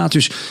mensen na...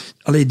 Dus,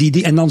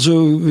 en dan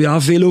zo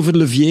veel over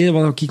levier,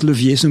 wat ik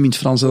leviers noem in het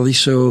Frans. Dat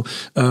is zo...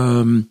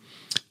 en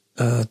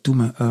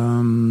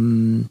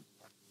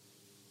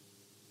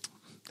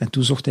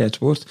toen zocht hij het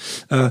woord.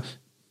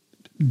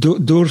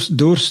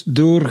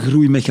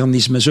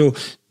 Doorgroeimechanismen. Zo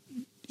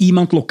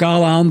iemand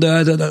lokaal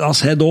aanduiden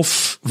als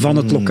head-off van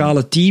het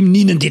lokale team.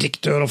 Niet een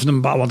directeur of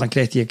een bouw, want dan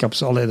krijgt hij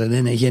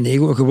geen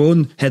ego.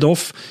 Gewoon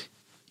head-off.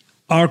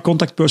 Our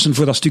contact person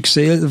voor dat stuk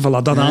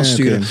sale, dat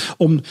aansturen.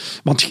 Okay.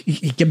 Want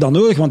ik heb dat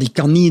nodig, want ik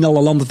kan niet in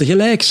alle landen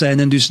tegelijk zijn.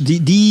 En dus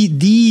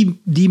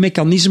die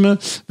mechanismen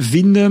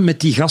vinden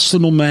met die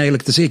gasten om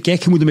eigenlijk te zeggen,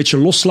 kijk, je moet een beetje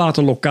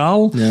loslaten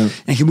lokaal. Ja.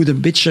 En je moet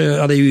een beetje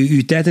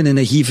je tijd en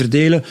energie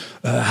verdelen.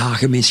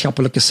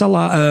 Gemeenschappelijke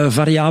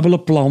variabele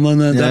plannen,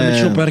 daar een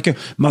beetje op werken.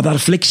 Maar daar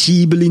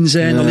flexibel in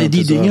zijn.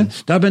 Die dingen.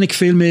 Daar ben ik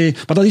veel mee.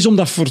 Maar dat is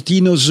omdat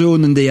Fortino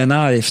zo'n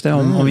DNA heeft.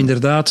 Om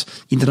inderdaad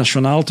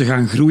internationaal te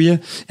gaan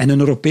groeien. En een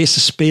Europese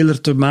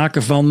speler te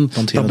maken van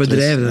dat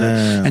bedrijf.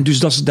 En dus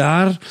dat is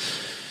daar...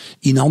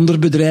 In andere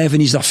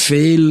bedrijven is dat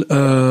veel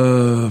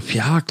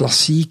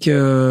klassiek...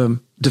 de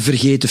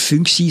vergeten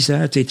functies,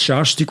 het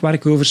HR-stuk waar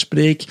ik over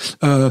spreek.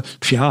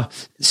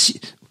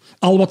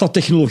 Al wat dat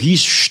technologie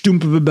is,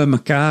 stumpen we bij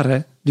elkaar. Hè.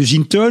 Dus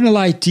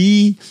internal IT...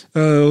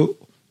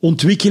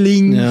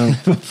 ontwikkeling,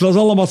 was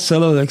allemaal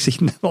hetzelfde. Ik zeg,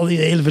 al die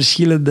hele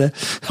verschillende...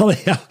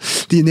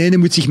 die ene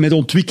moet zich met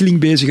ontwikkeling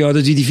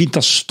bezighouden, die vindt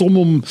dat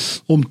stom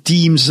om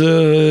Teams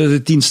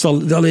te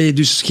installeren.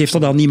 Dus geeft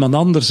dat aan niemand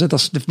anders. Hè.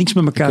 Dat heeft niks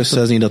met elkaar. Ik wist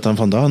zelfs niet dat dan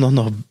vandaag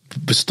nog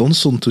bestond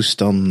zo'n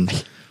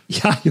toestand.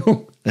 Ja, jong.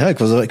 Ja,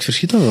 ik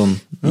verschiet daarvan.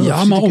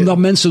 Maar omdat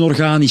mensen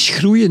organisch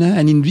groeien. Hè.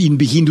 En in het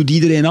begin doet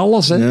iedereen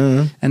alles. Hè.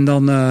 Ja. En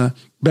dan... ik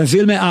ben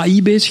veel met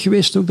AI bezig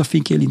geweest ook. Dat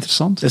vind ik heel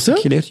interessant. Is dat? Heb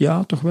ik geleerd?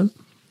 Ja, toch wel.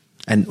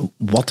 En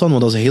wat dan?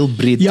 Want dat is een heel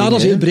breed ding. Ja, dat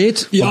is heel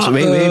breed. Want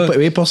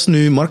wij passen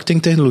nu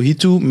marketingtechnologie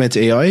toe met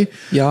AI.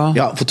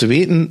 Ja, voor te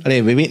weten...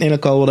 wij weten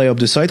eigenlijk al wat je op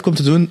de site komt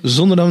te doen,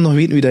 zonder dat we nog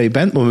weten wie dat je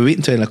bent, maar we weten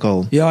het eigenlijk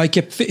al. Ja, ik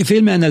heb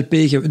veel met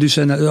NLP, dus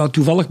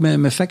toevallig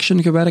met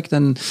Faction gewerkt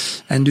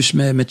en dus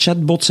met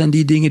chatbots en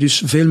die dingen,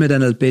 dus veel met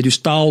NLP, dus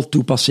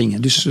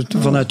taaltoepassingen. Dus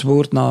vanuit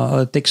woord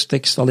naar tekst,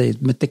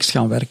 met tekst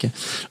gaan werken.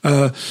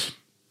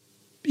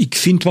 Ik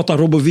vind wat dat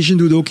RoboVision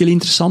doet ook heel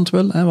interessant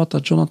wel, hè, wat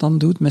dat Jonathan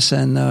doet met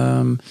zijn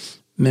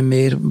met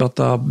meer wat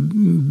dat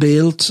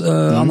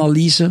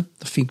beeldanalyse.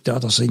 Dat vind ik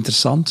dat is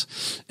interessant.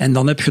 En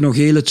dan heb je nog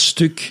heel het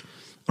stuk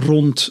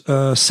rond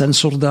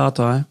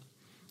sensordata. Hè.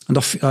 En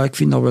ik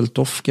vind dat wel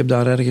tof. Ik heb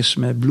daar ergens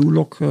met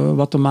Bluelock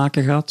wat te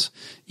maken gehad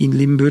in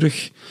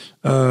Limburg.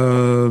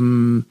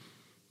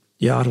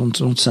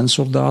 Rond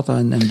sensordata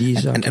en die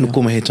zaken. En hoe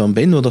kom je het dan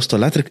binnen? Want dat is toch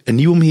letterlijk een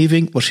nieuwe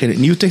omgeving,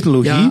 waarschijnlijk nieuwe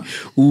technologie.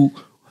 Ja.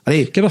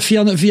 Ik heb dat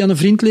via een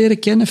vriend leren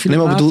kennen, Philip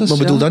Martens. Maar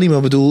bedoel dat niet,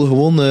 maar bedoel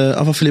gewoon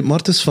van Philip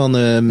Martens van...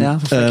 van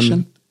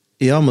Faction.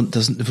 Maar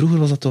vroeger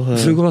was dat toch...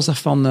 Vroeger was dat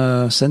van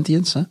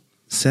Sentience, hè?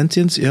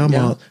 Sentience, ja,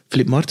 maar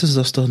Philip Martens,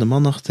 dat is toch de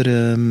man achter...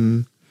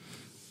 hoe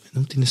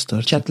noemt hij de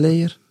start?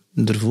 Chatlayer.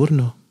 Daarvoor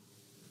nog.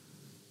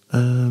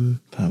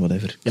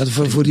 Whatever. Ja,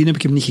 voordien heb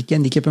ik hem niet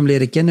gekend. Ik heb hem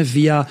leren kennen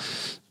via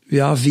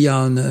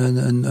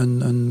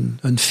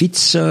een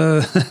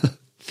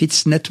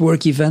fiets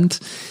network event.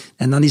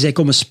 En dan is hij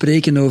komen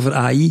spreken over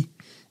AI.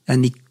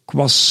 En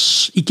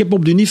ik heb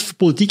op de UNIF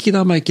politiek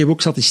gedaan, maar ik heb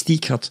ook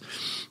statistiek gehad.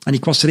 En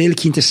ik was redelijk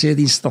geïnteresseerd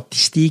in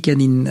statistiek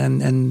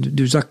en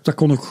dus dat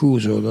kon ook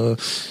goed. Zo,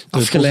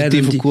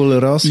 positieve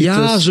correlatie.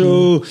 Ja,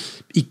 zo...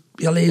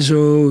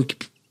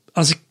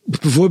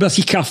 Als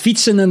ik ga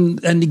fietsen en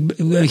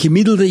een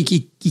gemiddelde,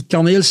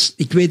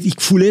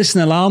 ik voel heel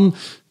snel aan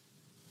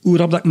hoe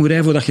rap dat ik moet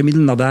rijden voor dat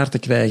gemiddelde naar daar te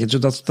krijgen. Zo,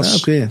 dat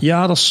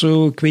is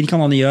zo, ik kan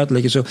dat niet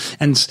uitleggen. Zo.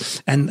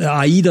 En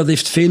AI, dat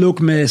heeft veel ook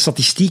met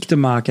statistiek te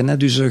maken. Hè.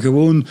 Dus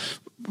gewoon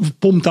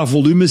pompt dat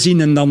volumes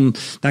in en dan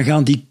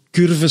gaan die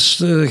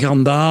curves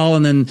gaan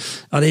dalen.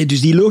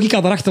 Dus die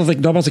logica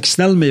daarachter, daar was ik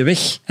snel mee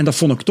weg. En dat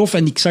vond ik tof.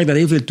 En ik zag daar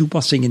heel veel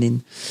toepassingen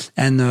in.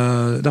 En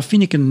dat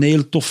vind ik een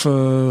heel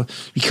toffe...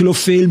 Ik geloof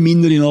veel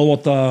minder in al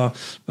wat dat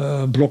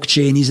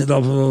blockchain is.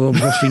 Dat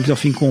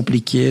vind ik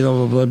compliqué.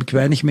 Daar heb ik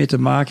weinig mee te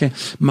maken.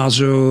 Maar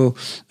zo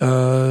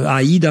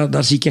AI,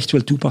 daar zie ik echt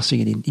wel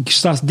toepassingen in. Ik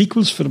sta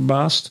dikwijls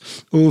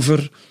verbaasd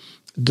over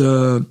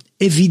de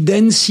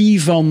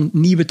evidentie van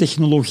nieuwe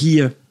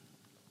technologieën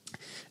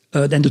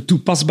en de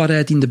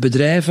toepasbaarheid in de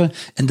bedrijven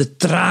en de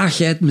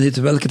traagheid met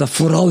welke dat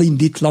vooral in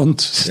dit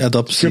land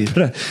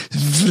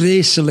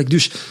vreselijk.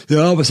 Dus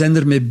ja, we zijn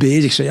ermee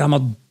bezig. Zo, ja, maar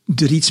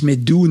er iets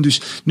mee doen.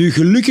 Dus nu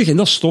gelukkig, en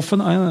dat is tof,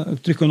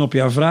 terugkomen op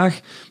jouw vraag,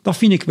 dat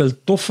vind ik wel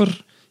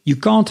toffer. You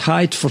can't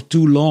hide for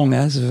too long.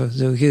 Hè.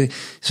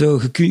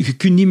 Je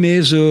kunt niet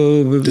meer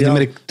zo... we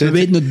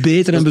weten het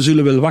beter en we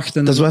zullen wel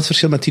wachten. Dat is wel het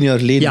verschil met 10 jaar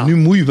geleden. Ja. Nu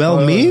moet je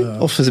wel mee,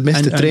 of ze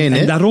mist de trein.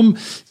 En daarom,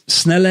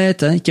 snelheid.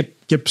 Hè.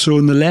 Ik heb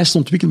zo'n lijst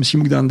ontwikkeld, misschien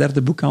moet ik daar een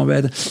derde boek aan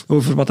wijden,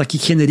 over wat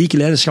ik generieke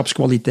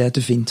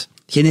leiderschapskwaliteiten vind.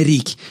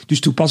 Generiek. Dus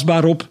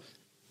toepasbaar op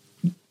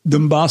de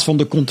baas van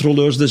de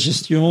controleurs de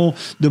gestion,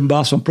 de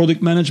baas van product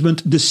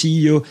management, de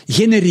CEO.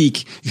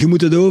 Generiek. Je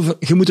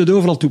moet het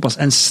overal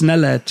toepassen. En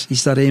snelheid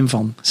is daar één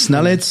van.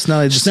 Snelheid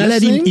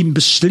in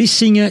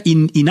beslissingen,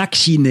 in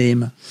actie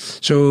nemen.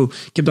 Zo,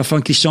 ik heb dat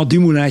van Christian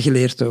Dumoulin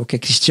geleerd ook.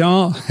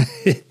 Christian,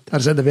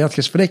 daar zijn we bij het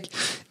gesprek.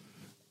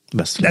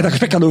 Dat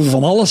gesprek kan over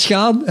van alles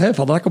gaan, hè,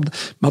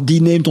 maar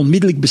die neemt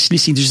onmiddellijk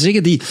beslissing. Dus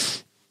zeggen die...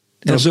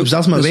 Dat is ook,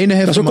 zelfs maar weinig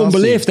dat is ook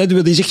onbeleefd.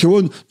 Hè. Die zegt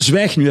gewoon,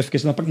 zwijg nu even. En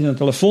dan pak je een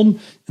telefoon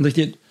en dan zegt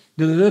hij,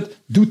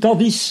 doe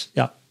dat eens.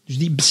 Ja,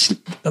 dus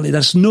dat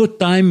is no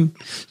time.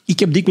 Ik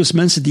heb dikwijls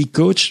mensen die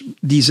coach,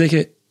 die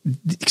zeggen,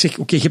 ik zeg,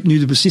 oké, je hebt nu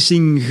de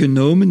beslissing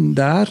genomen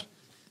daar.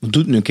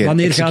 Doe het nu,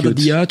 wanneer gaat je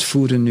die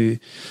uitvoeren nu?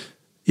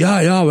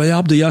 Ja,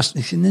 op de juiste...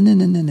 Ik zeg,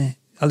 nee.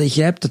 Allee,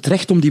 jij hebt het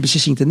recht om die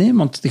beslissing te nemen,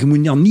 want je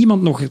moet aan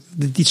niemand nog...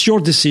 It's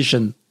your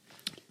decision.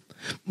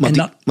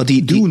 Maar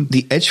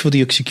die edge voor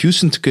die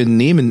execution te kunnen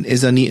nemen, is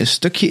dat niet een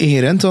stukje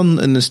inherent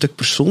aan een stuk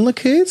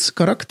persoonlijkheid,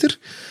 karakter?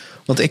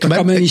 Want dat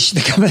kan mij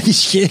niet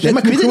schelen. Nee,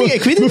 maar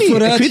ik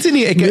weet het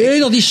niet. Nee,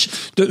 dat is...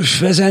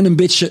 wij zijn een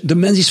beetje... De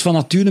mens is van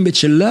nature een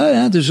beetje lui.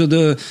 Hè? Dus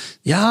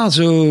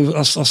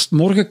als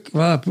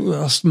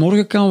het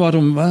morgen kan,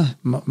 waarom...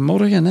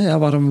 Morgen, hè? Ja,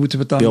 waarom moeten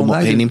we het dan... Ja,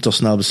 maar hij neemt toch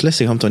snel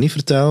beslissing, ga hem toch niet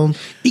vertellen?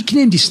 Ik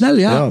neem die snel,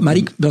 ja. Maar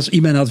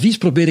in mijn advies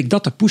probeer ik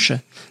dat te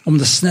pushen. Om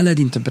de snelheid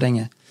in te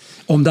brengen.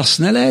 Omdat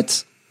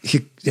snelheid...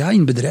 in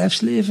het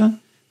bedrijfsleven...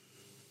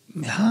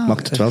 Ja,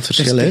 maakt het wel het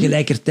verschil, hè?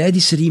 Tegelijkertijd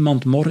is er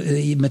iemand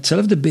met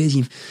hetzelfde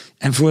bezig.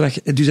 En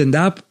dus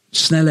inderdaad,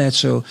 snelheid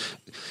zo.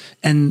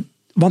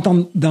 Want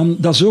dan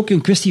dat is ook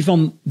een kwestie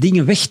van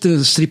dingen weg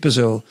te strippen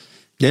zo.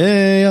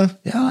 Ja.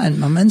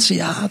 Maar mensen,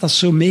 dat is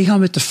zo meegaan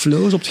met de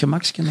flows op het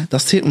gemakje. Hè.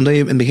 Dat is het, omdat je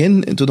in het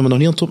begin, toen we nog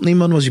niet aan het opnemen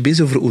waren, was je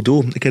bezig over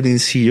Udo. Ik heb een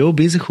CEO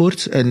bezig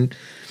gehoord en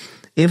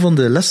een van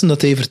de lessen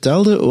dat hij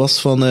vertelde was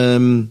van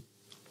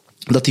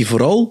dat hij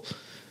vooral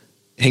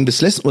ging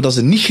beslissen wat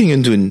ze niet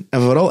gingen doen.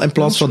 En vooral in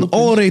plaats van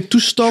allerlei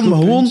toestanden,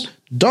 gewoon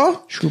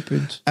dat.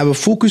 En we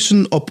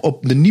focussen op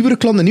de nieuwere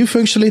klant, de nieuwe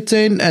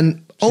functionaliteiten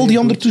en al die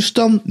andere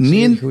toestanden.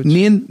 Nee.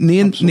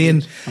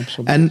 Absoluut.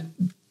 En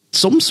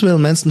soms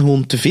willen mensen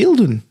gewoon te veel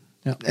doen.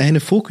 Ja.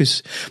 Eigen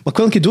focus. Maar ik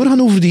wil een keer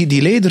doorgaan over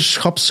die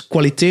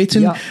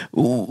leiderschapskwaliteiten. Ja.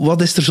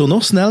 Wat is er zo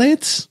nog?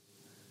 Snelheid?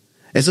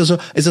 Is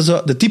dat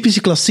zo de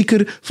typische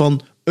klassieker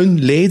van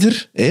een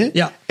leider? Hè?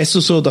 Ja. Is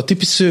dat zo dat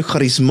typische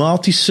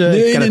charismatische...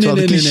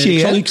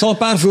 Nee. Ik zal een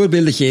paar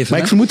voorbeelden geven. Maar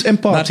ik vermoed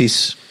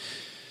empathisch.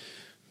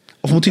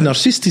 Of moet hij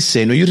narcistisch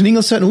zijn? Jurgen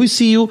Engels zei, hoe is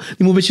CEO? Die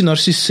moet een beetje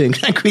narcistisch zijn.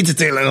 Ik weet het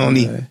helemaal nog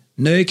niet.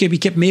 Nee,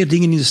 ik heb meer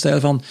dingen in de stijl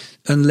van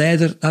een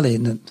leider...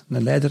 Een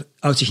leider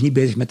houdt zich niet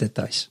bezig met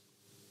details.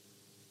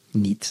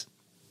 Niet.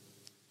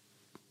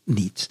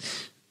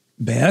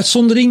 Bij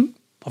uitzondering,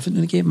 af en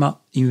toe een keer, maar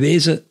in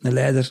wezen, een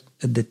leider,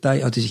 het detail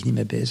houdt hij zich niet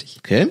mee bezig.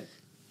 Oké.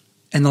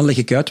 En dan leg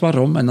ik uit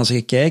waarom. En dan zeg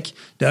ik, kijk,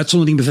 de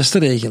uitzondering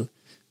bevestigt de regel.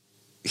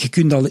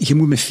 Je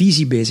moet met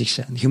visie bezig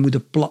zijn.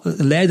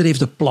 Een leider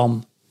heeft een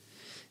plan.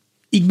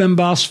 Ik ben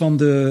baas van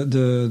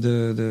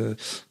de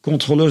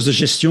controleurs de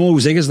gestion,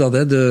 hoe zeggen ze dat?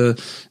 Hè?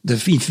 De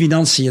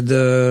financiën,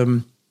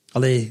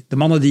 de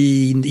mannen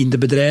die in de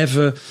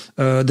bedrijven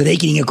de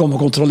rekeningen komen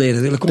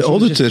controleren. De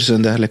auditors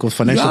en dergelijke, of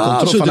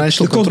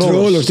financial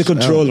controllers. De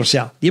controllers,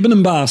 ja. Die hebben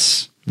een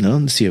baas. Ja,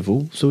 de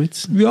CFO,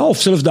 zoiets. Ja,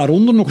 of zelfs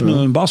daaronder nog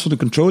een baas van de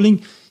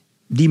controlling.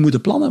 Die moet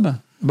een plan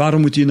hebben.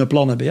 Waarom moet hij een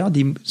plan hebben? Ja,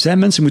 zijn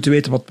mensen moeten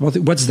weten,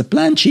 wat is de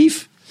plan,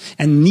 chief?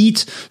 En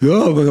niet,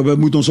 we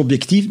moeten ons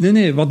objectief...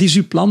 Nee, wat is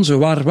uw plan? Zo?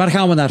 Waar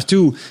gaan we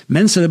naartoe?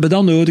 Mensen hebben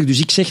dat nodig. Dus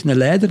ik zeg, een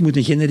leider moet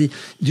een generatie...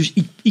 Dus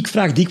ik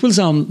vraag dikwijls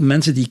aan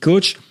mensen die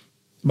coach,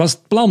 wat is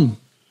het plan?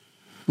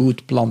 Hoe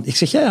het plan? Ik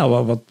zeg,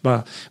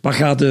 wat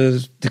gaat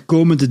de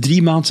komende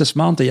 3 maanden, 6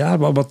 maanden, jaar,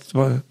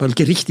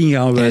 welke richting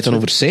gaan we... Ga je het dan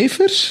over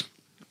cijfers?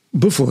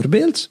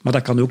 Bijvoorbeeld, maar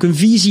dat kan ook een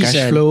visie zijn.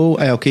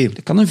 Cashflow, oké.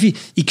 Dat kan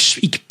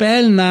ik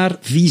peil naar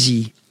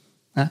visie.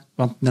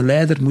 Want een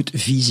leider moet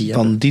visie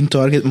hebben. Van die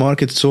target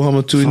market, zo gaan we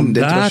het doen, van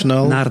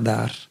internationaal. Daar naar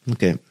daar.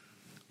 Oké.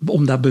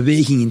 Om daar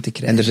beweging in te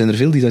krijgen. En er zijn er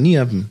veel die dat niet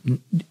hebben.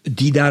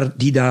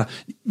 Die daar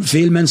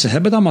veel mensen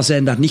hebben dat, maar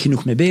zijn daar niet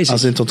genoeg mee bezig.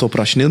 Zijn tot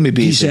operationeel mee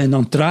bezig. Die zijn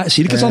dan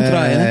cirkels aan het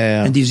draaien.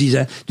 Ja. En die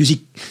zijn, dus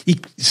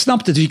ik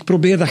snap het, dus ik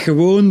probeer dat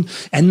gewoon.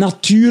 En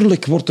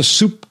natuurlijk wordt de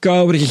soep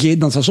kouder gegeten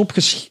dan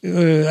zelfs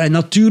en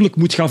natuurlijk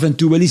moet je af en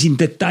toe wel eens in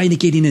detail een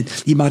keer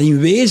maar in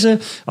wezen,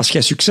 als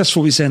jij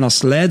succesvol wil zijn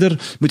als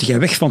leider, moet je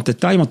weg van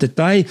detail, want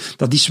detail,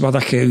 dat is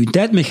waar je je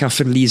tijd mee gaat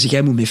verliezen.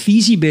 Jij moet met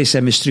visie bezig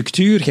zijn, met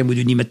structuur. Jij moet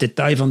je niet met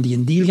detail van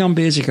die deal gaan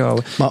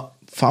bezighouden. Maar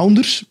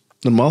founders,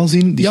 normaal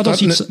gezien, die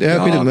starten... starten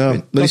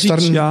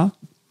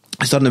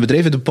een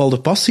bedrijf met een bepaalde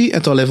passie,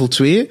 en dan level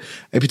 2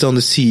 heb je dan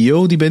de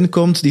CEO die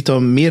binnenkomt, die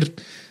dan meer...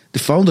 De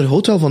founder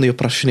houdt wel van die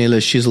operationele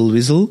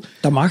shizzle-wizzel.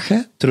 Dat mag, hè?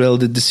 Terwijl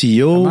de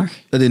CEO,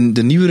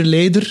 de nieuwere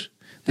leider,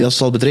 die als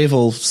het bedrijf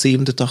al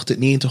 70, 80,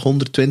 90,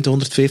 120,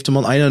 150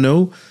 man, I don't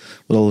know,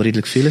 wat al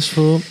redelijk veel is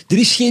voor... Er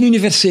is geen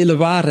universele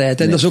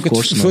waarheid. En dat is ook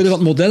het voordeel van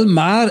het model.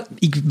 Maar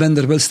ik ben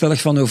er wel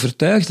stellig van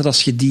overtuigd dat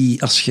als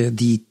je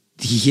die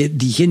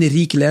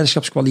generieke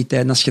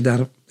leiderschapskwaliteiten, als je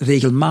daar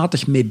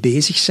regelmatig mee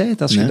bezig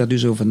bent, als je daar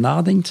dus over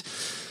nadenkt,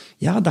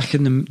 dat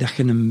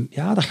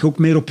je ook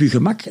meer op je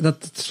gemak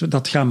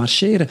dat gaat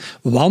marcheren.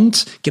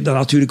 Want, ik heb daar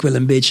natuurlijk wel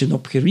een beetje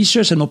op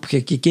geresearched en op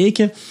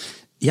gekeken,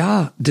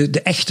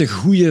 de echte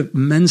goede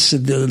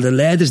mensen, de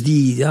leiders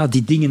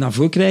die dingen naar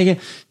voren krijgen,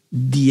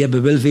 die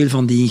hebben wel veel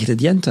van die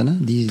ingrediënten. Hè?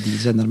 Die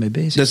zijn daarmee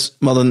bezig. Dus,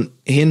 maar dan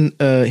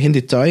geen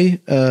detail,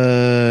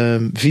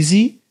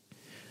 visie,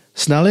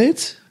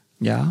 snelheid.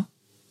 Ja.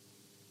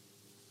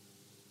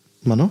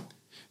 Maar nog?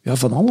 Ja,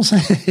 van alles.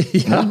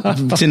 Ik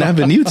ben echt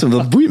benieuwd, want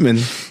dat boeit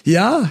me.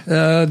 Ja,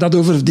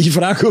 die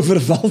vraag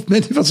overvalt me.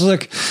 Ik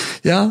wilde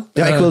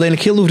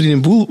eigenlijk heel over die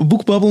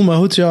boek babbelen, maar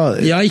goed,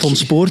 Tom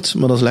Spoort,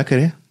 maar dat is lekker,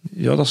 hè?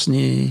 Ja, dat is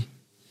niet...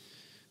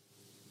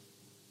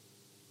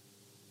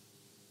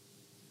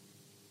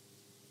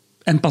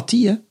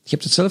 Empathie, hè? Je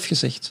hebt het zelf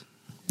gezegd.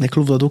 Ik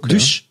geloof dat ook,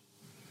 dus...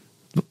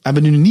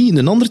 Hebben we nu niet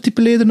een andere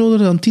type leider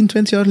nodig dan 10,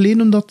 20 jaar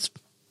geleden, omdat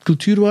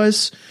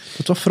cultuurwijs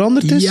dat wat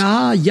veranderd is?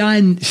 Ja,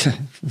 en...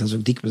 Dat is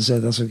ook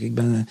dikwijls,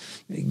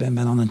 ik ben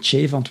aan een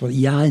chef aan het worden.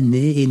 Ja en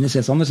nee,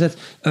 enerzijds, anderzijds.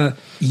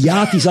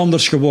 Het is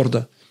anders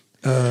geworden.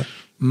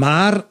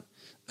 Maar...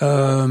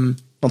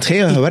 Want jij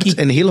hebt gewerkt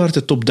in heel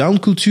harde top-down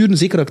culturen,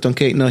 zeker als ik dan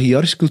kijk naar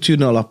hiërarchische cultuur,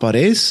 naar La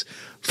Parijs,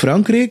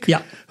 Frankrijk.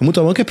 Ja. Je moet dat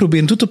wel een keer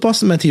proberen toe te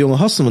passen met die jonge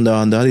gasten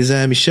vandaag en daar. Die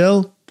zeggen,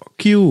 Michel,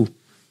 fuck you.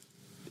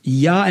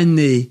 Ja en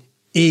nee.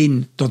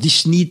 Dat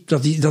is niet,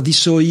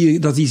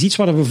 dat is iets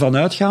waar we van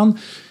uitgaan.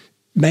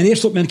 Mijn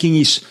eerste opmerking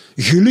is,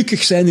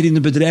 gelukkig zijn er in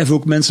het bedrijf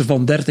ook mensen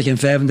van 30 en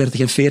 35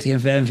 en 40 en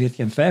 45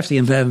 en 50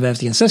 en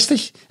 55 en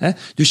 60. Hè?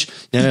 Dus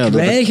ik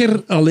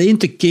weiger alleen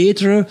te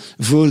cateren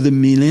voor de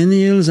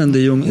millennials en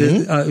de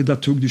jongen.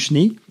 Dat doe ik dus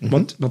niet.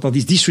 Want dat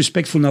is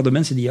disrespectvol naar de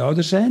mensen die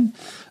ouder zijn.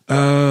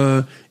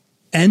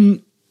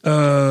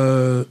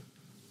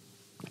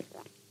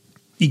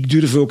 Ik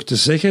durf ook te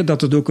zeggen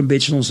dat het ook een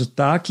beetje onze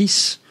taak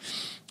is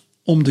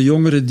om de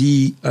jongeren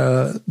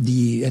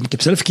en ik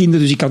heb zelf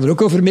kinderen, dus ik kan er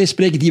ook over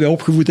meespreken, die wij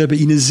opgevoed hebben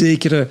in een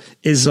zekere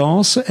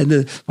aisance en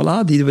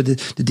die we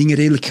de dingen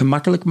redelijk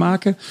gemakkelijk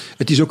maken.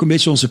 Het is ook een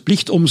beetje onze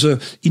plicht om ze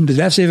in het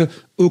bedrijfsleven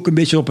ook een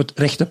beetje op het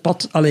rechte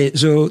pad,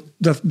 zo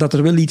dat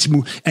er wel iets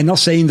moet. En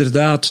als zij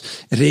inderdaad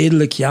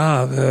redelijk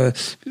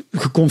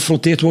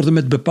geconfronteerd worden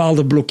met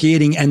bepaalde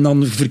blokkering en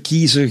dan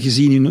verkiezen,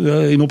 gezien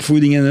in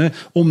opvoedingen,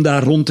 om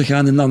daar rond te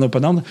gaan en dan op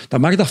een ander,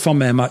 dan mag dat van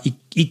mij, maar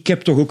ik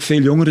heb toch ook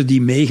veel jongeren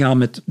die meegaan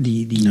met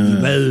die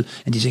wel,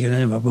 en die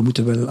zeggen, we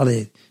moeten wel,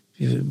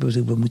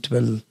 we moeten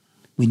wel,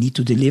 we need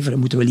to deliver, we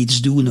moeten wel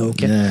iets doen ook.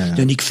 Hè.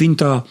 En ik vind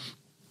dat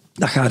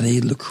gaat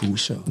redelijk goed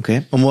zo.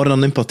 Oké. Om waar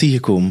dan empathie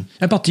gekomen?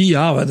 Empathie,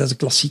 dat is een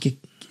klassieke.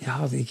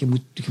 Ja, je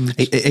moet...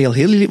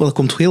 Dat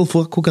komt heel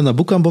vaak ook in dat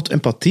boek aan bod,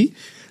 empathie.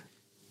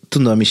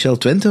 Toen dat Michel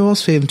 20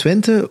 was,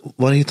 25,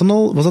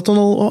 was dat dan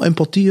al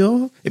empathie?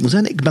 Ja. Ik moet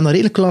zeggen, ik ben daar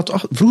redelijk laat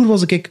achter.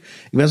 Vroeger ik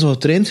ben zo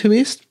getraind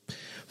geweest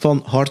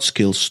van hard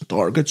skills,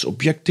 targets,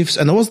 objectives.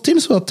 En dat was het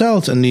enige wat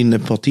telt. En die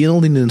empathie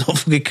en al,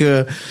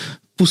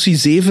 pussy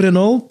 7 en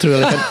al.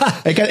 Terwijl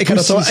ik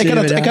had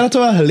het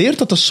wel geleerd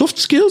dat de soft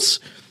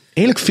skills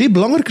eigenlijk veel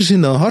belangrijker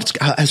zijn dan hard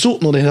skills. Hij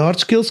zoekt nog de hard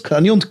skills, ik ga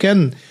het niet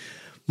ontkennen.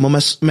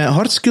 Maar met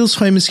hard skills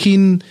ga je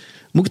misschien,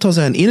 moet ik het al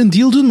zeggen, 1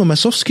 deal doen, maar met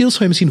soft skills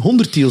ga je misschien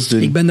 100 deals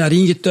doen. Ik ben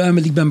daarin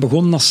getuimeld, ik ben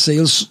begonnen als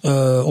sales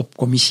op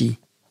commissie.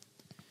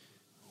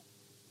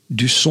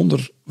 Dus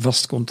zonder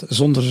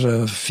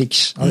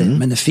fix.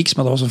 Met een fix,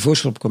 maar dat was een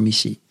voorstel op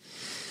commissie.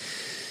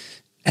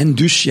 En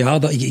dus,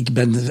 ik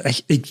ben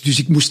echt... Dus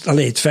ik moest...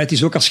 het feit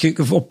is ook, als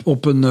je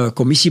op een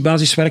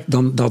commissiebasis werkt,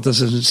 dan dat is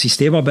een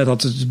systeem waarbij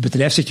dat het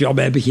bedrijf zegt,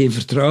 wij hebben geen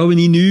vertrouwen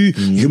in u,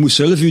 je moet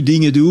zelf je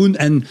dingen doen,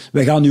 en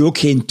wij gaan u ook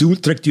geen tool,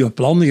 trekt u een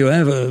plan.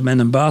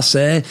 Mijn baas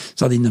zei,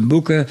 staat in een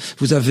boek,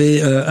 vous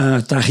avez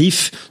un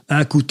tarif,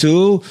 un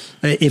couteau,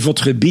 et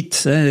votre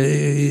bit,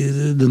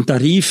 een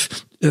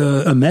tarief,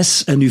 een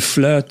mes en uw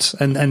fluit.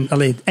 En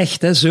allee,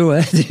 echt, hè, zo.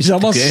 Hè. Dus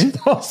dat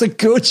was de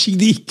coaching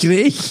die ik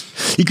kreeg.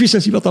 Ik wist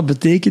zelfs niet wat dat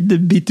betekende,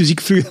 bit. Dus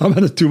ik vroeg aan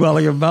mijn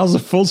toenmalige baas,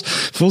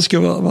 Fonske,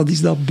 wat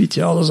is dat bit?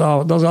 Ja,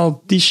 dat is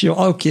al tisje.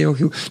 Oké,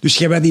 goed. Dus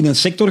jij werd in een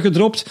sector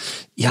gedropt.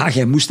 Ja,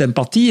 jij moest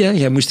empathie, hè.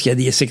 Jij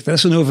die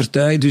secretaresse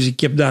overtuigen. Dus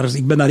ik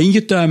ben daar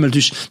ingetuimeld.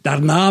 Dus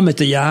daarna, met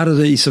de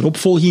jaren, is er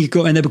opvolging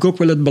gekomen. En heb ik ook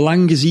wel het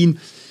belang gezien...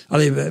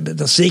 Allee, dat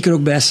is zeker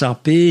ook bij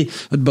SAP,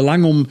 het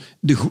belang om,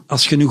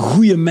 als je een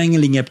goede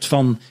mengeling hebt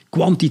van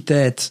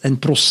kwantiteit en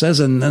proces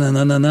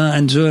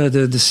en zo,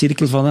 de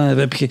cirkel van,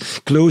 heb je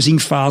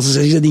closing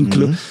fases,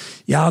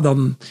 ja,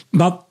 dan,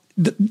 maar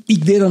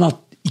ik deed dan,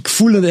 ik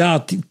voelde,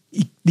 ja,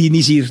 die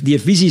is hier,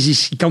 die visie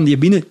is, ik kan die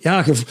binnen,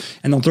 ja,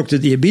 en dan trok je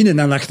die binnen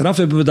en achteraf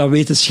hebben we dat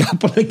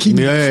wetenschappelijk in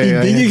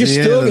dingen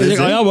gestoken.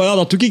 Ja,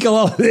 dat doe ik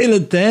al de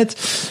hele tijd.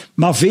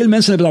 Maar veel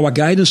mensen hebben daar wat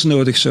guidance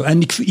nodig. Zo.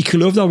 En ik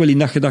geloof daar wel in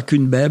dat je dat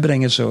kunt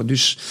bijbrengen. Zo.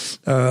 Dus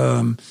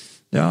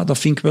ja, dat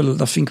vind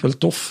ik wel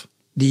tof.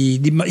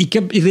 Maar ik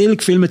heb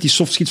redelijk veel met die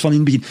soft skills van in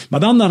het begin. Maar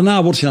dan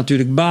daarna word je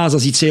natuurlijk baas,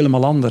 dat is iets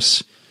helemaal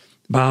anders.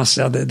 Baas,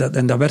 ja,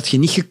 en dat werd je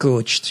niet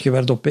gecoacht. Je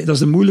werd dat is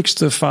de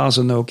moeilijkste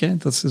fase ook. Hè.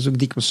 Dat is ook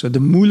dikwijls zo. De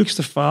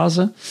moeilijkste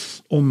fase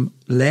om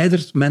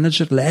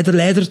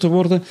leider te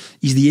worden,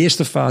 is die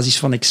eerste fase, is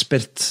van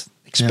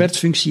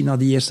expertfunctie naar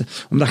die eerste.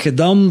 Omdat je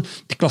dan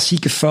de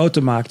klassieke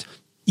fouten maakt.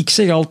 Ik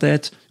zeg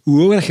altijd,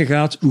 hoe hoger je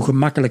gaat, hoe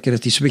gemakkelijker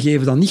het is. We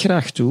geven dat niet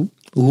graag toe.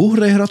 Hoe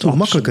hoger je gaat, hoe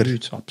makkelijker.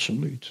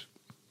 Absoluut.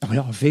 Nou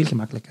ja, veel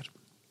gemakkelijker.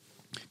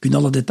 Je kunt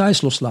alle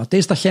details loslaten. Het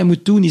eerste dat jij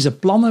moet doen is een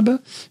plan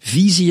hebben,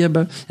 visie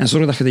hebben en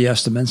zorgen dat je de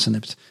juiste mensen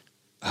hebt.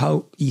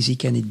 How easy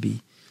can it be?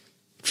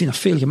 Ik vind dat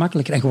veel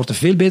gemakkelijker en je wordt er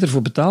veel beter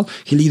voor betaald.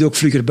 Je liet ook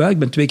vlugger bij. Ik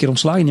ben 2 keer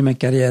ontslagen in mijn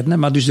carrière, hè.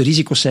 Maar dus de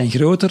risico's zijn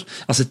groter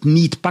als het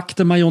niet pakt,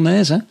 de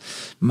mayonaise. Hè.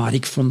 Maar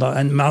ik vond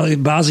dat... Maar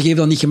bazen geven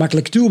dat niet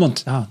gemakkelijk toe,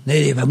 want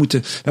wij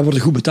worden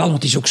goed betaald,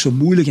 want het is ook zo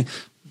moeilijk.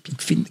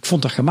 Ik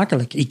vond dat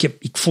gemakkelijk.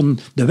 Ik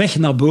vond de weg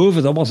naar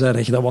boven, dat was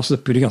erg. Dat was de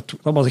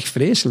purgatoire. Dat was echt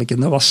vreselijk. En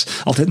dat was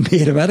altijd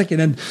meer werken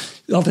en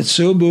altijd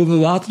zo boven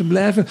water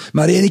blijven.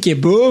 Maar 1 keer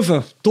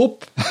boven,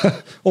 top.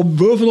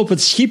 Bovenop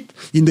het schip,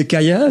 in de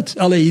kajuit.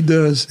 Allee, in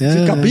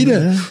de cabine.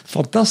 Ja.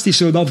 Fantastisch,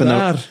 zo dat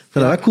daar. Ik vind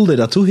dat wel cool dat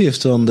je dat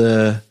toegeeft.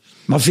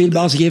 Maar veel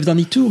bazen geven dat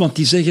niet toe, want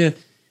die zeggen...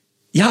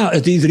 Ja,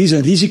 er is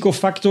een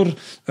risicofactor...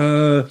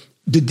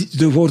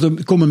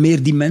 Er komen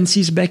meer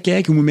dimensies bij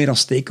kijken. Je moet meer aan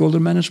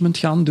stakeholder management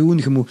gaan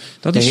doen.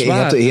 Dat is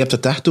waar. Je hebt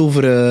het echt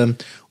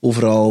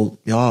over al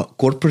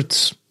corporate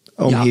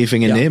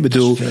omgevingen. Ik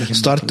bedoel,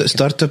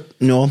 start-up,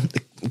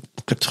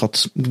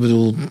 ik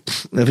bedoel,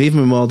 geef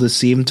me maar de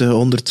 70,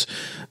 100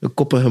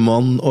 koppige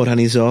man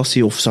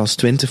organisatie, of zelfs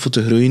 20 voor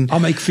te groeien.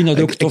 Maar ik vind dat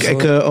ook tof.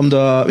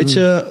 Omdat, weet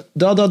je,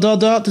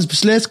 het is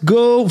beslist,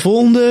 go,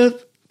 volgende.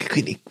 Ik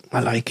weet niet, I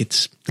like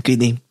it. Ik weet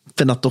niet. Ik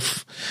vind dat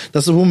tof.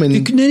 Dat is gewoon mijn...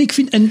 Ik vind... Ik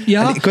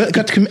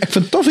vind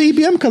het tof,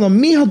 IBM. Ik had dan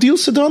mega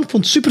deals gedaan. Ik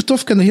vond het super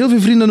tof. Ik heb er heel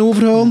veel vrienden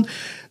overgehaald.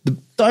 The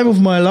time of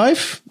my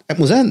life. Ik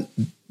moet zeggen,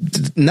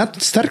 het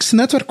sterkste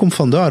netwerk komt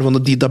vandaar.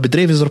 Want dat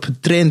bedrijf is erop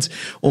getraind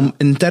om een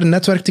intern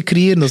netwerk te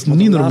creëren. Dat is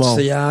niet normaal. De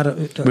laatste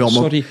jaren...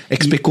 sorry.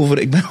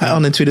 Ik ben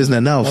aan in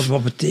 2011.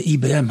 Wat betekent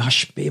IBM,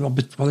 HP?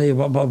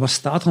 Wat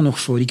staat er nog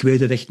voor? Ik weet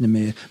het echt niet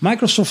meer.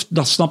 Microsoft,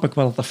 dat snap ik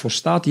wel dat dat voor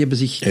staat. Die hebben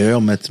zich... Ja,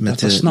 met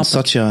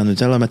Satya en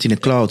Nutella, met die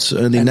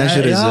cloud. Die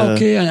Azure is... Ja,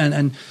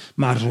 oké.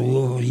 Maar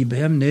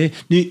IBM, nee.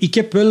 Nu, ik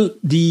heb wel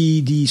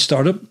die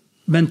start-up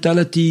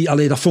mentality,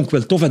 dat vond ik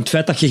wel tof. En het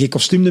feit dat je geen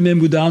kostuum meer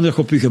moet aan, dat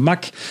je op je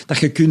gemak, dat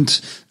je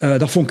kunt,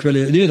 dat vond ik wel...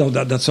 Nee,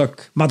 dat zou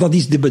ik... Maar dat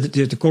is,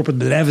 de corporate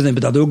bedrijven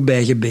hebben dat ook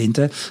bijgebeend.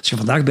 Hè. Als je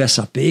vandaag bij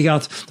SAP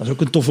gaat, dat is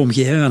ook een tof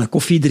omgeving, aan een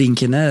koffie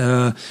drinken.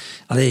 Hè.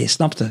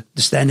 Snapte.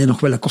 De Stijn heeft nog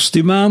wel een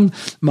kostuum aan,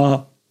 maar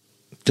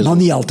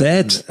niet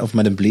altijd. Of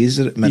met een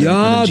blazer, met een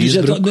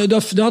jeansbroek.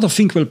 Dat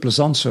vind ik wel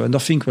plezant zo. En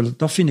dat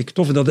vind ik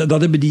tof. En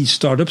dat hebben die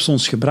start-ups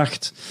ons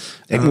gebracht.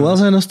 Ik moet wel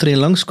zeggen, als er een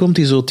langskomt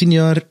die zo 10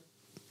 jaar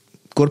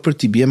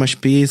corporate, IBM,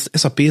 HP,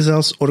 SAP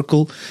zelfs,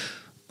 Oracle,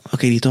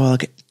 die toch wel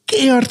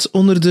keihard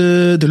onder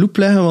de loep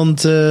leggen,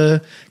 want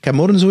ik heb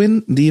morgen zo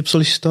in, die op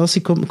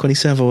sollicitatie komt, ik kan niet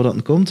zeggen van waar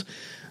dat komt,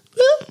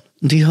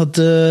 die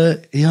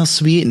had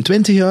zweten,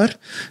 20 jaar.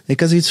 Ik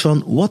had zoiets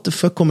van, what the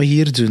fuck kom ik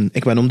hier doen?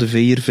 Ik ben om de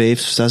 4,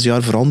 5, 6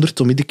 jaar veranderd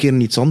om iedere keer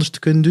iets anders te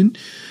kunnen doen.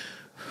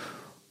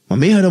 Maar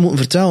mij ga je dat moeten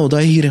vertellen,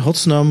 dat je hier in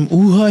godsnaam,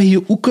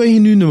 hoe kan je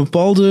nu een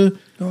bepaalde...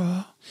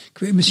 Ik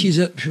weet,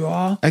 misschien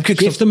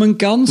geeft hem een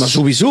kans. Maar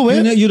sowieso,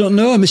 hè. You don't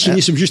know. Misschien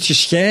is hem juist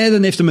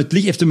gescheiden, heeft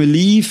hem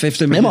lief.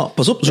 Nee, maar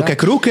pas op, zo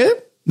kijk er ook, hè.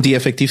 Die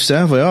effectief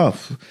zijn van,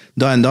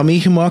 dat en dat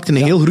meegemaakt, in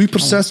een heel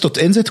groeiproces tot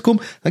inzet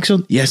komen. En ik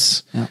zo,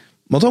 yes. Ja.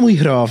 Maar dan moet je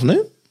graven, hè.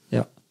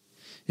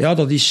 Ja,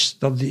 dat is...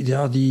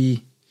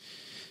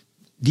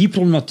 Die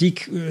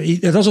problematiek,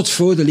 dat is het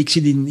voordeel. Ik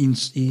zit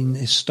in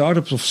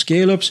start-ups of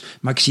scale-ups,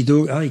 maar ik zie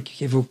ook, ik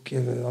geef ook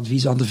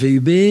advies aan de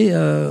VUB,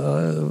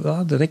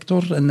 de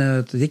rector en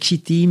het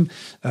directieteam.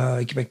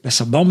 Ik heb bij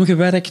Sabam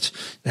gewerkt.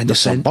 En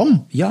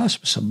Sabam? Ja,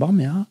 Sabam,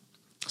 ja.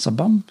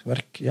 Sabam.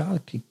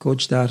 Ik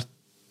coach daar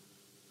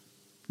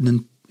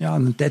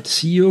een tijd de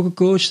CEO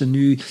gecoacht en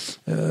nu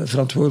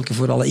verantwoordelijke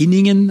voor alle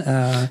inningen.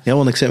 Ja,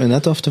 want ik zit me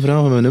net af te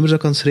vragen, met mijn nummers dat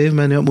ik aan het schrijven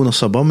ben, ik moet nog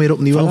Sabam meer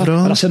opnieuw aanvragen.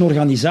 Maar dat zijn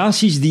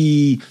organisaties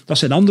dat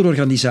zijn andere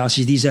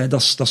organisaties,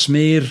 dat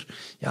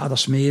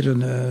is meer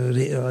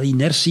een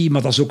inertie,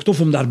 maar dat is ook tof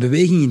om daar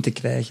beweging in te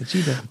krijgen. Zie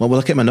je dat? Maar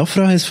wat ik me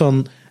afvraag is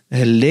van,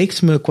 je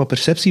lijkt me qua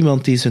perceptie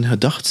iemand die zijn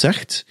gedacht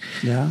zegt,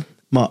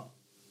 maar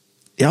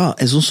ja,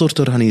 in zo'n soort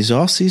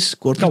organisaties,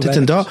 dit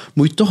en dat,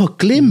 moet je toch een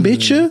klein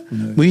beetje,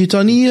 moet je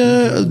dan niet,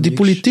 die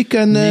politiek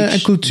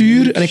en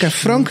cultuur, en ik heb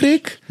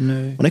Frankrijk,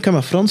 want ik heb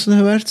met Fransen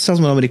gewerkt, zelfs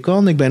met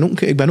Amerikanen,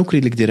 ik ben ook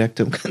redelijk direct,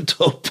 ik ken het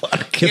al een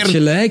paar keer. Je hebt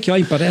gelijk,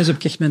 in Parijs heb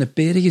ik echt mijn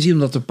peren gezien,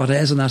 omdat de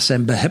Parijzenaars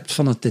zijn behept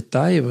van het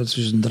detail, wat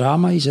dus een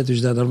drama is,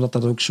 dus omdat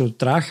dat ook zo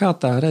traag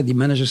gaat daar. Die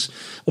managers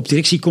op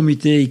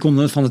directiecomité, ik kon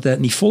het van de tijd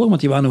niet volgen,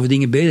 want die waren over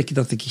dingen bezig,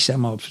 dat ik zei,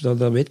 maar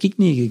dat weet ik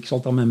niet, ik zal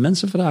het aan mijn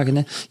mensen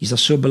vragen. Is dat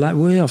zo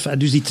belangrijk?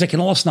 Dus die trekken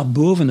alles naar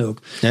boven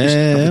ook. Dus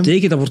dat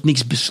betekent, dat wordt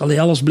niks...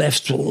 alles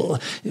blijft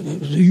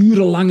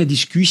urenlange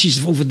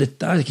discussies over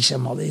details. Ik zeg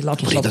maar,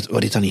 laten we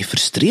word je daar niet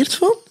frustreerd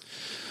van?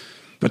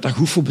 Ik word daar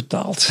goed voor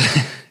betaald.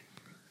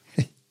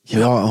 Ja,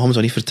 waarom zou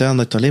je niet vertellen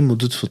dat je het alleen moet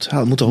doen voor het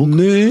geld? Moet dat ook?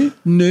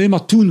 Nee,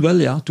 maar toen wel,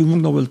 ja. Toen vond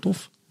ik dat wel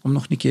tof. Om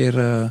nog een keer...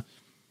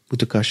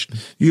 Moeten cashen.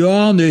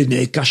 Ja,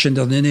 nee,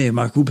 cashen, nee,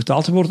 maar goed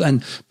betaald te worden.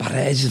 En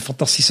Parijs is een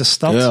fantastische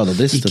stad. Ja, dat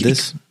is.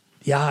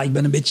 Ik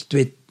ben een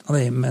beetje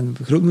mijn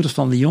grootmoeder is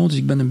van Lyon, dus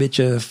ik ben een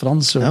beetje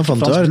Frans. Ja,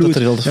 vandaar dat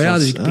er heel de Frans.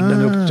 Dus ik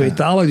ben ook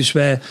tweetalig, dus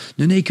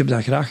ik heb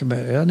daar graag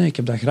ik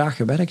heb daar graag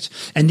gewerkt.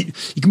 En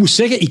ik moet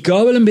zeggen, ik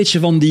hou wel een beetje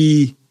van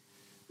die...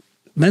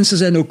 Mensen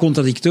zijn ook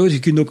contradictorisch, je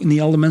kunt ook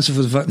niet alle mensen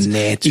voor de...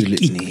 Nee, tuurlijk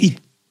niet.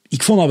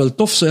 Ik vond dat wel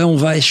tof, zo, on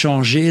va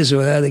échanger,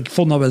 zo, ik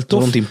vond dat wel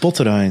tof. Rond in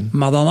Potterijn.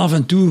 Maar dan af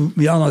en toe,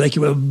 dan denk je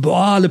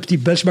wel, le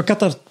petit Belge. Maar ik had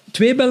daar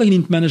 2 Belgen in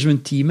het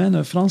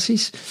managementteam,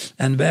 Francis.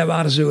 En wij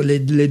waren zo les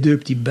 2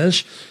 petits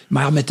Belges.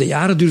 Maar met de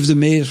jaren durfden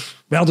meer...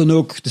 We hadden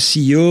ook, de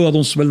CEO had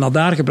ons wel naar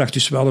daar gebracht,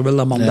 dus we hadden wel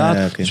dat mandaat.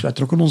 Ja, okay. Dus wij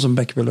trokken onze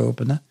bek wel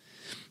open. Hè.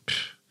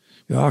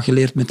 Ja,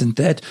 geleerd met een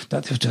tijd.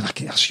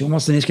 Als jong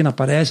was de eerste keer naar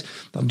Parijs,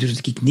 dan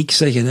durfde ik niks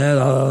zeggen. Hè.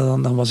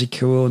 Dan was ik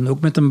gewoon ook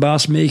met een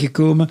baas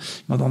meegekomen.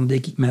 Maar dan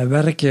deed ik mijn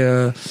werk.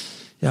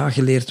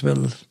 Geleerd wel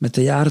met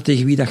de jaren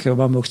tegen wie dat je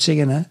wat mocht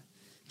zeggen. Hè. Ik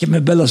heb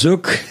met Bellas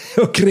ook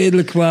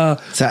redelijk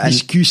wat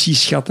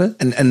discussies gehad. Hè.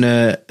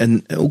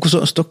 En ook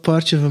zo'n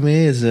stokpaardje van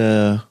mij is...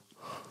 je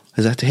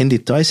zegt geen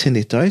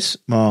details,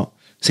 maar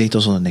zeg je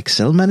dan zo'n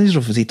Excel-manager?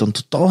 Of zeg je dan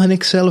totaal geen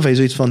Excel? Of heb je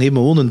zoiets van,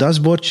 gewoon een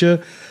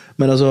dashboardje...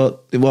 Maar dan zo,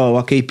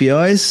 wat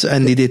KPI's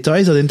en die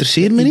details, dat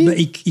interesseert me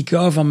niet. Ik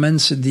hou van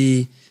mensen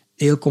die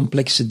heel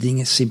complexe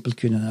dingen simpel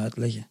kunnen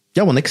uitleggen.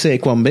 Ja, want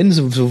ik kwam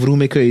binnen, zo vroeg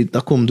mij, kun je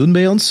dat komen doen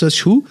bij ons, dat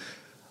is goed.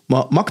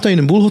 Maar maak dat je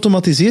een boel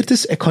geautomatiseerd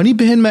is. Ik ga niet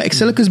beginnen met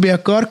Excel's bij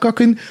elkaar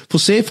kakken, voor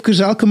cijfers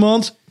elke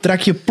maand,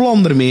 trek je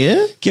plan ermee, hè?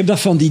 Ik heb dat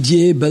van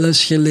Didier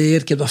Belles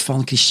geleerd, ik heb dat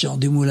van Christian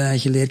Dumoulin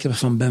geleerd, ik heb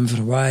dat van Ben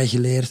Verwaaij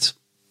geleerd.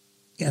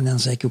 En dan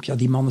zei ik ook,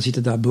 die mannen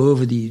zitten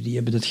daarboven, die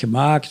hebben het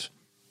gemaakt.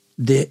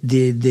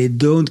 They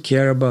don't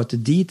care about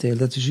the detail.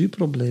 Dat is uw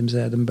probleem,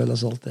 zeiden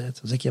Belles altijd.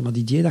 Dan zeg ik, maar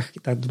Didier,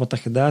 wat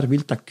je daar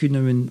wilt, dat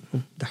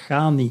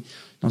gaat niet.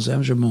 Dan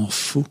zijn ze, man,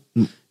 fou.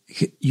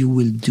 You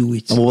will do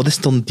it. Maar wat is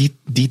dan die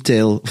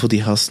detail voor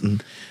die gasten?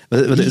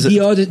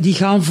 Die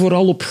gaan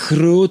vooral op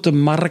grote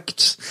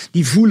markt.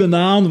 Die voelen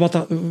aan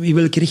in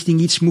welke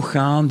richting iets moet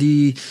gaan.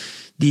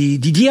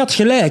 Die had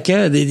gelijk.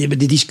 Hè.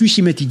 De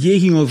discussie met Didier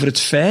ging over het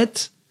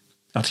feit...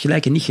 Hij had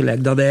gelijk en niet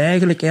gelijk. Dat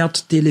hij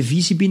had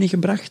televisie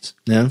binnengebracht.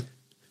 Ja.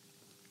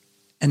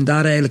 En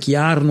daar eigenlijk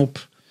jaren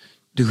op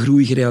de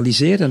groei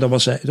gerealiseerd. En dat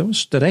was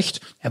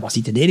terecht. Hij was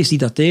niet de enige die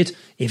dat deed.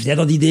 Heeft hij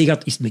dat idee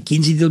gehad? Is het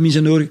McKinsey die in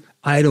zijn oor?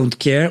 I don't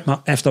care. Maar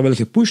hij heeft dat wel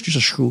gepusht, dus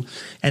dat is goed.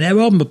 En hij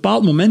wou op een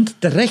bepaald moment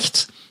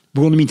terecht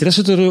begon hem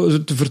interesse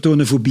te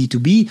vertonen voor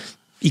B2B.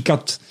 Ik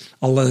had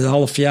al een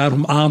half jaar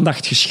om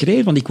aandacht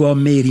geschreven, want ik wou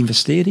meer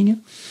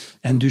investeringen.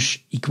 En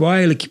dus ik wou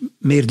eigenlijk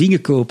meer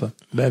dingen kopen.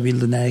 Wij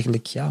wilden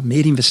eigenlijk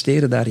meer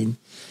investeren daarin.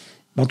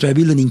 Want wij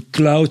wilden in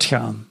cloud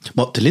gaan.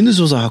 Maar de Lindens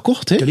was al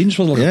gekocht, hè? De Lindens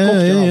was al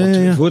gekocht,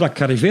 want voordat ik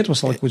gearriveerd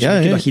was, al ik dat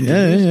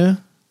geïnteresseerd.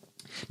 Ja.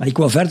 Maar ik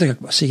wou verder,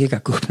 ik ga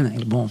kopen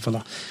eigenlijk. Bon,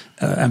 voilà.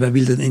 En wij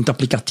wilden in het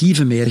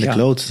applicatieve meer gaan. De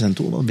cloud zijn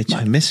toch wel een beetje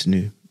gemist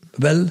nu.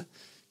 Wel,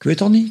 ik weet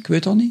dat niet.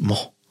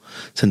 Maar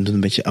zijn een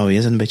beetje,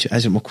 jij zijn een beetje,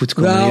 hij maar goed, ik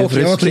kom er niet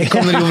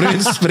over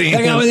in springen.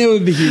 Daar gaan we niet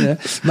over beginnen.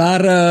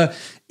 Maar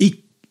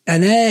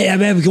En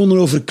wij begonnen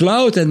over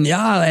cloud. En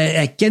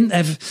hij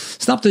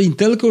snapte, in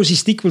telco's is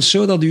het dikwijls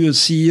zo dat uw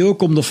CEO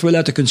komt ofwel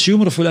uit de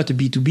consumer ofwel uit de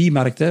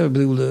B2B-markt. Hè. Ik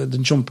bedoel, de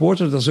John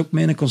Porter, dat is ook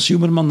meer een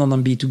consumerman dan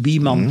een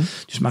B2B-man. Mm-hmm.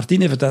 Dus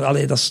Martin heeft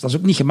het, dat is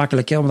ook niet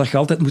gemakkelijk, hè, omdat je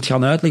altijd moet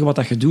gaan uitleggen wat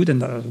dat je doet.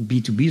 En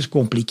B2B is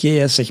compliqué,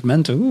 hè,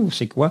 segmenten,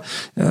 zeg wat.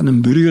 Ja,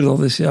 een burger,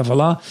 dat is,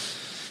 voilà.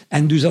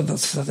 En dus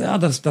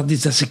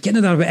ze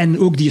kennen daar. En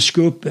ook die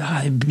scope,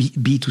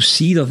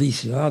 B2C, dat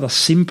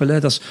is simpel. Hè.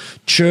 Dat is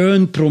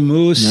churn,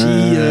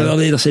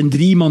 promotie. Dat zijn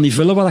 3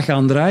 manivellen waar je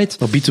aan draait.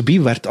 Maar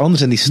B2B werd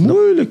anders en die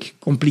moeilijk,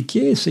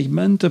 compliqué.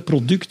 Segmenten,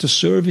 producten,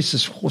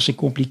 services. C'est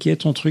compliqué,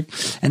 ton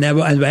truc. En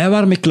wij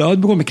waren met cloud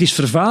begonnen, met Chris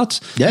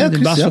Vervaat. De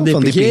baas van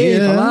DPG.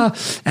 Voilà.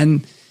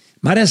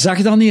 Maar hij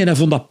zag dat niet en hij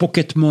vond dat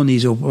pocket money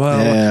zo.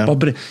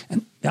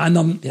 En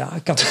dan,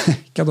 ik had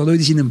dat ooit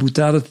eens in een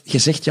boutade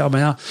gezegd,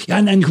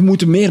 en je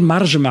moet meer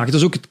marge maken. Dat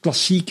is ook het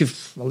klassieke,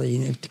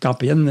 de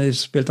KPN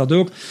speelt dat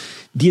ook.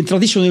 Die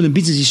traditionele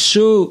business is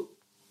zo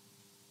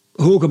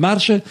hoge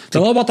marge,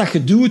 dat al wat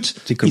je doet,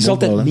 zeker is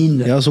mobile, altijd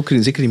minder. Ja,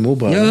 zeker in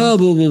mobile.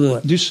 Ja,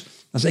 dus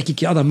dan zeg ik,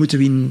 dan moeten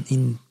we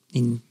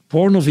in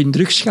porn of in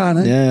drugs gaan.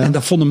 Hè? Ja. En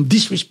dat vond hem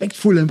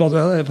disrespectful. En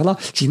voilà.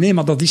 Ik zei, nee,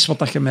 maar dat is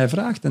wat je mij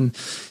vraagt. En,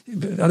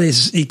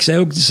 ik zei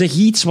ook, zeg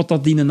iets wat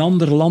dat in een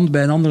ander land,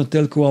 bij een andere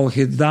telco al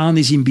gedaan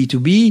is in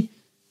B2B.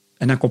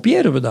 En dan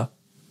kopiëren we dat.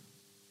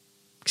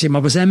 Ik zei,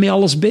 maar we zijn met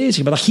alles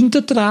bezig. Maar dat ging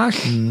te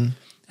traag.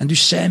 En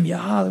dus zei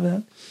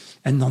hem,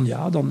 en dan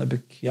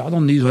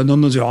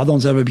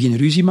zijn we beginnen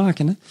ruzie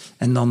maken. Hè?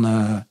 En dan...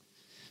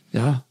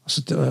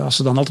 als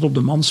ze dan altijd op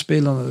de man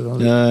spelen,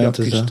 dan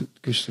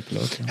kust de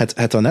kloot. Ja.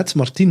 Het dan net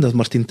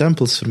Martin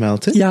Tempels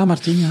vermeld, hè? Ja,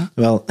 Martin, ja.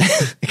 Wel,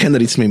 ik heb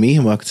daar iets mee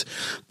meegemaakt. Op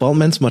een bepaald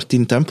moment,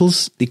 Martin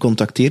Tempels, die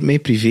contacteert mij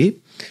privé.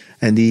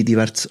 En die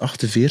werd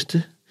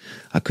 48.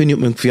 Ik weet niet,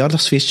 op mijn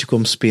verjaardagsfeestje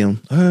komen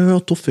spelen. Ja,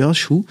 tof, ja,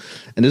 is goed.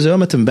 En dus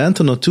met een band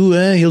er naartoe,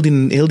 heel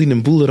die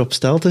een boel erop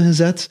stelte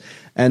gezet.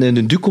 En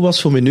een duco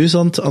was voor mijn neus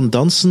aan het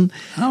dansen.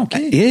 Ah, oké.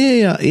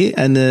 Ja.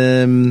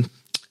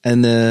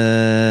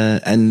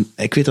 En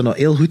ik weet dat nog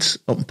heel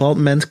goed. Op een bepaald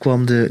moment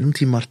kwam noemt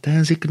hij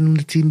Martijn, zeker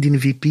noemde hij die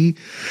VP.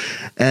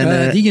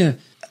 En dingen.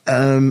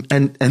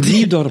 En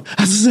Dierdorp.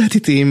 Zo zegt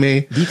hij tegen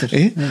mij.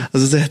 Dieter. Ja.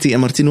 Zo zegt hij, en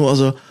Martino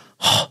also,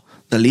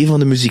 dat leven van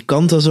de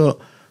muzikant, also,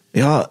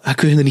 ik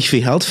kun er niet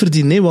veel geld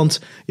verdienen, hè, want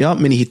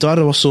mijn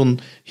gitaar was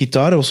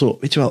zo,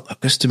 weet je wel,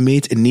 custom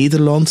made in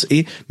Nederland,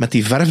 met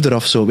die verf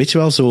eraf zo, weet je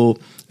wel, zo,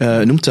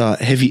 noemt dat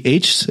heavy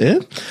aged, hè.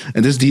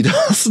 En dus die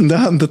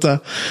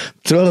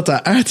terwijl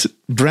dat echt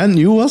brand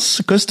new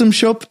was, custom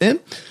shop, hè.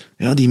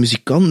 Ja, die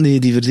muzikant,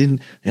 die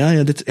verdienen,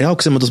 ik zeg,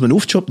 maar dat is mijn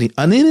hoofdjob niet.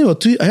 Ah, nee,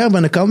 wat doe je? Ik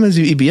ben account met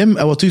uw IBM,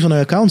 en wat doe je van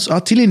uw accounts?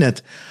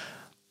 Telenet.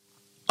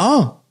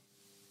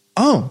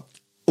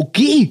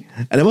 Oké.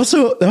 En dat was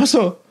zo, dat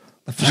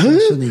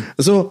verstaat ze niet.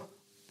 Zo,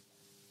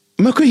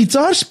 maar kun je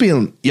gitaar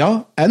spelen?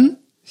 Ja, en?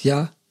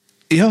 Ja.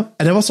 Ja,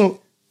 en hij was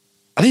zo,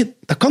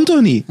 dat kan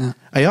toch niet?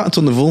 Ja. En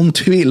toen de volgende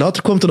 2 weken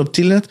later kwam het dan op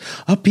Telenet.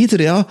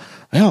 Peter, ja.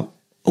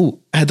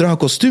 Hij draagt een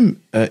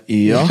kostuum.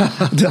 Ja.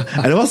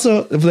 En dat was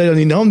zo, dat je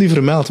die naam niet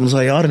vermeld, maar dat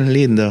is al jaren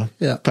geleden. Dat.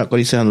 Ja. Ik kan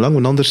niet zeggen lang,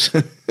 want anders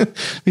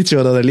weet je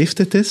wat dat de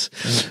leeftijd is.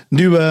 Ja.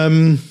 Nu,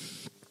 ben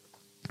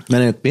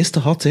ik het meeste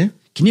had, hè.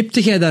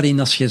 Knipte jij daarin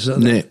als je zo...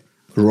 Nee,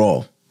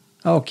 raw.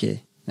 Oké.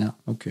 Ja,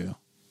 oké.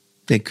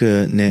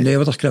 Nee. Nee,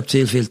 want er kruipt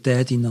heel veel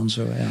tijd in dan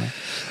zo, ja.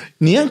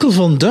 Niet enkel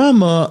vandaar,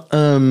 maar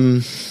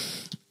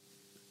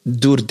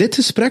door dit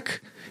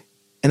gesprek,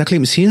 en dat klinkt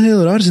misschien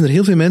heel raar, zijn er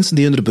heel veel mensen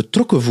die er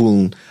betrokken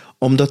voelen,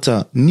 omdat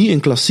dat niet een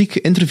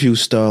klassieke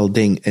interviewstyle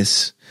ding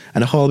is. En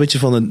dat gaat wel een beetje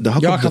van de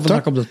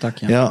hak op de tak.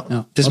 Ja.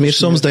 Het is meer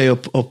soms dat je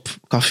op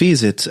café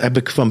zit. Heb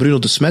ik van Bruno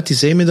de Smet, die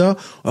zei me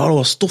dat. Dat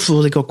was tof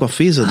dat ik op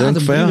café zat.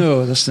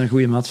 Bruno, dat is een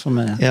goede maat van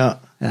mij. Ja.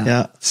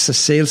 Het is een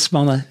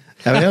salesman, hè.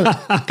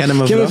 Ik ken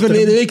hem ik heb hem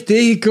verleden week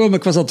tegengekomen.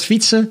 Ik was aan het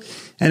fietsen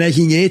en hij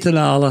ging eten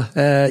halen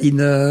in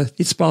het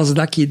Spaanse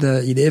dak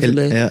in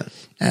Everlee. Ja.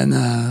 En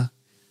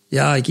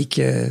ik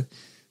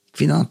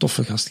vind dat een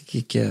toffe gast.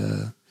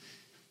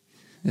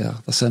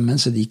 Dat zijn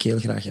mensen die ik heel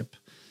graag heb.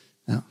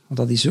 Ja, want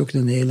dat is ook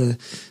een hele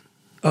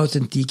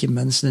authentieke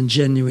mens, een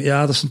genuine.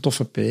 Ja, dat is een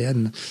toffe P.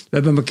 En we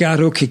hebben elkaar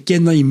ook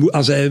gekend.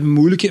 Als hij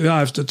moeilijk...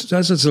 hij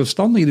is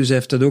zelfstandig, dus hij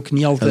heeft het ook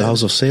niet altijd... The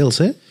House of Sales,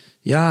 hè?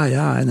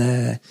 Ja. En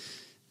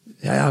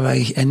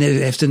hij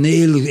heeft een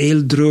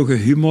heel droge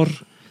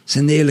humor.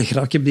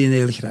 Ik heb die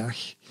heel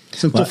graag. Het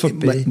is een toffe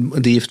P.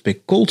 Maar die heeft bij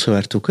Colt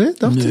gewerkt ook, hè?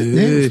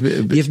 Nee,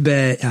 die heeft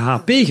bij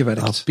HP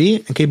gewerkt. HP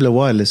en Cable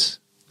Wireless,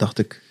 dacht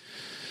ik.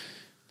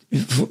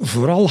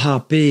 Vooral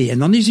HP. En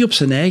dan is hij op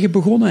zijn eigen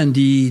begonnen. En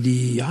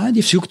die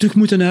heeft zich ook terug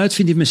moeten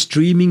uitvinden. Die is met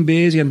streaming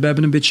bezig. En we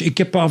hebben een beetje... Ik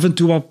heb af en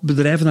toe wat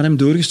bedrijven naar hem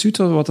doorgestuurd.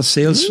 Wat de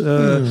sales...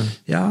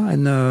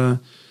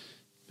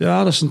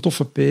 dat is een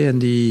toffe P. En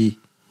die...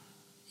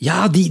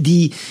 Ja,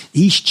 he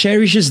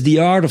cherishes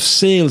the art of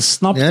sales.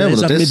 Snap je? Hij is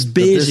daarmee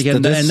bezig.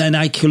 En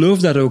ik geloof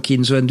daar ook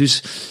in. Zo. En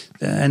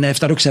hij heeft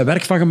daar ook zijn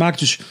werk van gemaakt.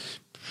 Dus...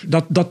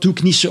 Dat doe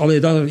ik niet zo,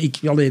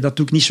 dat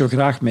doe ik niet zo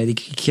graag mee.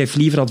 Ik geef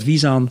liever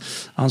advies aan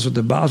zo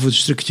de baas voor de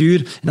structuur.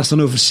 En als het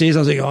dan over C's,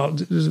 dan zeg ik,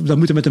 dat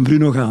moet met een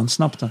Bruno gaan,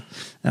 snap je?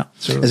 Ja,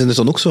 zo. En zijn er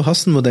dan ook zo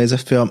gasten waar je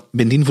zegt,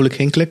 bindien voel ik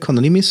geen klik, kan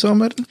er niet mee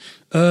samenwerken?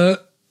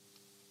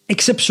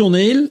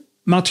 Exceptioneel,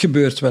 maar het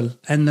gebeurt wel.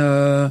 En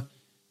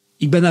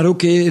ik ben daar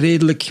ook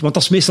redelijk, want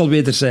dat is meestal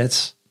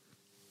wederzijds.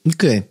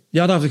 Oké.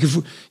 Ja, dat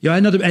gevoel.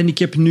 Ja, en ik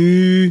heb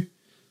nu...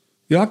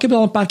 Ja, ik heb het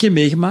al een paar keer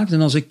meegemaakt. En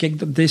dan zeg ik,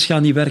 kijk, deze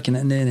gaat niet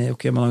werken. Nee,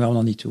 oké, maar dan gaan we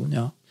dat niet doen.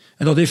 Ja.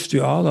 En dat heeft,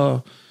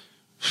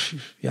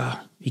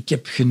 ik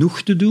heb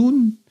genoeg te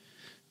doen.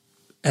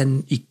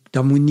 En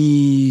dat moet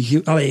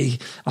niet...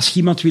 als je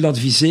iemand wil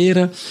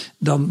adviseren,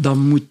 dan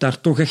moet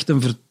daar toch echt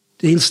een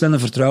heel snel een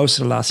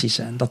vertrouwensrelatie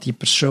zijn. Dat die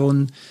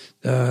persoon...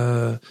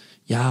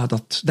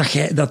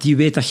 dat die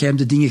weet dat jij hem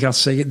de dingen gaat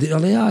zeggen.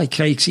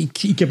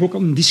 Ik heb ook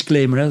een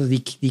disclaimer. Hè,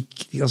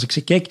 als ik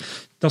zeg, kijk,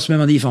 dat is mijn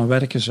manier van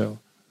werken zo.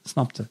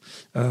 Snapte?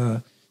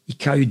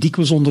 Ik ga u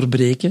dikwijls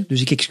onderbreken,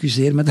 dus ik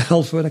excuseer me er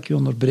al voor dat ik u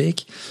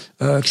onderbreek.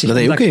 Dat heb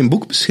je ook in een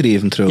boek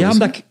beschreven trouwens. Ja,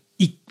 omdat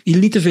ik wil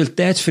niet te veel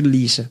tijd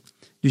verliezen.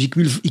 Dus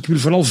ik wil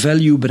vooral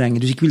value brengen.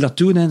 Dus ik wil dat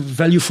doen, hè.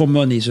 Value for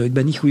money. Zo. Ik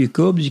ben niet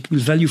goedkoop, dus ik wil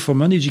value for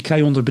money. Dus ik ga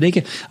je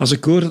onderbreken als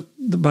ik hoor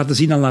waar de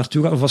zin al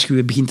naartoe gaat, of als je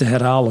weer begint te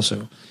herhalen.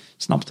 Zo.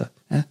 Snap je?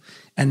 Hè?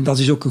 En dat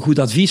is ook een goed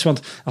advies, want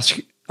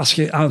als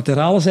je aan het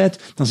herhalen bent,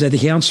 dan ben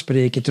jij aan het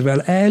spreken.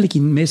 Terwijl eigenlijk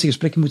in de meeste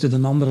gesprekken moeten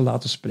de anderen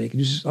laten spreken.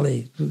 Dus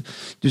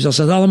dat is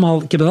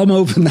allemaal, ik heb er allemaal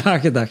over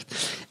nagedacht.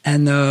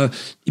 En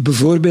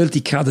bijvoorbeeld,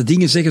 ik ga de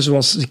dingen zeggen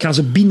zoals... Ik ga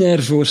ze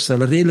binair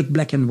voorstellen, redelijk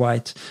black and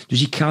white.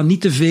 Dus ik ga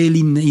niet te veel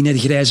in de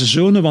grijze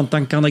zone, want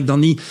dan kan ik dan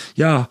niet...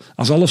 Ja,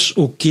 als alles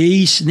oké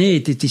is...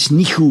 Nee, het is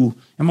niet goed.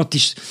 Ja, maar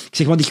ik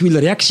zeg, want ik wil een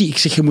reactie. Ik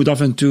zeg, je moet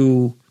af en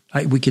toe...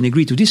 We can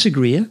agree to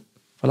disagree, hè.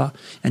 Voilà.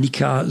 En ik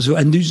ga zo...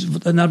 En dus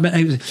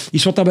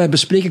is wat dat wij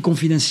bespreken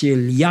confidentieel.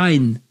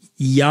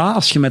 Ja,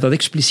 als je mij dat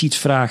expliciet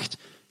vraagt.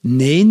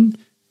 Nee,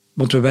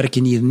 want we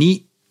werken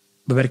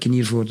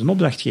hier voor de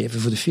opdrachtgever,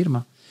 voor de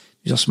firma.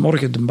 Dus als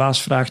morgen de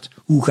baas vraagt,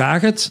 hoe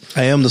gaat het?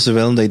 Omdat ze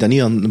willen dat je dat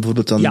niet aan,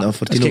 bijvoorbeeld aan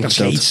Fortino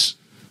vertelt.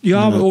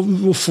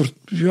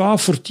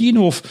 Of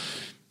Fortino of...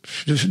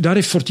 Dus daar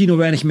heeft Fortino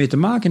weinig mee te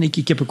maken.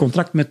 Ik heb een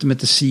contract met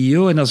de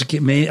CEO en als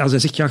hij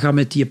zegt, ga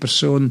met die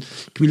persoon,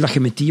 ik wil dat je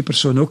met die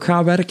persoon ook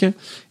gaat werken,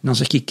 en dan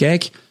zeg ik,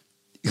 kijk,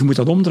 je moet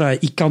dat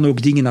omdraaien. Ik kan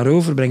ook dingen naar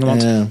overbrengen,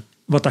 want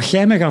wat dat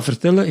jij mij gaat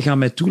vertellen, gaat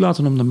mij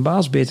toelaten om de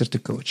baas beter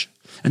te coachen.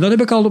 En dat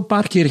heb ik al een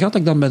paar keer gehad,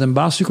 dat ik dan met een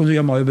baas kom en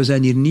zeg, maar we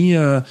zijn hier niet,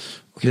 je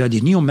bent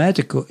hier niet om mij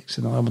te coachen. Ik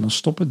zeg, dan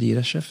stoppen die,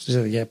 hè, chef. Ze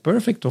zeggen, jij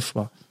perfect of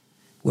wat?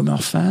 Maar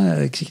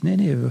enfin, ik zeg,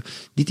 nee,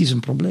 dit is een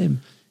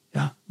probleem.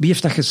 Ja, wie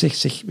heeft dat gezegd?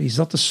 Zeg, is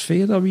dat de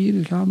sfeer dat we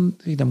hier gaan?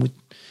 Wie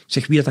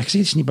heeft dat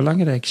gezegd? Is niet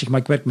belangrijk. Ik zeg, maar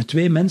ik werk met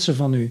 2 mensen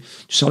van u. Dus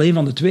het zal 1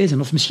 van de 2 zijn,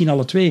 of misschien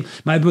alle 2.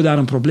 Maar hebben we daar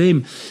een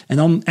probleem?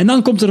 En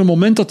dan komt er een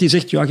moment dat hij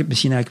zegt, ja, ik heb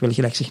misschien eigenlijk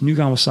wel gelijk. Ik zeg, nu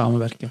gaan we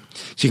samenwerken.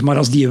 Ik zeg, maar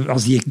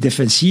als die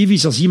defensief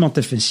is, als iemand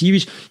defensief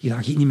is, dan ga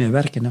ik niet mee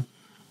werken. Hè.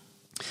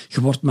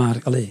 Je wordt maar...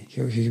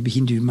 je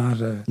begint u maar...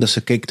 Dus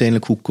je kijkt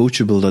eigenlijk hoe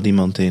coachable dat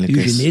iemand eigenlijk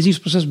is. Je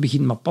genezingsproces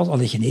begint maar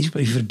pas... je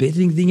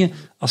verbeteringsdingen,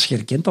 als je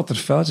herkent dat er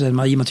fouten zijn,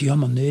 maar iemand ja,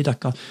 maar nee, dat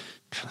kan...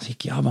 Dan zeg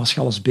ik, ja, maar als je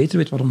alles beter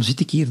weet, waarom zit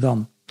ik hier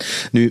dan?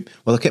 Nu,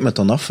 wat ik me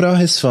dan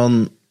afvraag is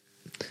van...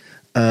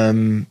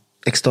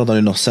 ik sta dan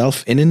nu nog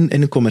zelf in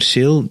een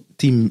commercieel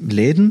team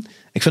leiden.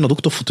 Ik vind dat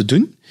ook tof om te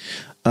doen.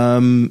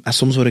 En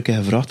soms word ik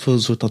gevraagd voor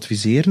zo te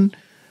adviseren.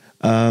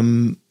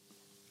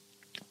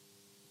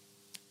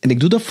 En ik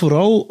doe dat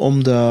vooral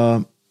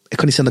omdat... Ik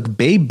kan niet zeggen dat ik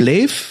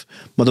bijblijf,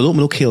 maar dat doet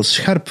me ook heel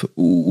scherp.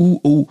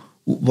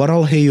 Waar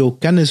haal je jouw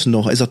kennis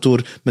nog? Is dat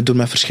door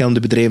met verschillende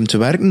bedrijven te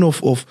werken?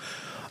 Of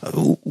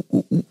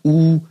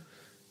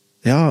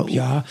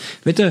Ja,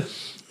 weet je...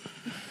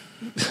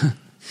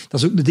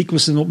 Dat is ook de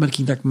dikwijlste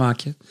opmerking dat ik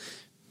maak. Hè.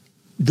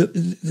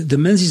 De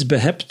mens is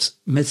behept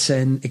met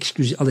zijn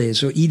excuus.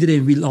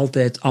 Iedereen wil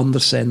altijd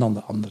anders zijn dan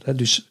de ander. Hè.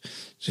 Dus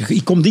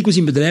ik kom dikwijls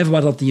in bedrijven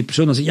waar dat die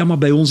persoon dan zegt, ja, maar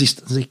bij ons is het...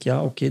 Dan zeg ik,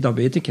 ja, oké, dat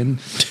weet ik. En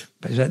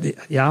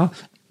ja,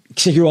 ik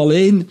zeg u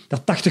alleen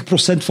dat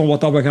 80% van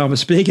wat dat we gaan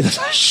bespreken, dat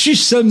juist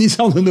is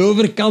aan de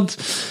overkant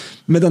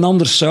met een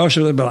ander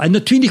sausje. En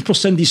de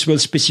 20% is wel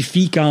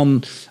specifiek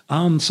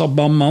aan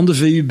Sabam, aan de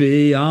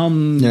VUB,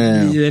 aan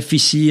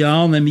FIC,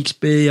 aan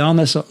MXP,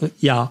 aan...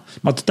 Ja,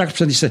 maar de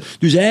 80% is...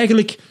 Dus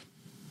eigenlijk...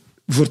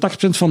 Voor 80%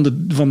 van de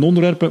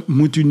onderwerpen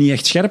moet u niet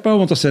echt scherp houden,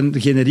 want dat zijn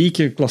de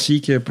generieke,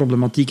 klassieke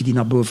problematieken die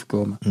naar boven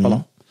komen.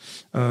 Voilà.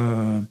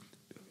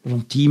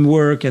 Rond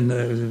teamwork en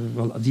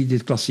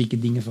die klassieke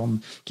dingen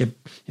van... Ik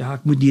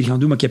moet hier gaan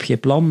doen, maar ik heb geen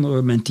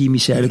plan. Mijn team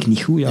is eigenlijk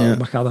niet goed.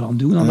 Wat ga je dan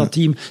doen aan dat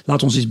team?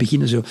 Laat ons eens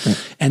beginnen zo. Ja.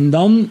 En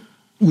dan...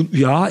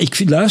 Ja,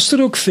 ik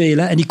luister ook veel.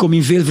 Hè, en ik kom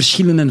in veel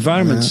verschillende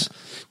environments.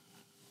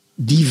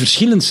 Die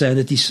verschillend zijn.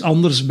 Het is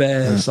anders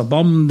bij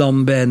Sabam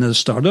dan bij een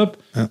start-up.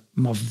 Ja.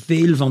 Maar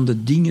veel van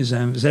de dingen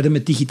zijn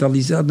met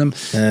digitaliseren.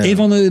 Een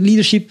van de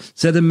leadership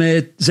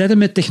zijn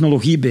met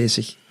technologie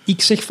bezig.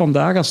 Ik zeg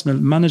vandaag als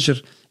een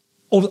manager,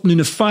 of nu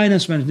een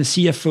finance manager,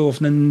 een CFO of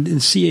een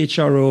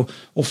CHRO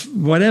of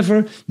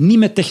whatever, niet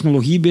met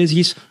technologie bezig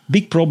is,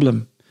 big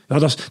problem.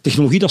 Ja,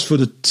 technologie, dat is voor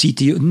de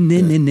CTO.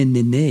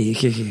 Nee.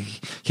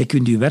 Je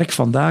kunt je werk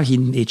vandaag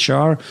in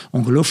HR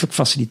ongelooflijk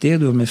faciliteren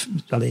door met...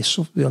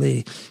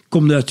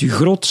 Kom uit je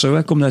grot,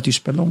 zo, kom uit je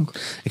spelonk.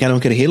 Ik heb nog een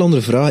keer een heel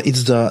andere vraag.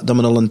 Iets dat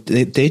me al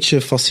een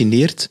tijdje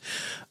fascineert.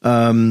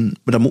 Maar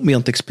dat moet mee aan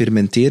het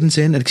experimenteren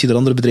zijn. En ik zie dat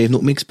andere bedrijven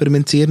ook mee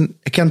experimenteren.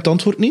 Ik ken het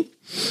antwoord niet.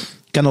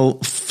 Ik kan al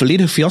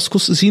volledige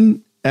fiasco's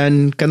zien.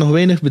 En ik ken nog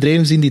weinig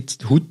bedrijven zien die het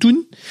goed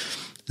doen.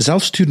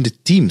 zelfsturende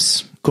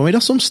teams. Kom je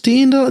dat soms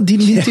tegen,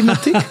 die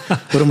thematiek?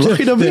 Waarom lach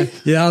je daarbij?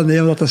 Ja, nee,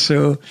 omdat dat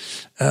zo...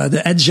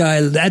 De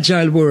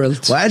agile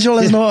world. Maar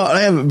agile is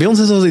nou... Bij ons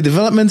is dat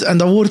development en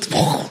dat woord...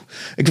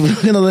 ik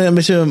vind dat een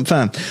beetje...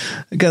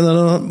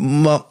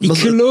 Ik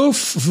geloof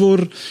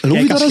voor... Geloof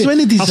je dat als wij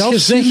niet die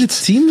zelfsturende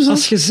teams...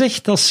 Als je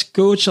zegt als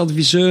coach,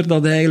 adviseur,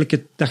 dat eigenlijk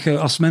dat je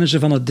als manager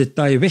van het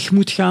detail weg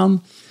moet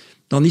gaan,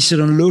 dan is er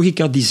een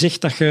logica die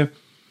zegt dat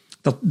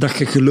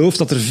je gelooft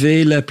dat er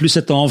veel plus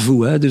het en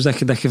vous. Hè? Dus dat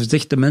je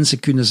zegt, de mensen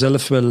kunnen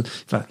zelf wel...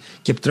 Enfin,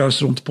 ik heb trouwens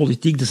rond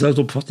politiek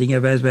dezelfde opvatting.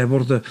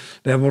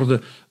 Wij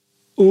worden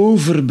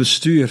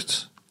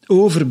overbestuurd.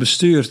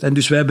 En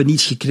dus wij hebben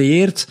iets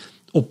gecreëerd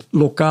op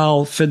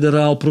lokaal,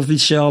 federaal,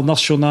 provinciaal,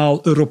 nationaal,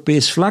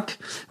 Europees vlak,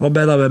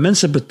 waarbij dat wij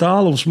mensen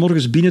betalen om 's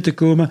morgens binnen te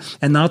komen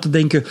en na te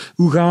denken,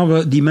 hoe gaan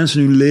we die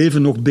mensen hun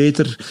leven nog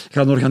beter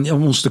gaan organiseren,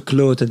 om ons te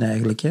kloten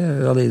eigenlijk.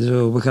 Hè? Allee,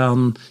 zo, we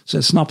gaan...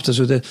 Snapte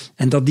zo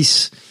en dat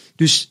is...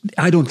 Dus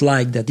I don't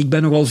like that. Ik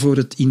ben nogal voor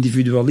het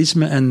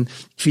individualisme en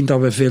ik vind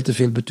dat we veel te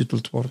veel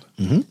betutteld worden.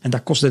 Mm-hmm. En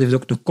dat heeft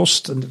ook een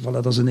kost. En voilà,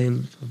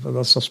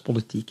 dat is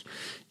politiek.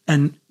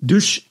 En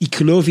dus, ik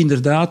geloof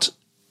inderdaad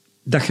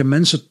dat je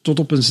mensen tot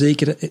op een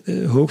zekere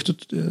hoogte,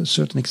 een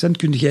certain extent,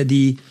 kun jij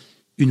die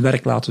hun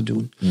werk laten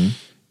doen. Mm.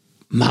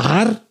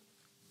 Maar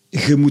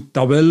je moet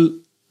dat wel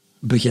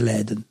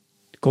begeleiden.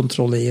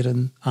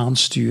 Controleren,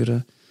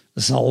 aansturen,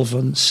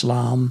 zalven,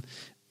 slaan.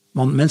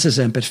 Want mensen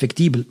zijn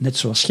perfectibel, net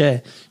zoals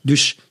jij.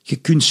 Dus je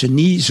kunt ze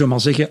niet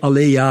zomaar zeggen,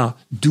 allee ja,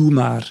 doe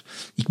maar.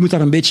 Ik moet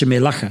daar een beetje mee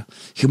lachen.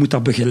 Je moet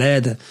dat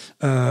begeleiden.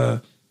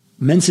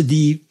 Mensen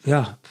die,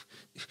 ja,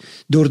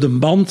 door de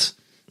band,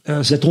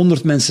 zet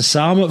 100 mensen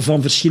samen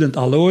van verschillend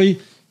allooi.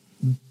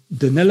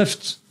 De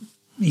helft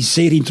is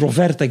zeer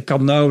introvert en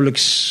kan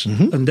nauwelijks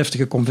een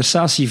deftige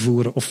conversatie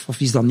voeren. Of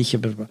is dat niet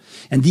gebeurd?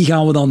 En die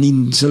gaan we dan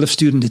in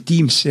zelfsturende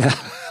teams. Ja,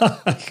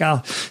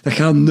 dat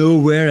gaat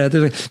nowhere. Hè.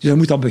 Dus je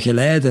moet dat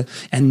begeleiden.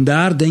 En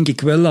daar denk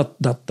ik wel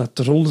dat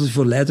de rol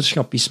voor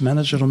leiderschap is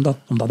manager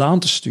om dat aan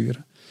te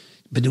sturen.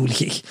 Ik bedoel,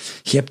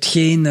 je hebt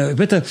geen...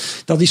 weet je,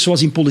 dat is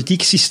zoals in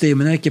politieke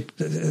systemen. Hè. Ik heb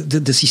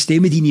de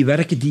systemen die niet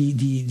werken,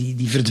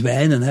 die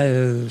verdwijnen. Hè.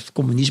 Het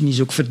communisme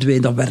is ook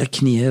verdwenen, dat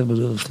werkt niet. Hè.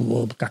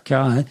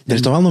 Kaka, hè. Er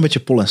is toch wel nog een beetje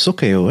pol en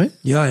sok, hè?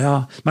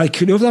 Ja. Maar ik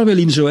geloof daar wel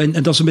in zo.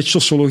 En dat is een beetje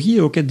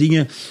sociologie ook. Hè.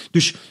 Dingen.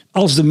 Dus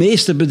als de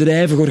meeste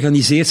bedrijven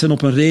georganiseerd zijn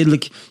op een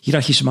redelijk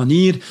hiërarchische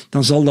manier,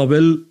 dan zal dat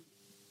wel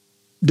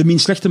de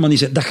minst slechte manier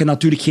zijn. Dat je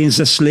natuurlijk geen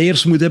 6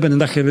 layers moet hebben en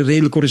dat je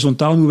redelijk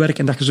horizontaal moet werken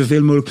en dat je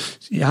zoveel mogelijk...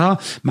 Ja,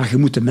 maar je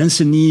moet de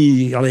mensen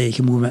niet... Allee,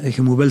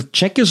 je moet wel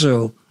checken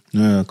zo.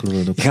 Ja,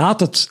 klopt. Gaat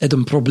het? Heb je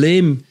een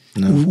probleem?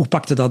 Ja. Hoe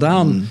pakt je dat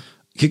aan?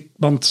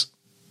 Want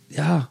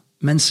ja,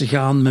 mensen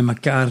gaan met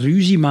elkaar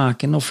ruzie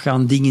maken of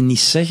gaan dingen niet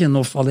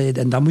zeggen.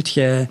 En dat moet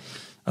jij...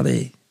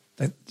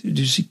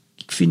 Dus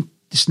ik vind,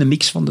 het is een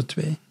mix van de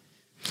twee.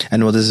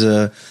 En wat is... en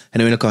heb je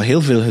eigenlijk al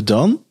heel veel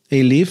gedaan in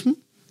je leven?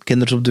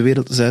 Kinderen op de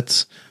wereld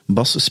zet,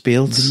 Bas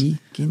speelt. 3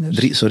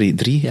 kinderen.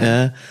 3.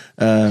 Ja.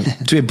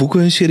 2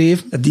 boeken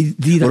geschreven.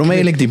 Waarom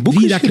eigenlijk die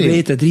boeken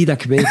geschreven? 3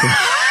 dat ik weet.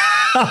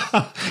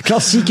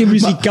 Klassieke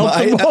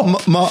muzikanten.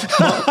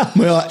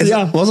 Maar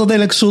ja, was dat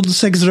eigenlijk zo de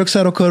seks, drugs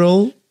en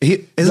rock'n'roll?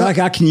 Daar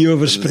ga ik niet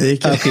over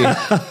spreken. Okay.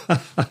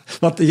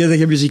 Want jij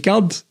bent een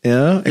muzikant.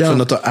 Ja, ik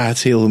vind dat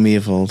echt heel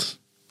meevalt.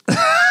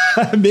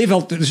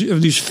 Meevalt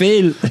dus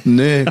veel.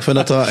 Nee, ik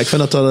vind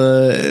dat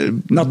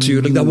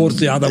natuurlijk, dat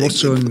wordt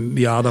zo'n...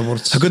 Ja, dat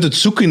wordt... Je kunt het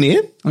zoeken, nee?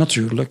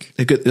 Natuurlijk.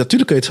 Natuurlijk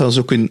kun je het gaan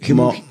zoeken,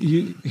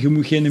 je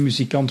moet geen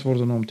muzikant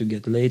worden om te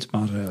get laid,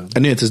 maar...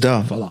 nee, het is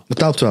daar. Voilà.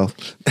 Betaalt wel.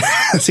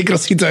 Zeker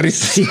als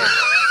gitarist.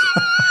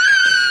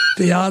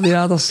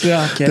 Ja, dat is...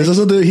 Ja, kijk. Dat is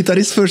zo de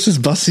gitarist versus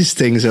bassist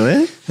ding, zo, hè?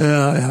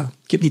 Ja.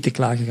 Ik heb niet te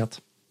klagen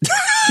gehad.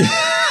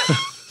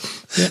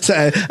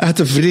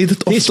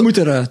 Deze moet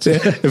eruit.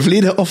 Een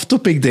volledig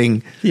off-topic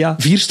ding. Ja.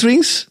 4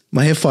 strings,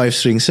 maar geen 5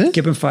 strings, hè? Ik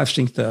heb een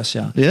 5-string thuis,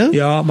 ja. Ja?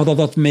 Ja, maar dat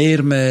had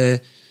meer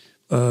met...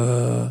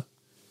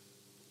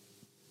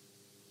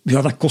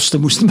 dat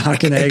kosten moest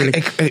maken,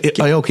 eigenlijk.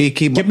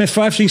 Ik heb met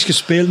 5 strings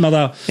gespeeld, maar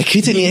dat... Ik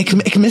weet het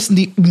niet, ik mis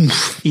die...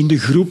 In de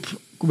groep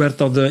werd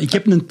dat... ik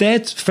heb een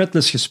tijd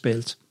fretless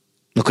gespeeld.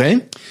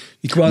 Oké.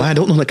 Maar hij had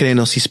ook nog een kleine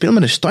als hij speelt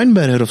met een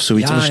Steinberger of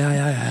zoiets.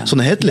 Ja.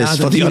 Zo'n hitlist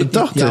van die jaren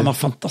 80. Ja, maar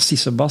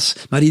fantastische bas.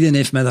 Maar iedereen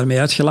heeft mij daarmee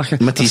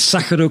uitgelachen. Dat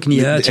zag er ook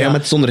niet uit. Ja,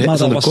 met zonder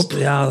kop.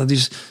 Ja,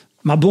 dus...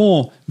 Maar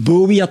bon,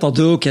 Bowie had dat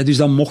ook, hè, dus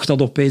dan mocht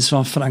dat opeens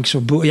van Frank.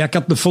 Ik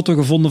had een foto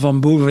gevonden van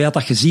Bowie, je had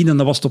dat gezien en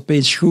dat was het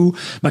opeens goed.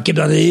 Maar ik heb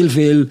daar heel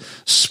veel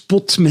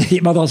spot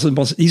mee. Maar dat is een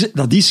bas.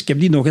 Ik heb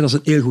die nog, hè, dat is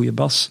een heel goede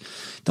bas.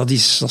 Dat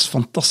is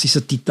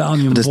fantastische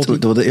titanium.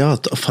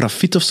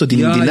 Grafiet of zo, die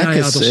nek is...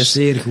 Ja, dat is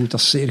zeer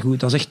goed.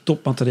 Dat is echt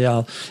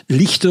topmateriaal.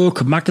 Licht ook,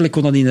 gemakkelijk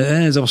kon dat in...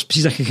 Dat was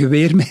precies dat je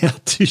geweer mee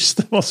had, dus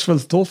dat was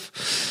wel tof.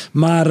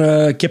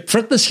 Maar ik heb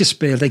fretless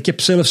gespeeld. Ik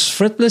heb zelfs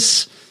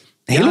fretless...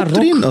 Heel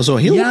optreden? Also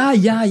heel...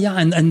 Ja.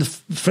 En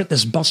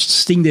fretless bass,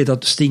 Sting deed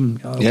dat.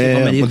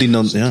 Maar die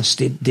dan... Ja.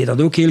 Deed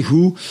dat ook heel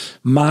goed.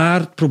 Maar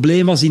het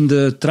probleem was in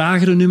de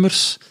tragere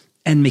nummers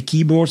en met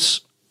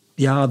keyboards...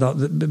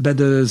 bij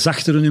de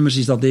zachtere nummers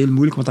is dat heel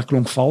moeilijk, want dat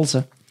klonk vals. Hè.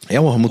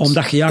 Ja, maar je moet...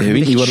 Omdat je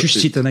moet echt juist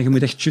zitten en je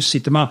moet echt juist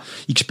zitten. Maar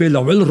ik speel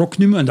dat wel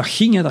rocknummer en dat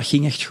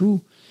ging echt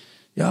goed.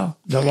 Ja,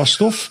 dat was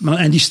tof.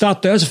 En die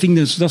staat thuis,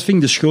 dat vind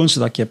ik de schoonste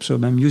dat ik heb. Zo,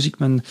 mijn Music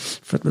Man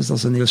Fretless, dat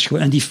is een heel schoon.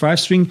 En die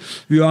 5-string,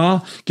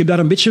 ja, ik heb daar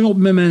een beetje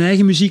met mijn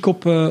eigen muziek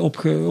op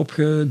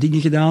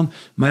dingen gedaan.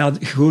 Maar ja,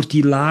 je hoort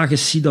die lage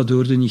C, dat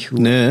hoorde niet goed.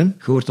 Nee. Je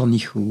hoort dat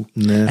niet goed.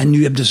 Nee. En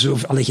nu heb je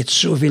hebt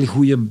zoveel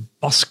goede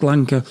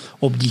basklanken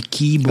op die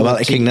keyboard. Ja, wel,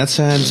 ik ging net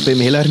zeggen, het spijt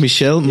me heel erg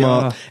Michel,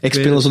 maar ik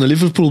speel zo'n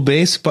Liverpool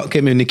bass, ik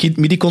heb mijn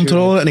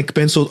MIDI-controller en ik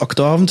ben zo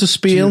octaven te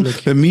spelen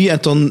met mij en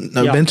dan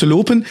ben te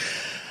lopen.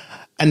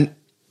 En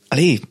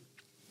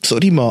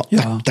sorry, maar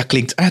dat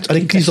klinkt uit.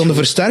 Ik kies dan de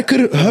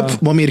versterker,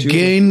 wat meer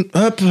gain,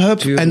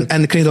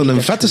 en ik krijg dan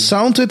een vette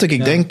sound uit, dat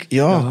ik denk,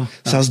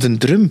 zelfs de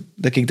drum,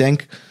 dat ik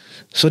denk,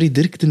 sorry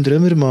Dirk, de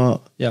drummer, maar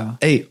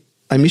hey,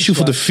 I miss you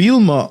for the feel,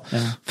 maar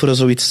voor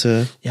zoiets...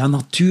 Ja,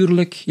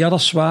 natuurlijk, ja, dat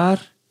is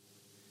waar,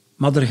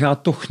 maar er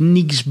gaat toch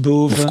niks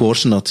boven... Of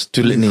course not,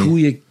 tuurlijk niet. Een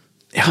goede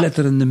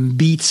kletterende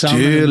beat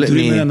samen met een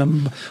drum en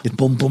een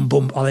bom, bom,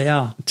 bom. Allee,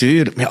 ja.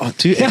 Tuurlijk.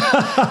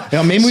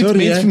 Ja,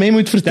 mij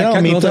moet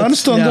vertellen. Mijn tuin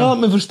staan daar,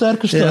 mijn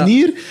versterkers staan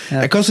hier.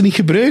 Ik kan ze niet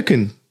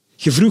gebruiken.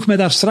 Je vroeg mij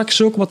daar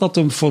straks ook wat dat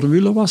een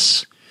formule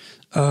was.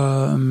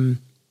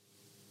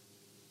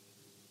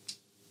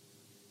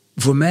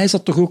 Voor mij is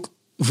dat toch ook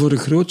voor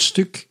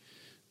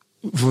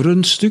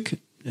een stuk,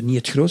 niet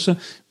het grootste,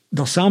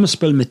 dat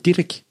samenspel met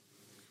Dirk.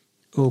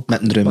 Ook.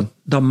 Met een drum.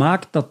 Dat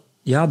maakt dat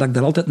ik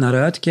daar altijd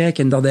naar uitkijk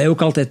en dat hij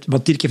ook altijd...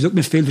 Want Dirk heeft ook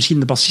met veel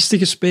verschillende bassisten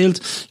gespeeld.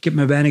 Ik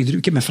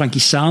heb met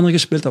Frankie Sane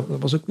gespeeld, dat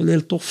was ook wel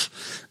heel tof.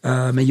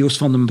 Met Joost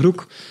van den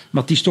Broek.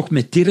 Maar het is toch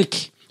met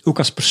Dirk, ook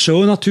als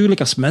persoon natuurlijk,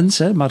 als mens,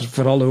 hè, maar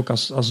vooral ook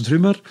als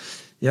drummer.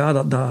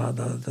 Ja,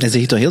 En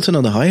zeg je toch heel veel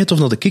naar de hi-hat of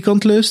naar de kick aan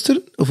het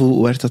luisteren? Of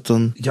hoe werkt dat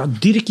dan? Ja,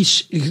 Dirk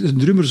is een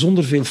drummer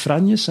zonder veel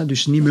franjes, hè,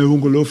 dus niet met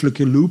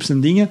ongelooflijke loops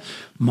en dingen,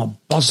 maar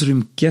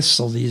basdrumkest,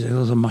 dat is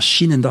een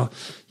machine. En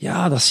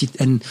dat zit...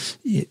 En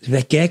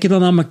wij kijken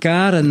dan aan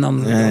elkaar en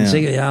dan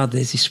zeggen,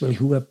 deze is wel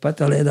goed,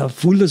 Pat. Allee, dat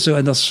voelde zo.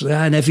 En,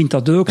 en hij vindt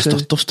dat ook. Dat is toch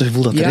het tofste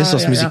gevoel dat er is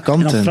als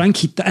muzikant. En dan Frank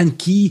en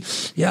Key.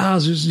 Ja,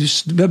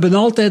 dus we hebben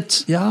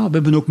altijd... Ja, we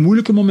hebben ook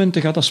moeilijke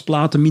momenten gehad als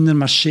platen minder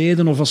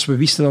marcheerden of als we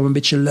wisten dat we een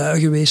beetje lui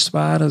geweest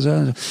waren.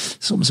 Zo.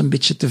 Soms een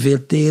beetje te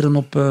veel teren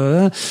op...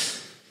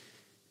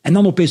 En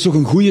dan opeens toch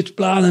een goede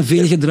plaat en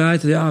veel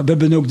gedraaid. Ja, we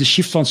hebben ook de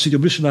shift van Studio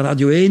Brussel naar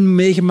Radio 1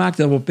 meegemaakt.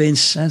 Dat we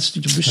opeens...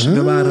 Studio Brussel,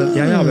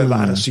 we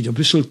waren Studio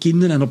Brussel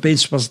kinderen en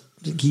opeens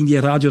ging die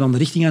radio dan de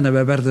richting aan en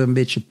wij werden een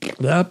beetje...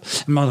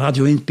 Maar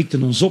Radio 1 pikte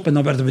ons op en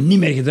dan werden we niet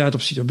meer gedraaid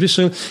op Studio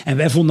Brussel. En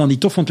wij vonden dat niet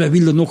tof, want wij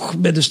wilden nog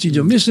bij de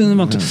Studio Brussel.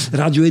 Want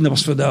Radio 1, dat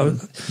was voor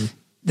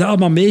dat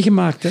allemaal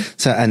meegemaakt.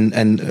 Hè. En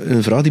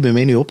een vraag die bij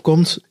mij nu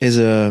opkomt, is...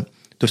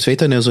 door het feit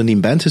dat je zo in die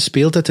band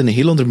gespeeld hebt en een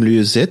heel ander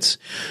milieu zit,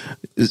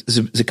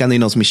 ze kennen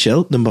je als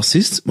Michel, de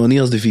bassist, maar niet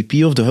als de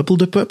VP of de Huppel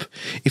de Pup.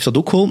 Heeft dat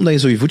ook geholpen dat je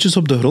zo je voetjes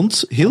op de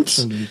grond hield?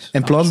 Absoluut.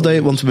 In plaats dat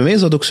je, want bij mij is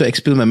dat ook zo, ik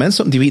speel met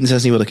mensen, die weten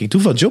zelfs niet wat ik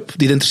doe van job,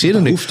 die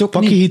interesseren me.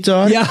 Pak je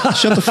gitaar,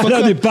 shut the fuck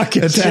up. Die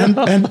pakjes,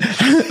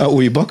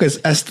 je bakjes,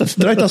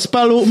 draait dat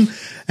spel open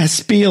en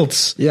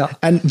speelt. Ja.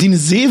 En die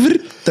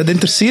zever, dat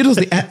interesseert ons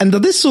niet. En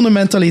dat is zo'n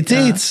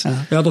mentaliteit.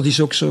 Ja, dat is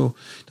ook zo.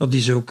 Dat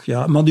is ook,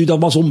 ja. Maar nu, dat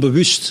was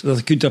onbewust.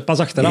 Dat kun je pas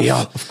achteraf.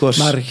 Ja, of course.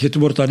 Maar het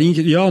wordt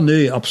daarin... Ja,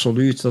 nee,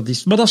 absoluut.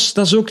 Maar dat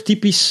is ook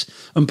typisch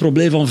een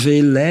probleem van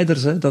veel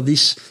leiders. Hè. Dat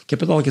is, ik heb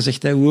het al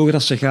gezegd, hoe hoger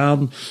dat ze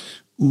gaan,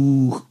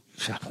 hoe...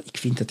 Ja, ik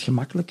vind het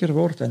gemakkelijker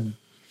wordt. En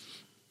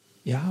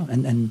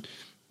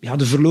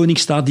de verloning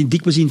staat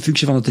dikwijls in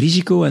functie van het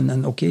risico.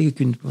 En oké, je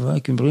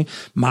kunt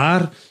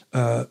maar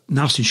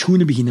naast hun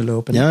schoenen beginnen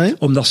lopen. Ja,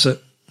 omdat ze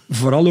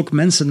vooral ook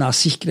mensen naast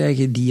zich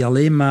krijgen die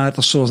alleen maar...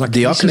 Dat is zoals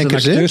actrices en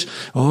acteurs.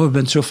 Je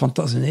bent zo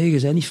fantastisch. Nee, je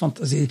bent niet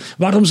fantastisch.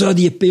 Waarom zou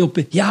die POP...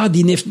 Ja,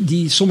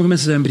 sommige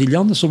mensen zijn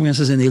briljant, sommige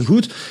mensen zijn heel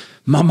goed,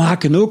 maar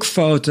maken ook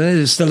fouten.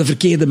 Hè. Stellen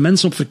verkeerde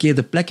mensen op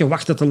verkeerde plekken,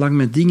 wachten te lang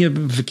met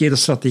dingen, verkeerde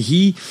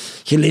strategie.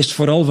 Je leest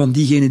vooral van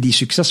diegenen die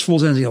succesvol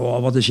zijn en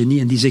zeggen, wat een genie.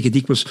 En die zeggen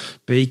dikwijls,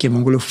 ik heb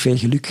ongelooflijk veel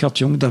geluk gehad,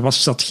 jong. Daar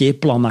zat geen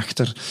plan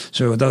achter.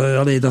 Zo,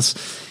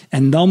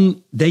 en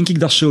dan denk ik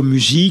dat zo'n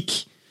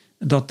muziek...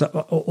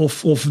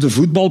 Of de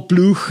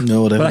voetbalploeg,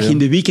 waar je in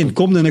de weekend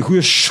komt en een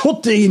goede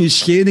shot tegen je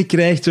schenen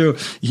krijgt. Zo.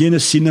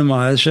 Geen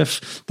cinema, hè,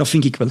 chef. Dat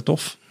vind ik wel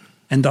tof.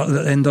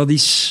 En dat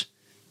is...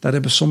 Daar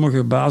hebben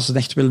sommige bazen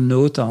echt wel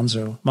nood aan.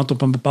 Zo. Want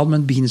op een bepaald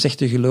moment beginnen ze echt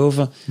te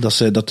geloven...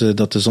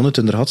 Dat de zon het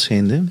in de had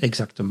schijnt. Hè?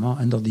 Exactement.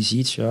 En dat is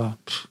iets, ja...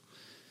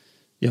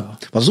 Ja.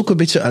 Was ook een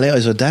beetje,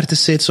 als je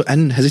 30 bent, zo,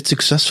 en je zit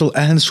succesvol,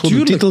 en een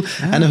schone titel,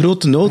 en een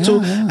grote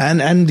auto,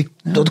 en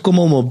dat komt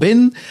allemaal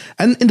binnen.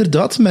 En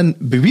inderdaad, men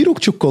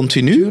bewierookt je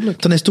continu.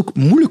 Tuurlijk. Dan is het ook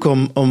moeilijk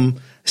om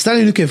stel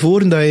je nu een keer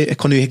voor dat ik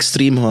kan nu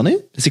extreem gaan, hè.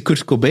 Dus ik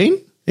Kurt Cobain,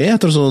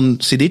 had er zo'n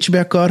cd'tje bij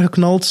elkaar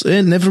geknald,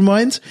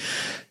 Nevermind.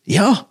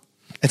 Ja,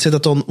 het zit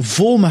dat dan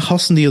vol met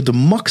gasten die op de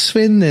max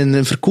vinden,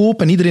 en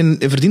verkoop, en iedereen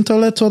verdient al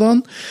wat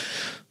aan.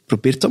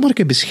 probeer toch maar een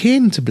keer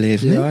bescheiden te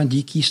blijven. Ja, en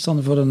die kiest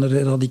dan voor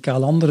een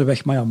radicaal andere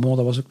weg. Maar ja, dat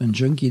was ook een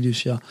junkie,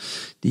 dus ja,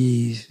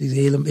 die is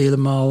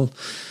helemaal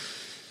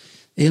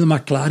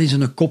klaar in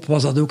zijn kop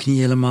was dat ook niet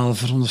helemaal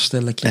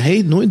veronderstellelijk. En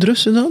hij nooit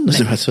drugs gedaan? Dus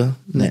nee. Wel.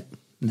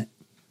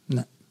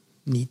 Nee,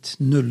 niet.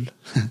 0.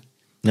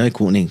 Ja,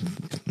 ik ook niet.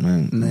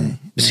 Nee.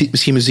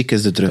 Misschien muziek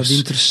is de drugs. Dat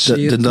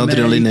interesseert de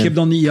adrenaline. Ik heb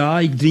dan niet, ja,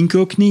 ik drink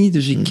ook niet,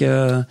 dus ik...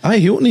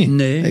 je ook niet?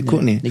 Nee, ik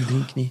ook niet. Ik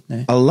drink niet,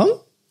 nee. Al lang?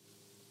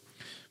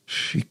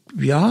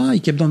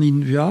 Ik heb dan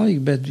niet... Ja,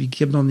 ik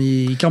heb dan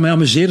niet... Ik kan mij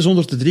amuseren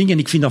zonder te drinken en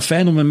ik vind dat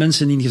fijn om met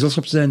mensen in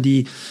gezelschap te zijn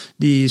die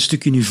een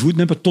stuk in hun voet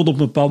hebben tot op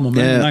een bepaald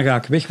moment. Ja. Dan ga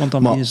ik weg, want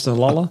dan beginnen ze te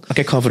lallen. Als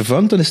ik ga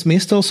vervangen, dan is het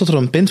meestal dat er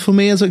een pint voor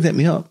mij is. Ik denk,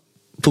 ja,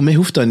 voor mij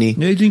hoeft dat niet.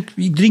 Nee,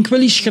 ik drink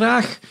wel eens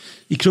graag...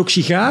 Ik rook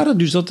sigaren,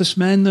 dus dat is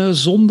mijn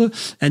zonde.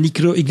 En ik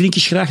drink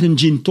eens graag een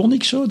gin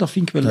tonic, zo. Dat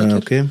vind ik wel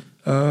lekker.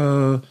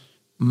 Okay.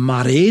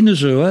 Maar één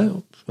zo, hè.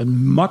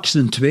 Max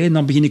een 2, en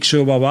dan begin ik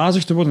zo wat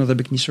wazig te worden. Dat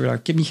heb ik niet zo graag.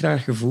 Ik heb niet graag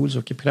het gevoel. Zo.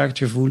 Ik heb graag het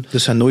gevoel...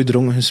 Dus hij nooit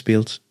dronken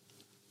gespeeld?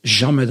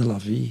 Jamais de la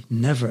vie.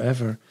 Never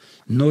ever.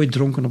 Nooit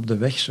dronken op de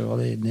weg, zo.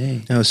 Allee,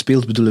 nee. Ja,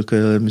 speelt bedoel ik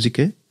muziek,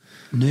 hè?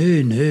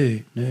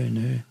 Nee.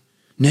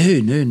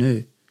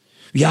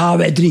 Ja,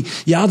 wij drinken.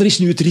 Ja, er is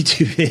nu het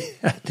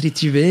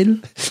ritueel.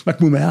 Maar ik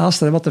moet mij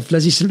haasten, want de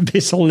fles is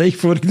meestal leeg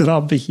voor ik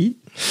eraan begin.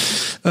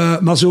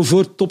 Maar zo voor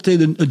het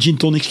optreden een gin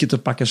tonicje te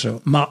pakken.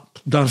 Zo. Maar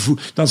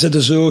dan zit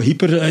je zo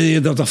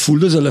hyper. Dat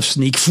voelde zelfs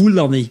niet. Ik voel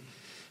dat niet.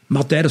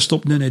 Maar tijdens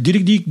stop, nee.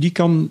 Dirk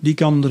die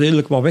kan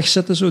redelijk wat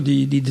wegzetten. Zo.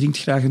 Die drinkt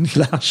graag een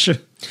glaasje.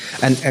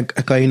 En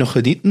kan je nog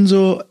genieten?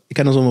 Zo? Ik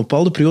heb al zo'n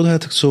bepaalde periode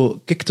dat ik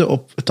zo kikte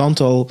op het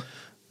aantal...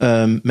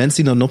 mensen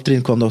die naar een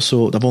optreden kwamen,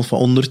 dat begon van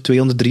 100,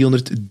 200,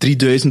 300,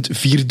 3000,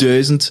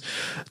 4000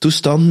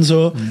 toestanden.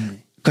 Zo. Nee.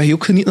 Kan je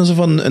ook genieten zo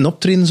van een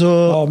optreden,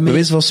 zo, bij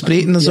wijze van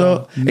spreken?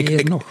 Zo.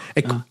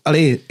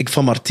 Ik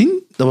van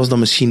Martien, dat was dan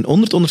misschien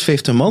 100,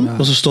 150 man,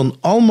 maar ze stonden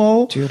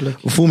allemaal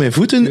voor mijn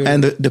voeten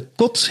en de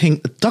het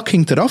dak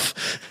ging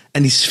eraf.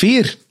 En die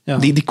sfeer,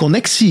 die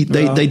connectie,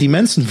 dat je die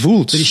mensen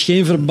voelt. Er is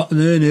geen verband.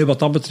 Nee, wat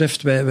dat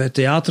betreft, wij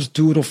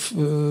theatertour, of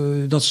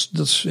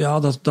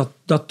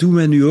dat doen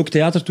wij nu ook,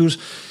 theatertours.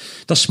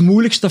 Dat is het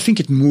moeilijkste, dat vind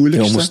ik het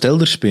moeilijkste. Ja, je moet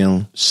stiller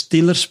spelen.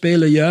 Stiller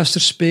spelen,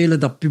 juister spelen,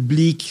 dat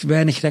publiek,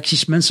 weinig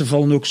reacties. Mensen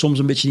vallen ook soms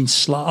een beetje in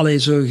slaap. Allee,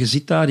 zo, je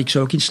zit daar, ik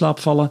zou ook in slaap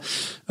vallen.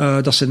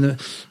 Dus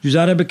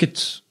daar heb ik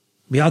het...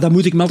 Ja, daar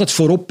moet ik me altijd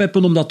voor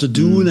oppeppen om dat te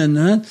doen.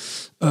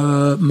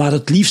 Maar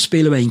het liefst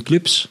spelen wij in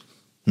clubs.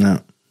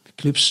 Ja.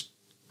 Clubs,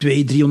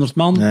 200, 300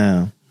 man.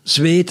 Ja.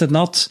 Zweten,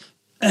 nat.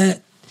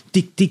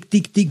 Tik, tik,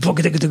 tik, tik.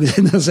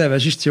 Dan zijn wij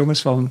juist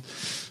jongens van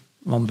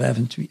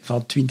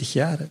 20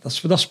 jaar. Hè.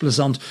 Dat is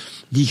plezant.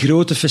 Die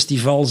grote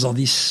festivals, dat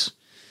is...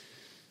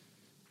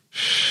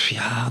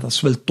 Ja, dat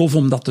is wel tof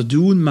om dat te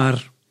doen,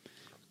 maar...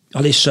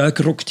 Allee,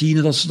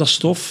 Suikerrock-Tine, dat is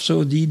tof.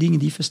 Zo, die dingen,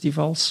 die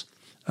festivals.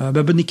 We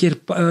hebben een keer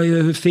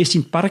een feest in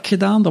het park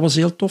gedaan. Dat was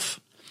heel tof.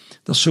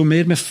 Dat is zo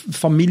meer met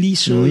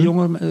families, zo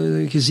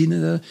jonge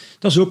gezinnen.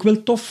 Dat is ook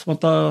wel tof,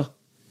 want dat...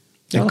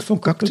 Ja, dat vond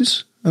ik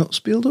Cactus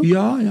speelde ook?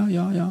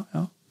 Ja.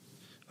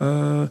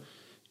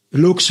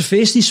 Lookse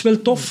feest is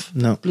wel tof,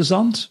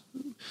 plezant.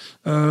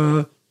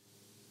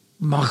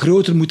 Maar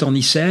groter moet dat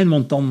niet zijn,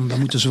 want dan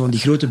moeten ze van die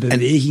grote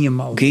bewegingen...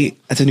 Oké,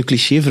 het is nu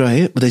cliché-vraag,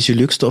 hè? Wat is je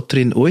leukste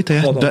optreden ooit? Hè?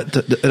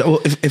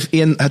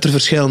 Het er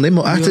verschil in,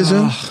 maar echt is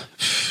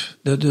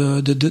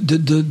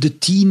de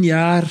 10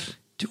 jaar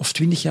of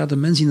 20 jaar de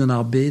mens in de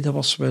AB, dat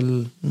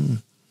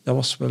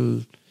was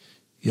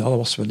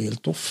wel heel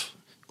tof.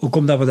 Ook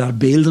omdat we daar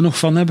beelden nog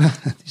van hebben.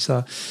 Dus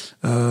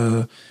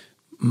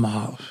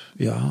maar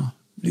ja...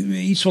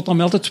 Iets wat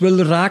mij altijd wel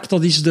raakt,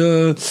 dat is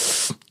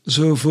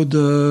zo voor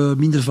de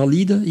minder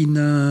valide in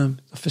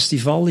het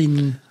festival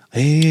in...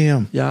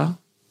 Ja,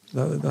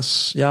 dat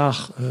is... ik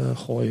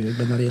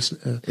ben daar eerst...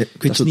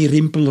 dat is niet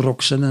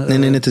rimpelroks.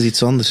 Nee, het is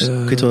iets anders.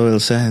 Ik weet wat wil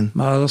zeggen.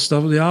 Maar dat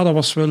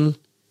was wel...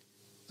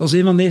 Dat is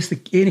een van de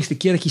enigste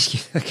keer dat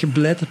ik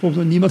gebleid heb,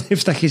 omdat niemand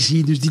heeft dat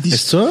gezien. Dus dit is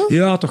het zo?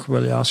 Ja, toch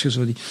wel. Ja, als je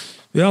zo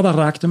dat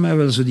raakte mij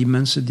wel. Zo die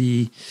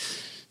mensen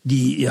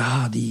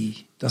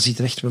daar zit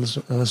er echt wel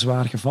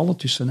zwaar gevallen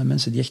tussen. Hè.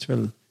 Mensen die echt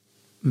wel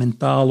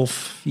mentaal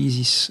of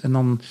fysisch... En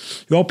dan...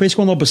 Ja, opeens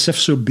kwam dat besef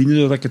zo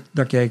binnen, dat ik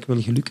eigenlijk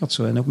wel geluk had.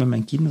 Zo. En ook met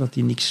mijn kinderen, dat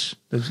die niks...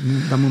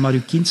 Dat moet maar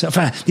uw kind zijn.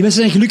 Enfin, die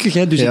mensen zijn gelukkig,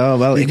 hè. Dus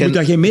ik moet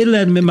daar geen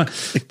medelijden mee, maar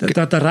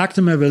dat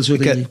raakte mij wel zo.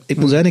 Ik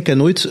moet zeggen, ik heb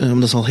nooit...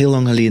 Dat is al heel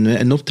lang geleden,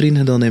 een optreden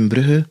gedaan in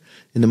Brugge,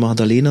 in de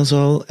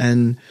Magdalenazaal.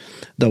 En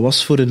dat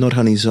was voor een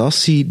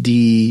organisatie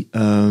die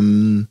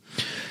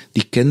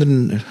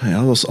kinderen... Ja,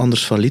 dat was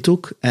Anders van Liet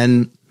ook.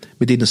 En...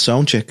 We deden een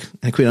soundcheck.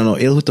 En ik weet dat nog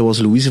heel goed, dat was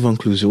Louise van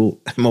Clouseau.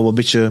 Maar wat een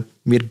beetje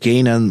meer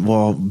gain en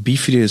wat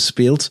beefier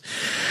gespeeld.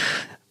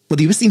 Maar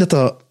die wist niet dat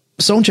dat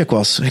soundcheck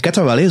was. Je kent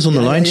dat wel,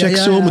 zo'n linecheck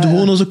zo. Maar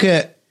gewoon eens ook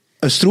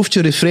een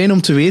stroofje refrein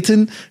om te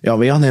weten. Ja,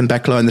 wij hadden een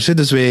backliners,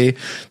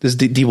 dus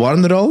die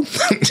waren er al.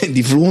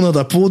 Die vlogen naar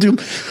dat podium.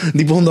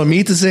 Die begonnen dat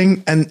mee te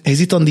zingen. En je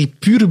ziet dan die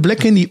pure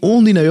blik in die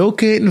ogen die naar jou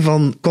kijken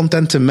van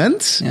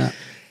contentement. Ja.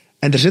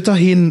 En er zit dan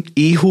geen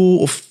ego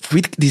of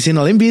die zijn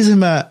alleen bezig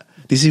met...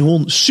 die zijn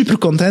gewoon super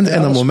content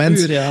in dat moment.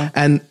 Puur, ja.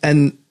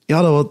 En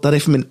ja, dat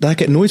heb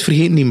ik nooit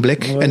vergeten, die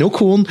blik. Ja. En ook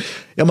gewoon,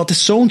 ja, maar het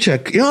is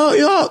soundcheck.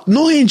 Ja,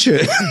 nog eentje.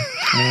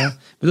 Ja.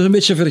 Dat is een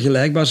beetje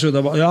vergelijkbaar. Zo.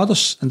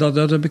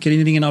 Dat heb ik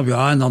herinneringen aan.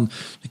 Ja, en dan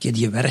een keer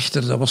die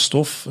Werchter, dat was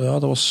tof. Ja,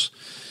 dat was...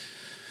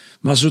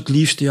 Maar zo het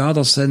liefst, ja,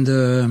 dat zijn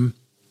de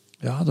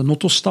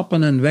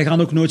Notto-stappen. En wij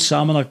gaan ook nooit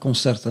samen naar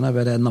concerten. Hè.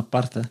 Wij rijden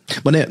apart. Hè.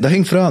 Maar nee, dat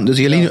ging ik vragen. Dus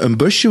jullie een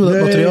busje met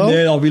dat materiaal?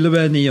 Nee, dat willen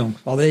wij niet, jong.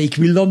 Allee, ik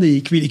wil dat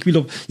niet.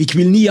 Ik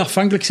wil niet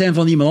afhankelijk zijn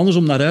van iemand anders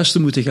om naar huis te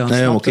moeten gaan.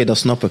 Nee, oké, dat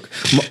snap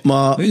ik.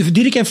 Maar...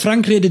 Dirk en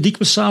Frank reden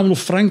dikwijls samen,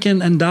 of Frank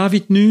en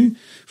David nu,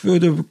 voor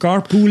de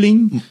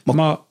carpooling.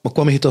 Maar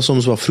kwam je dat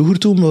soms wat vroeger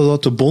toe, om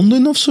dat te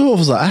bonden of zo? Of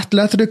is dat echt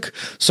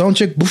letterlijk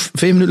soundcheck,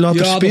 5 minuten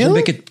later spelen? Ja, dat is een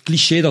beetje het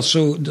cliché, dat is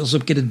een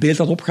beetje het beeld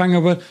dat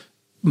opgehangen wordt.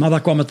 Maar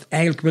daar kwam het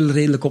eigenlijk wel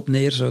redelijk op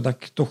neer. Zo, dat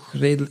ik toch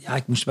redelijk... Ja,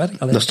 ik moest werken.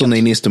 Allee, dat stond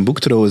in eerst een boek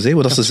trouwens,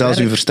 waar dat ze zelfs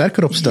een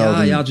versterker op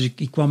stelden. Ja, dus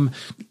ik kwam...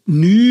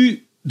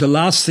 Nu, de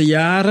laatste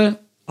jaren,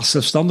 als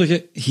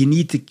zelfstandige,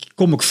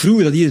 kom ik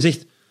vroeger dat iedereen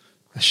zegt...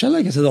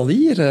 Shell, je zit al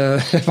hier.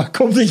 Wat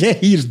kom jij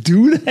hier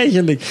doen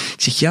eigenlijk?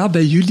 Ik zeg, ja,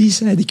 bij jullie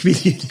zijn.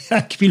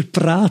 Ik wil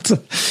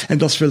praten. En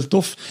dat is wel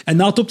tof. En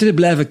na het optreden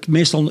blijf ik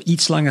meestal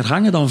iets langer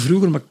hangen dan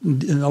vroeger, maar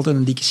altijd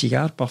een dikke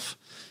sigaarpaf.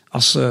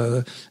 Als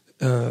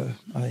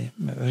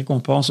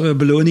recompense,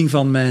 beloning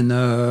van mijn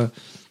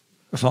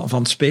van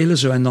het spelen.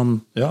 Zo. En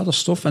dan, ja, dat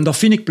is tof. En dat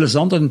vind ik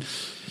plezant. En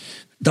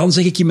dan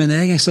zeg ik in mijn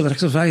eigen, ik stel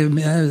er vraag,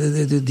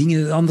 de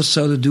dingen anders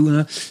zouden doen.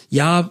 Hè.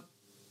 Ja,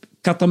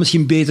 ik had dat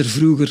misschien beter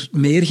vroeger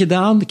meer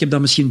gedaan. Ik heb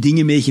daar misschien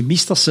dingen mee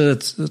gemist als ze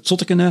het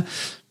zotte kunnen.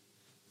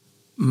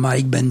 Maar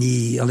ik ben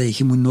niet...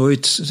 je moet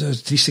nooit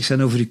triestig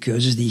zijn over je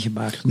keuzes die je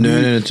maakt.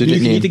 Nee,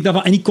 natuurlijk niet.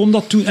 En ik kon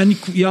dat toen... En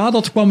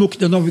dat kwam ook...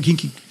 Dan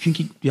ging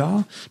ik... Ja,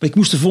 maar ik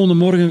moest de volgende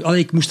morgen...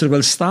 ik moest er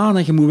wel staan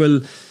en je moet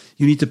wel...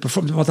 You need to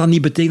perform. Wat dat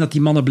niet betekent dat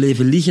die mannen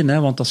bleven liggen. Hè,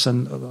 want dat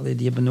zijn,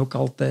 die hebben ook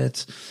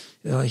altijd...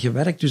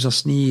 gewerkt, dus dat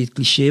is niet het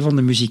cliché van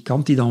de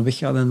muzikant die dan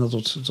weggaat en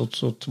dat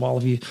tot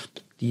 12 uur...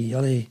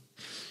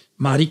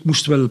 Maar ik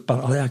moest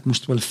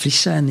wel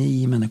fris zijn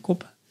in mijn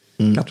kop.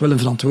 Ik had wel een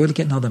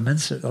verantwoordelijkheid naar de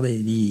mensen.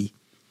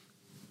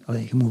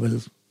 Je moet wel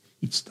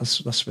iets...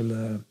 Dat is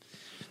wel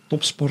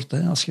topsport,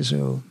 hè, als je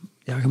zo...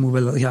 Ja,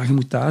 je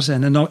moet daar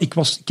zijn. En nou, ik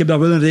heb daar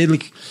wel een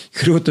redelijk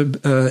grote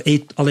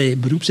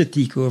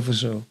beroepsethiek over.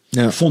 Zo.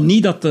 Ja. Ik vond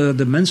niet dat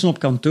de mensen op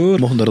kantoor...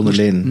 Mochten daaronder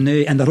lenen.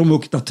 Nee, en daarom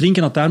ook, dat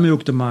drinken had daarmee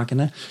ook te maken.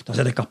 Hè. Dan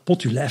zei je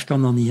kapot, je lijf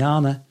kan dat niet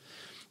aan. Hè.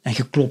 En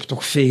je klopt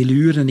toch veel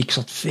uur. En ik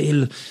zat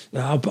veel...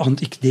 Ja,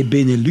 ik deed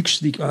Benelux.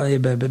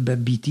 Bij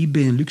BT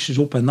Benelux dus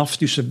op en af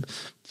tussen...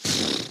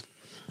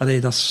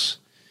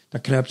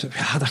 Dat kruipt...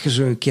 Ja, dat je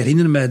zo... Ik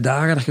herinner mij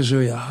dagen dat je zo...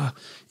 Ja,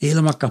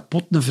 helemaal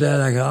kapot een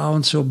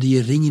vrijdagavond zo op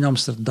die ring in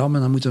Amsterdam.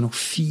 En dan moeten nog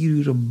 4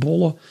 uur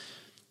bollen.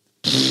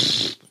 Dat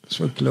is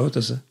wel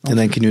kloten, hè. En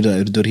denk je nu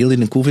dat door heel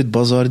in een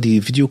COVID-bazaar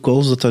die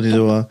videocalls, dat nu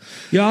zo...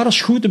 Ja, dat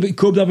is goed. Ik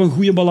hoop dat we een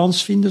goede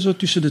balans vinden zo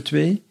tussen de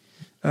twee.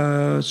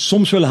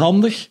 Soms wel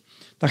handig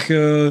dat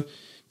je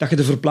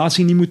de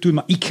verplaatsing niet moet doen,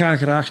 maar ik ga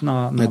graag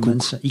naar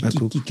mensen.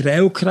 Ik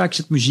rij ook graag, ik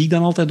zet muziek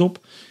dan altijd op.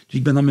 Dus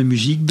ik ben dan met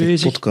muziek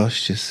bezig.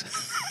 Podcastjes.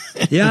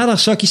 Ja, dat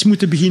zou ik eens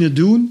moeten beginnen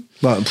doen.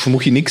 Maar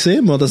mocht je niks,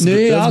 hè? Maar dat is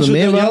bij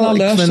mij wel.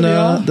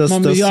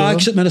 Ik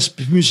zet met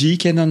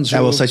muziek en dan zo.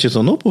 En wat zet je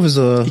dan op? Of is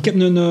dat... Ik heb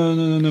een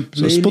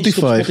playlist Spotify.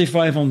 op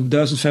Spotify van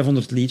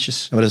 1500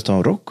 liedjes. Maar is het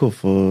dan rock?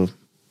 Of,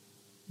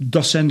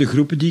 Dat zijn de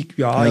groepen die ik...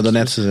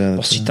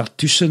 Wat zit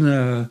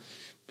daartussen?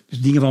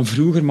 Dingen van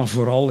vroeger, maar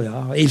vooral,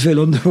 ja. Heel veel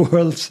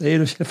Underworld.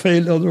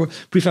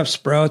 Prefab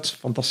Sprout,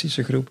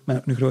 fantastische groep. Ik ben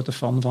ook een grote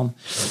fan van.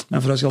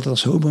 Mijn vrouw zegt altijd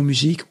als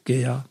homo-muziek. Oké,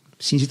 ja.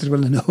 Misschien zit er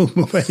wel een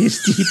homo bij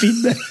diep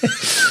in.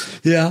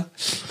 Ja.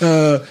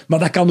 Maar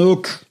dat kan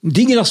ook.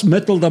 Dingen als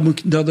metal,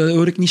 dat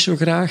hoor ik niet zo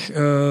graag.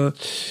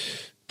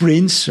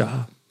 Prince,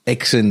 ja.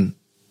 Exen.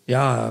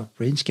 Ja,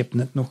 Prince. Ik heb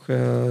net nog...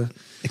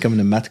 Ik heb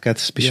een Mad Cat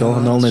speciaal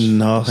genomen in Den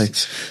Haag.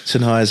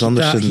 Zijn H.S.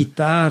 Andersen.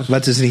 Gitaar.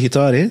 Wat is een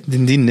gitaar, hè?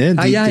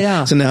 Hè?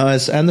 Ja. Zijn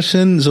H.S.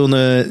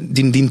 Andersen,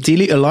 die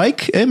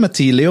Tele-alike, hè? Met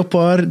die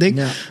Leopard-ding.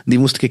 Ja. Die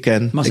moest ik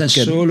kennen. Maar zijn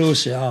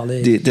solo's, ja,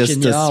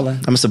 geniaal, hè?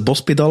 En met zijn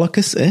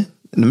bospedalletjes, hè?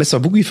 En met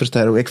zijn boogie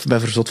vertellen. Ik ben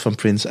verzot van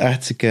Prince.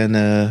 Echt,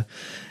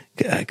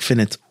 ik vind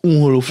het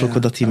ongelooflijk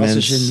wat dat die mens...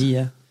 Dat is een genie,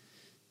 hè?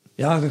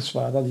 Ja, dat is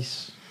waar. Dat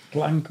is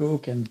klank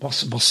ook. En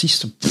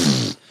bassisten,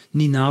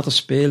 niet na te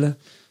spelen.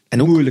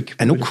 Moeilijk.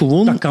 En ook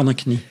gewoon... Dat kan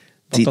ik niet.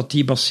 Dat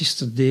die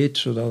bassisten deed,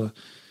 zodat...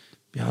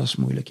 Ja, dat is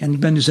moeilijk. En ik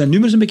ben dus zijn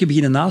nummers een beetje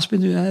beginnen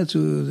naspelen,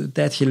 een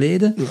tijd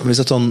geleden. Maar is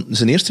dat dan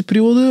zijn eerste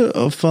periode?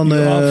 Of van,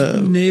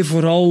 nee,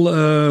 vooral...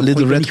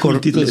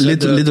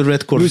 Little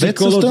Red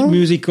Corvette?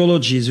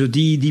 Musicology, zo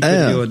die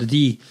periode. Ja.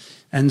 Die.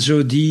 En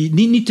zo die...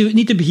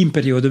 Niet de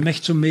beginperiode, maar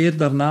echt zo meer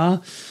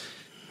daarna.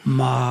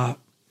 Maar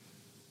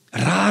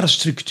rare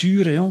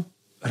structuren, joh.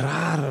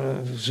 Raar,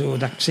 zo,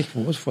 dat ik zeg,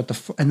 what the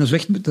fuck. En dan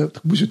zegt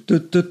dat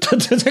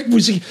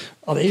moest ik...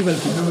 Allee,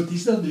 welke noot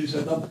is dat nu? Zo,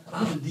 dan,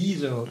 die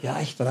zo. Ja,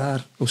 echt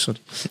raar. Oh, sorry.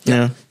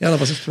 Ja, dat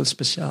was echt wel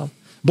speciaal.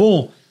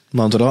 Bon.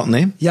 Maar inderdaad,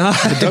 nee. Ja.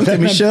 Bedankt,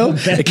 Michel.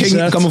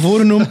 Ik kan me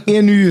voornomen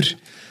 1 uur. Ik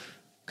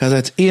ga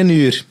uit 1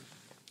 uur.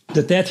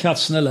 De tijd gaat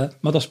snel, hè.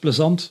 Maar dat is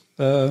plezant.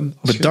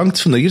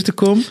 Bedankt om hier te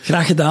komen.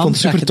 Graag gedaan. Ik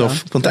vond het super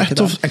tof. Ik vond het echt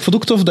tof. Ik vond het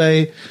ook tof dat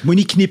je... Moet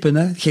niet knippen,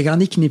 hè. Je gaat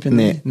niet knippen.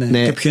 Nee.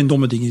 Ik heb geen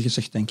domme dingen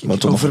gezegd, denk ik.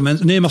 Maar over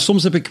mensen. Nee, maar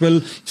soms heb ik wel in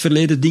het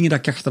verleden dingen dat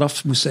ik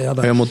achteraf moest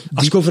zeggen. Ja,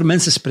 als ik over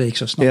mensen spreek,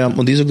 zo snap. Ja,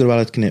 maar die is ook er wel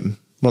uit knippen.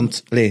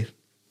 Want,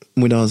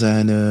 moet dan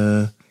zeggen...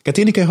 Ik had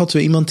de ene keer gehad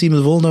iemand die me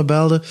de volgende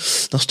belde.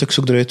 Dat stuk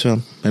zo eruit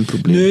wel. Mijn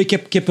probleem. Nee,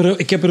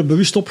 ik heb er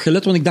bewust op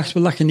gelet, want ik dacht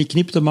wel dat je niet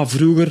knipte, maar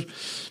vroeger...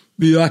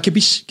 Ja, ik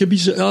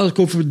heb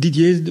over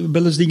Didier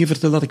wel eens dingen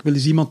verteld, dat ik wel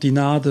eens iemand die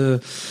na de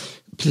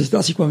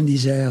presentatie kwam en die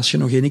zei, als je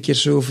nog één keer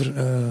zo over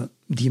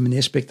die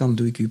meneer spreekt, dan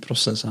doe ik uw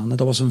proces aan. Dat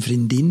was een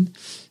vriendin.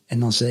 En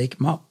dan zei ik,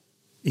 maar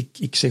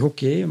ik zeg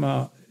oké,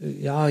 maar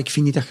ik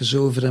vind niet dat je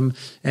zo over hem...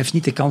 Hij heeft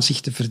niet de kans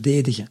zich te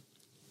verdedigen.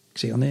 Ik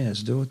zeg, nee, hij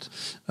is dood.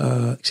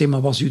 Ik zeg,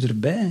 maar was u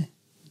erbij?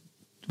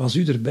 Was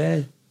u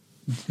erbij?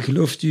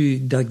 Gelooft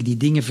u dat ik die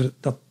dingen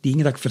dat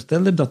ik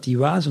verteld heb, dat die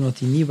waar zijn of dat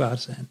die niet waar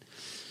zijn?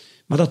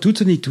 Maar dat doet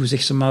er niet toe,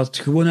 zegt ze, maar het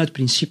gewoon uit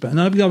principe. En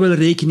dan heb ik daar wel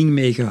rekening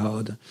mee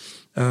gehouden.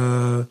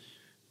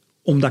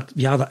 Omdat,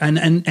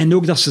 en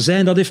ook dat ze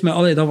zei, dat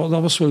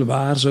was wel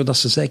waar, zo, dat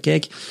ze zei,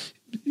 kijk,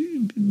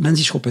 mens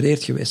is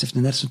geopereerd geweest, heeft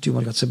een hersentumor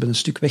gehad, ze hebben een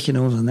stuk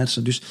weggenomen van zijn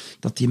hersenen, dus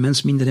dat die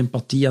mens minder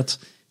empathie had,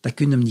 dat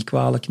kun je hem niet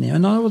kwalijk nemen.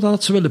 En dan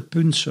had ze wel een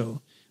punt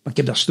zo. Maar ik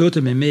heb daar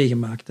stoten mee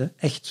meegemaakt, hè.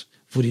 Echt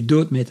voor je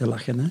dood mee te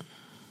lachen, hè.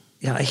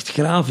 Ja, echt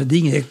grave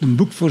dingen. Ik een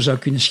boek voor zou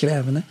kunnen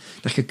schrijven. Hè.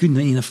 Dat je kunt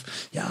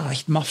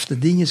echt mafte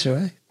dingen zo.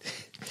 Hè. Ik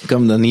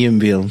kan me dat niet in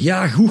beeld.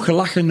 Ja, goed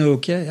gelachen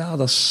ook. Hè. Ja,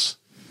 dat is...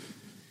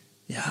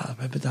 Ja,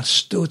 we hebben daar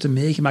stoten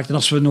meegemaakt. En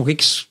als we nog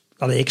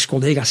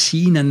ex-collega's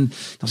zien en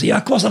dan zeg je,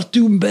 ik was daar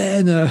toen bij.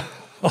 En,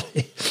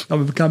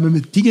 dan kan we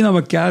met dingen aan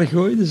elkaar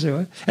gooien. Zo,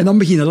 hè. En dan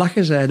beginnen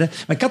lachen zijn. Hè.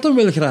 Maar ik had hem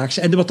wel graag.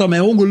 En wat dat mij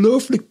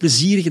ongelooflijk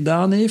plezier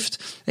gedaan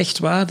heeft, echt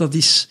waar, dat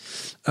is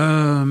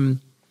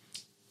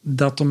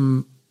dat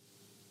hem...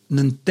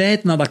 Een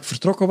tijd nadat ik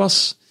vertrokken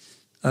was,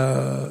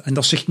 en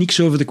dat zegt niks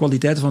over de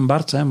kwaliteiten van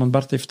Bart, hè, want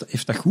Bart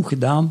heeft dat goed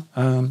gedaan,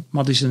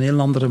 maar het is een heel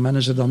andere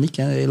manager dan ik,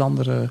 hè, een heel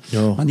andere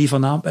manier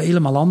van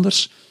helemaal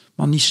anders,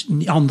 maar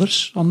niet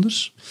anders.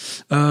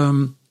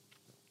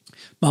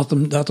 Maar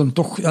dat hem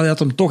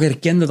toch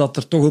herkende dat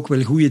er toch ook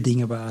wel goede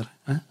dingen waren.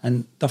 Hè.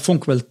 En dat vond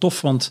ik wel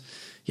tof, want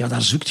ja,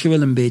 daar zoekt je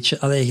wel een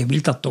beetje. Je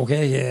wilt dat toch. Hè.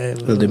 Je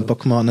wilt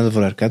impact maken en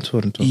ervoor herkend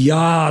worden, toch?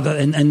 Ja,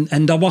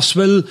 en dat was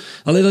wel...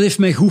 dat heeft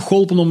mij goed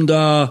geholpen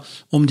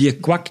om die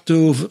kwak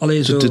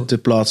te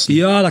plaatsen.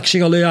 Ja, dat ik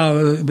zeg,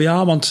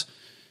 want...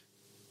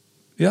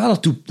 Ja,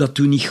 dat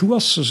toen niet goed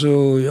was.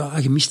 Zo,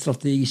 gemist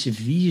strategische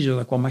visie. Zo,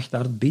 dat kwam echt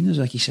daar binnen.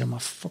 Zo, dat ik zei, maar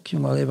fuck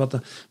jongen, wat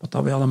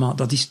dat wij allemaal...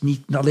 Dat is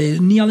niet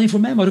alleen voor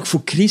mij, maar ook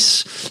voor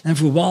Chris en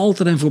voor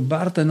Walter en voor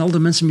Bart en al de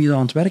mensen die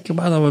aan het werken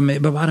waren.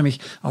 We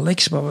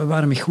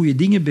waren met goede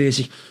dingen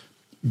bezig.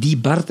 Die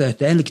Bart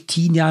uiteindelijk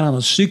 10 jaar aan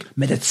een stuk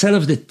met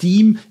hetzelfde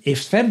team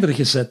heeft verder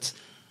gezet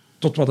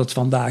tot wat het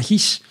vandaag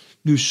is.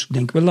 Dus ik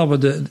denk wel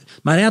dat we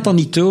Maar hij had dat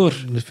niet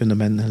door.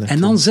 En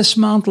dan 6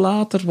 maanden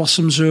later was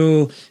hem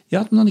zo... Ja,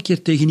 had hem dan een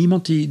keer tegen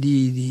iemand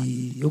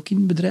die ook in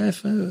het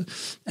bedrijf...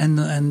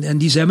 En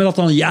die zei me dat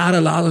dan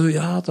jaren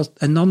later...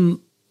 en dan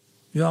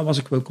was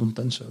ik wel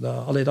content. Zo.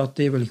 Dat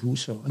deed wel goed.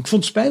 Zo. En ik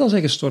vond het spijt dat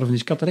hij gestorven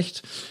is. Ik had er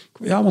echt...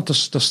 Ja, want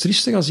dat is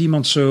triestig als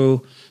iemand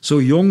zo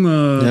jong...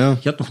 Je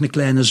had nog een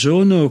kleine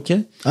zoon ook, hè.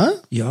 Huh?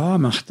 Ja,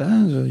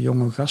 Martin, zo'n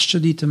jonge gastje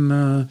die het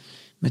hem...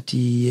 met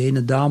die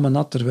ene dame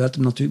had, terwijl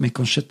hem natuurlijk met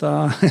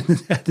Conchetta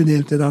de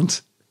hele tijd aan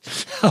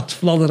het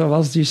fladderen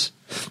was. Dus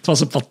het was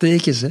een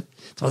patheekjes, hè.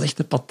 Het was echt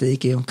een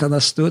patheekje. Ik kan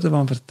daar stoten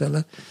van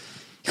vertellen.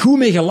 Goed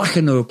mee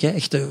gelachen ook, hè.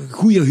 Echt een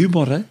goede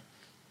humor, hè.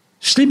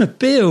 Slimme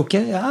P ook,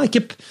 hè.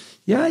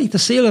 Dat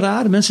is heel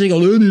raar. Mensen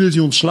zeggen, nu is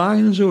hij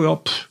ontslagen en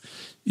zo.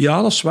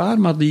 Ja, dat is waar,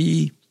 maar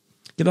ik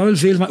heb daar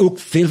wel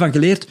veel van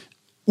geleerd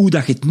hoe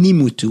dat je het niet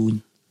moet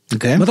doen.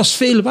 Okay. Maar dat is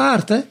veel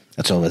waard, hè.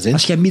 Dat zal wel zijn.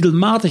 Als jij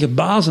middelmatige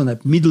bazen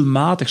hebt,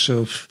 middelmatig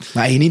zo.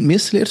 Maar heb je niet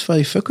meest geleerd van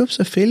je fuck-ups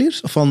en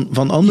failures? Of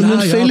van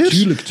andere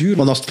failures? Ja, tuurlijk.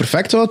 Want als het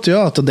perfect wordt,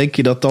 dan denk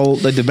je dat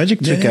je de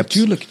magic trick hebt.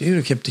 Tuurlijk. Je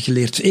hebt het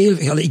geleerd.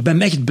 Ik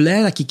ben echt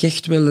blij dat ik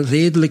echt wel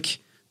redelijk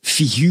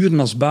figuren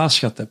als baas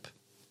gehad heb.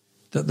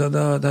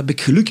 Dat heb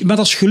ik geluk. Maar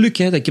dat is geluk,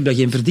 hè. Ik heb daar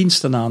geen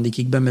verdiensten aan.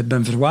 Ik ben met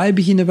Ben Verwaaij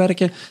beginnen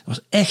werken. Dat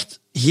was echt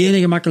geen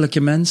gemakkelijke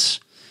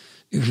mens.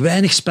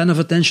 Weinig span of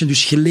attention,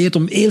 dus geleerd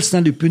om heel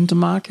snel je punt te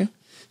maken.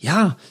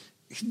 Ja,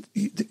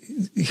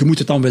 je moet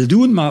het dan wel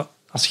doen, maar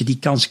als je die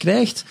kans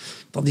krijgt,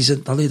 dat is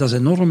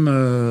enorm...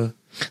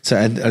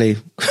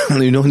 Ik kan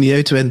nu nog niet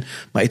uitwennen,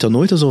 maar heb je dan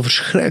nooit zo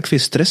verschrikkelijk veel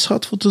stress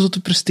gehad voor zo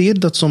te presteren,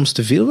 dat het soms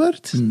te veel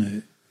werd?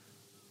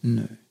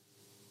 Nee.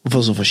 Of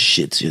alsof van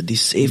shit, die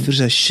cijfers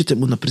en shit, ik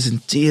moet dat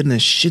presenteren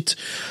en shit.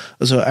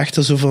 Zo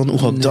echt zo van, hoe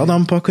ga ik dat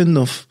aanpakken?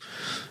 Of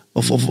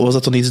was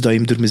dat dan iets dat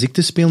je door muziek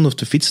te spelen of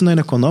te fietsen, dat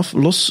je dat kon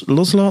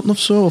loslaten of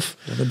zo? Of?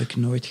 Dat heb ik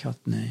nooit gehad,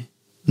 nee.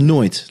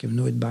 Nooit? Ik heb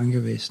nooit bang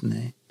geweest,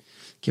 nee.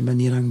 Ik ben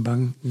niet lang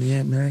bang.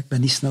 Nee, ik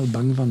ben niet snel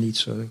bang van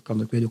iets.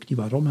 Ik weet ook niet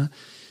waarom. Hè.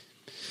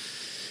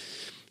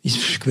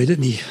 Ik weet het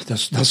niet.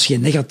 Dat is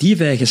geen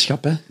negatieve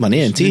eigenschap, hè. Maar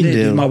nee,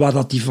 integendeel. Nee, maar waar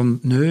dat die van...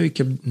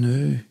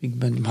 ik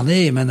ben... Maar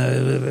nee,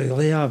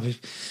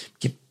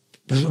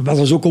 dat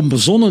is ook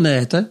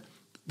onbezonnenheid, hè.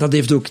 Dat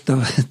heeft ook...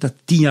 Dat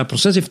 10 jaar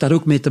proces heeft daar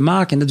ook mee te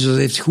maken. Hè. Dus dat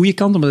heeft goede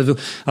kanten, maar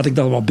had ik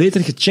dat wat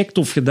beter gecheckt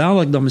of gedaan,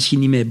 had ik dat misschien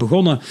niet mee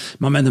begonnen.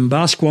 Maar met een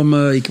baas kwam...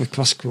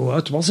 Hoe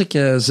oud was ik?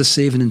 6,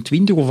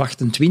 27 of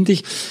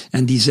 28.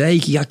 En die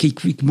zei,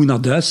 ik moet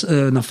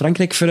naar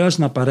Frankrijk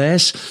verhuizen, naar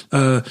Parijs.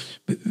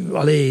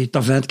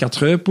 T'as 24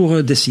 heures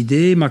pour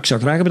décider, maar ik zou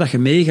graag hebben dat je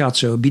meegaat,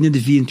 zo, binnen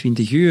de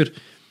 24 uur.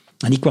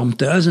 En ik kwam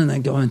thuis en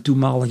ik dacht, mijn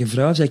toenmalige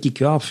vrouw, zei ik,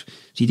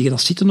 zie je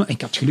dat zitten? En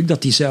ik had geluk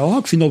dat die zei,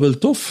 ik vind dat wel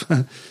tof.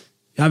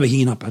 Ja, we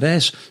gingen naar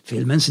Parijs.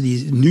 Veel mensen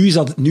die...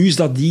 Nu is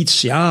dat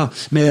iets... Ja,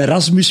 met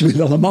Erasmus wil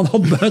dat een man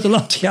op het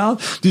buitenland gaan.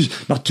 Dus,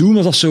 maar toen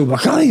was dat zo... Wat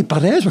ga je in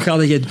Parijs? Wat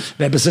ga je... Wij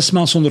hebben 6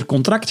 maanden zonder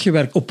contract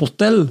gewerkt. Op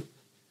hotel.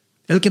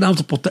 Elke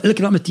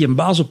nacht met die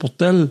baas op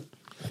hotel.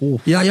 Oh.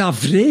 Ja,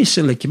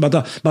 vreselijk. Maar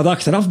dat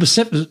achteraf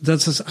besef...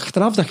 Dat is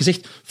achteraf dat je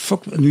zegt...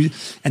 Fuck, nu...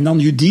 En dan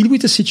you deal with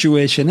the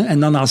situation. Hè. En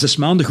dan na 6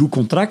 maanden goed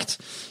contract.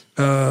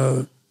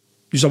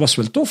 Dus dat was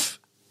wel tof.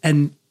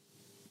 En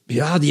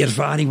ja, die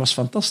ervaring was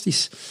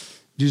fantastisch.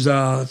 Dus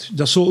dat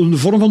is zo een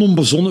vorm van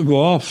onbezonnen...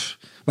 Wow.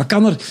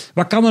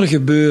 Wat kan er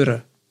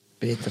gebeuren,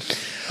 Peter?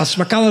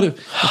 Wat kan er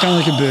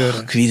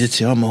gebeuren? Ik weet het,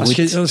 ja, maar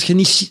als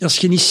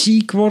je niet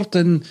ziek wordt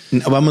en...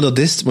 Maar dat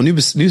is... Maar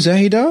nu zeg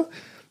je dat...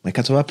 Maar ik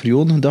had wel een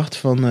periode gedacht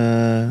van...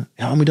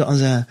 wat moet je dat aan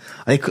zeggen?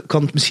 Ik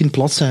kan het misschien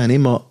plat zeggen, hè,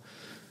 maar...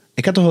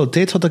 Ik had toch wel de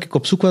tijd gehad dat ik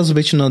op zoek was een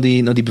beetje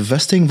naar die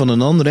bevestiging van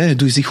een ander. Hè.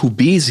 Doe je zich goed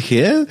bezig,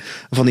 hè?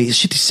 Van die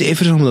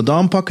cijfers, om dat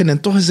aanpakken.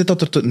 En toch is dit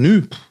dat er tot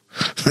nu...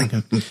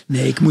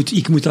 Nee,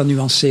 ik moet dat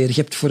nuanceren. Je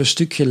hebt voor een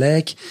stuk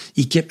gelijk.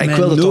 Ik heb mij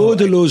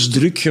nodeloos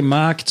druk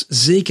gemaakt,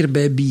 zeker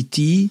bij BT,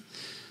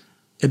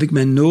 heb ik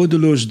mij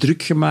nodeloos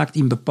druk gemaakt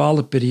in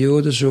bepaalde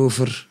periodes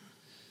over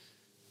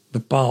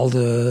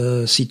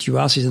bepaalde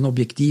situaties en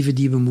objectieven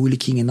die we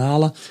moeilijk gingen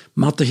halen.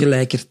 Maar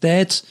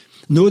tegelijkertijd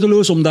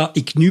nodeloos, omdat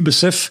ik nu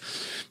besef,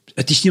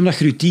 het is niet omdat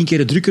je er 10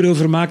 keer drukker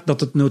over maakt dat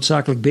het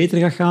noodzakelijk beter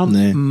gaat gaan,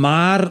 nee.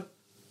 Maar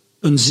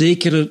een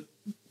zekere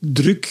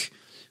druk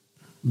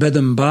bij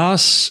de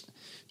baas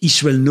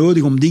is wel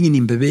nodig om dingen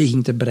in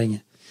beweging te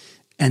brengen.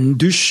 En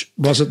dus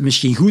was het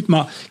misschien goed,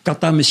 maar ik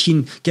had dat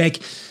misschien... Kijk,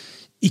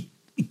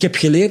 ik heb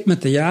geleerd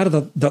met de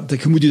jaren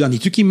dat je moet je dat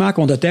niet druk in maken,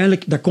 want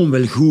uiteindelijk, dat komt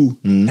wel goed.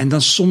 En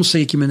dan soms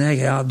zeg ik in mijn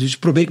eigen, dus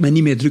probeer ik mij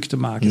niet meer druk te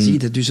maken.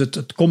 Zie je? Dus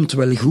het komt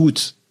wel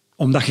goed.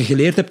 Omdat je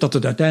geleerd hebt dat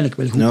het uiteindelijk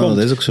wel goed komt.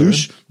 Dat is ook zo,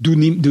 dus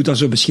doe daar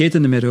zo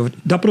bescheten meer over.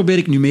 Dat probeer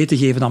ik nu mee te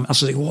geven. Dan, als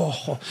ze zeggen,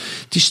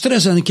 het is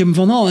stress en ik heb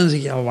van al. En dan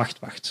zeg ik,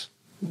 wacht.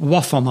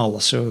 Wat van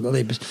alles? Zo.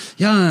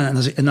 Ja,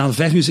 en na 5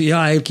 minuten zeg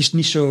eigenlijk is het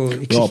niet zo...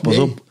 Pas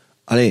op.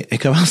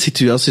 Ik heb wel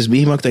situaties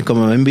meegemaakt en ik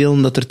kan me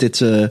inbeelden dat er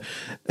dit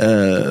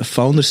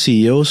founders,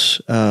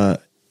 CEO's...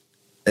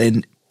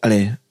 en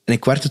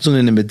ik werkte toen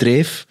in een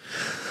bedrijf...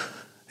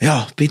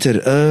 Ja,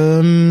 Peter...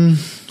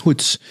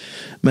 goed...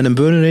 Met een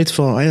burn rate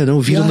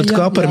van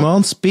 400k per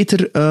maand.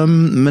 Peter,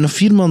 met een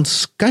 4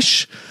 maand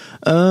cash...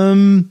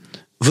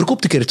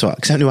 verkoopt ik het wel.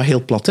 Ik zeg het nu wel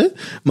heel plat, hè.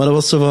 Maar dat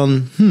was zo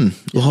van...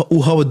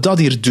 hoe gaan we dat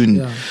hier doen?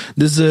 Ja.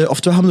 Dus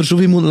oftewel gaan we er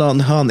zoveel moeten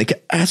laten gaan. Ik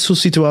heb echt zo'n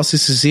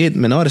situaties gezien.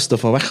 Mijn haar is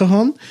ervan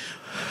weggegaan.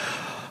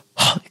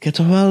 Ik heb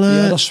toch wel...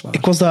 dat is waar.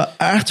 Ik was daar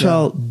echt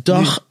wel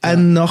dag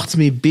en nacht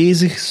mee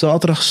bezig.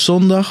 Zaterdag,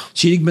 zondag.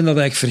 Zie, ik ben dat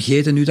eigenlijk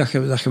vergeten nu dat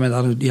je mij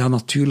daar... Ja,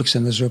 natuurlijk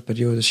zijn er zo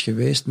periodes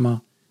geweest, maar...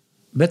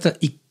 Weet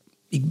je,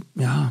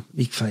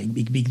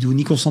 ik doe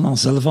niet constant aan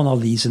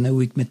zelfanalyse, hè,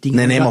 hoe ik met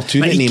dingen... Nee,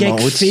 natuurlijk niet. Maar ik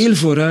kijk veel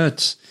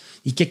vooruit.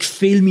 Ik kijk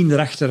veel minder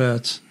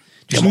achteruit.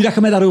 Dus nu dat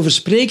je mij daarover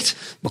spreekt,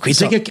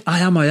 zeg ik,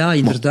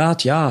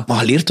 inderdaad, ja. Maar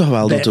je leert toch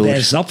wel dat ook?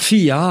 Bij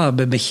Zapfi,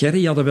 bij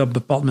Gerry hadden we op een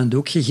bepaald moment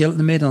ook geen geld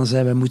meer. Dan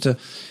zeiden we moeten...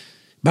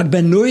 Maar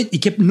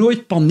ik heb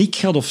nooit paniek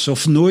gehad of zo.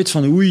 Of nooit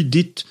van,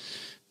 dit...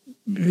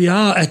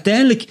 Ja,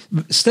 uiteindelijk,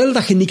 stel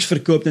dat je niks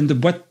verkoopt en de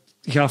boîte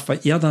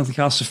dan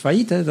gaat ze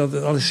failliet. Hè.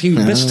 Dat is je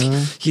best.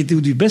 Je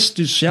doet je best,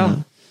 dus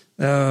ja.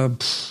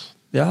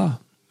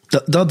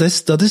 Dat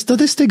is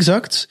het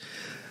exact.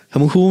 Je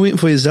moet gewoon weten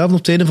voor jezelf op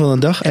het einde van de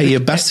dag en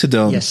je best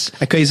gedaan. Yes.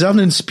 En kan je zelf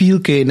in een spiegel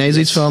kijken en je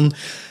zoiets van,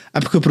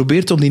 heb ik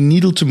geprobeerd om die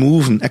needle te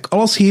moven? Heb ik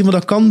alles gegeven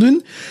wat ik kan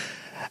doen?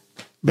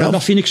 Ja,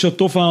 dat vind ik zo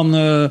tof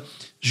aan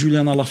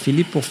Julian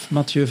Alaphilippe of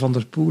Mathieu van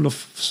der Poel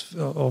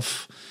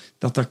of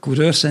dat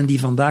coureurs zijn die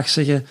vandaag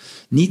zeggen,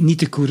 niet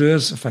de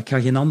coureurs, ik ga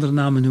geen andere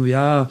namen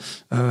noemen,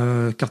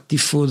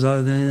 Catifo,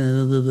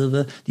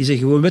 die zeggen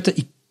gewoon, weet je,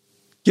 ik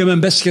heb mijn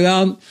best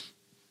gedaan,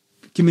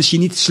 ik heb misschien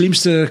niet het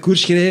slimste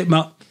koers gereden,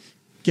 maar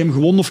ik heb hem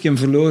gewonnen of ik heb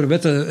hem verloren,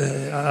 weet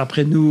je,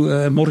 après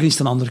nous, morgen is het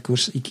een andere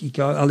koers.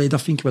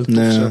 Dat vind ik wel tof.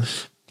 Nee. Zo.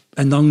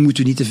 En dan moet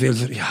u niet te veel...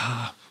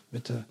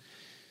 weet je...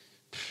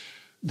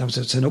 Dat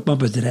zijn ook maar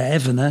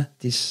bedrijven, hè. Het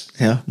is,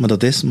 ja, maar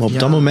dat is... Maar op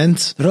dat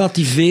moment...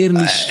 Relativeren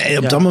is...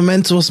 op dat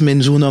moment was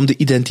mijn zogenaamde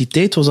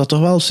identiteit, was dat toch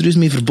wel serieus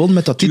mee verbonden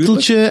met dat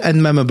titeltje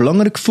en met me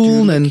belangrijk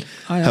voelen. En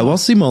hij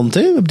was iemand,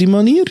 hè, op die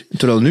manier.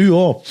 Terwijl nu,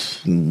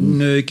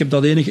 Nee, ik heb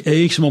dat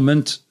enigste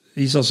moment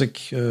is als ik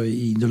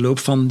in de loop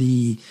van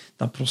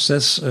dat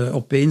proces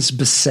opeens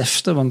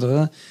besefte, want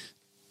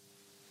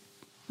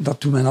dat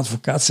toen mijn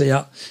advocaat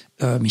zei,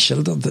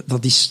 Michel,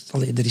 dat is,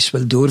 er is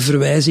wel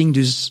doorverwijzing,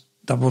 dus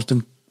dat wordt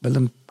wel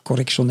een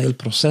correctioneel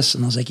proces.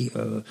 En dan zeg ik,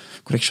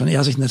 correctioneel,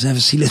 er zijn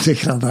verschillende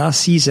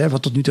gradaties,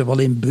 wat tot nu toe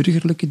alleen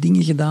burgerlijke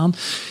dingen gedaan.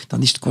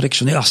 Dan is het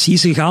correctioneel,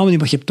 assise gaan we niet,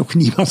 maar je hebt toch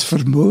niemand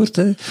vermoord.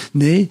 Hè?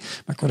 Nee,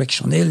 maar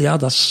correctioneel,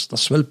 dat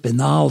is wel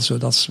penaal. Zo,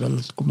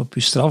 het komt op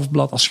je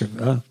strafblad. We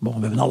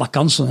hebben alle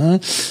kansen. Hè?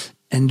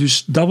 En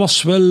dus dat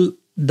was wel,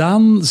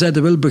 dan zijn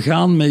er wel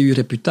begaan met je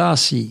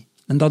reputatie.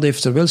 En dat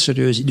heeft er wel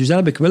serieus. Dus daar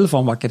heb ik wel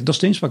van wakker. Dat is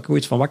het eens wat ik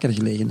ooit van wakker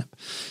gelegen heb.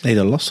 Heb je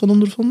daar last van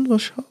ondervonden, van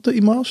schade,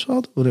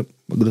 imageschade?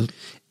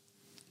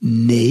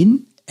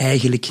 Nee,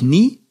 eigenlijk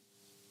niet.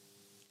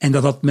 En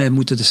dat had mij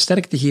moeten de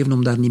sterkte geven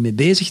om daar niet mee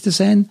bezig te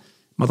zijn,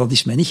 maar dat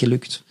is mij niet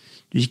gelukt.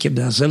 Dus ik heb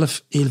daar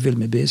zelf heel veel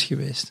mee bezig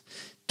geweest.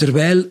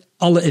 Terwijl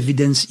alle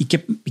evidentie...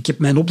 Ik heb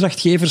mijn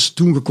opdrachtgevers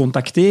toen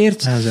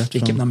gecontacteerd.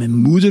 Ik heb naar mijn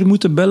moeder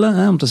moeten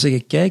bellen, om te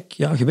zeggen, kijk,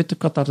 je weet,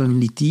 ik had daar een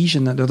litige.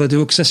 En dat had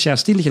ook 6 jaar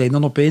stilgelegen.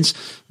 Dan opeens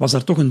was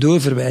daar toch een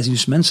doorverwijzing.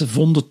 Dus mensen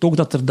vonden toch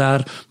dat er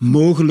daar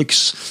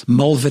mogelijk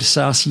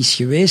malversaties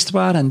geweest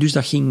waren. En dus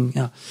dat ging...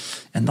 Ja.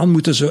 En dan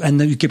moeten ze... En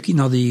ik heb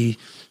naar die...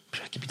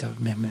 Ik heb dat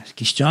met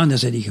Christian, daar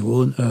zei hij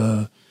gewoon...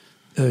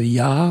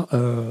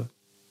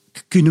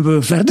 kunnen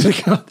we verder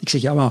gaan? Ik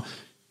zeg, maar...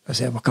 Hij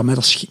zei, wat kan mij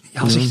dat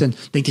zegt, en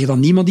denk je dat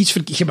niemand iets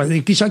verkeerd...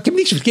 Ik heb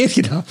niks verkeerd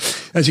gedaan.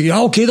 Hij zegt,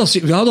 oké, dat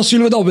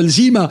zullen we dan wel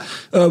zien,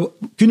 maar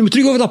kunnen we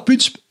terug over dat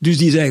punt... Dus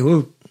die zei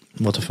gewoon...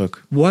 What the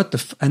fuck?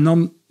 En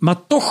dan,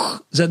 maar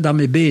toch zijn we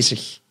daarmee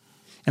bezig.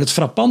 En het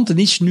frappante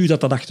is nu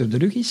dat achter de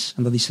rug is,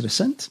 en dat is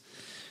recent...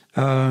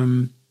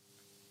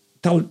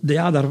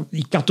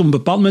 ik had op een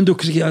bepaald moment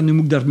ook gezegd, nu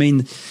moet ik daarmee...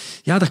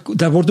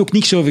 daar wordt ook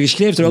niks over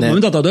geschreven. Terwijl op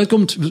het moment dat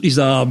uitkomt, is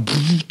dat...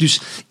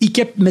 Dus ik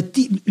heb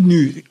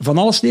nu, van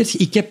alles leert je,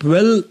 ik heb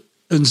wel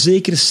een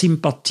zekere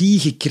sympathie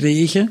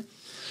gekregen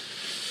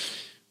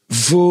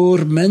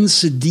voor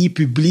mensen die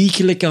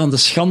publiekelijk aan de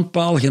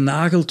schandpaal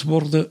genageld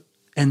worden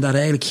en daar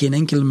eigenlijk geen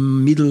enkel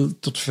middel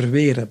tot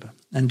verweer hebben.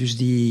 En dus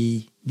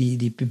die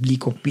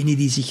publieke opinie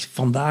die zich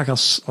vandaag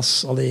als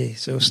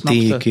zo snapte...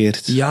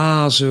 Tegenkeert.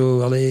 Ja,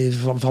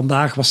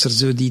 vandaag was er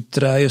zo die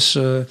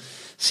Truijse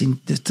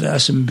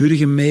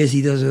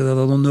burgemeester,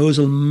 dat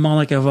onnozel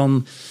manneke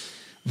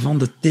van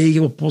de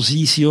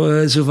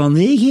tegenoppositie, zo van,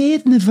 nee,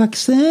 geef een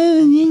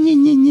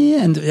vaccin,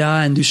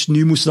 en dus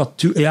nu moest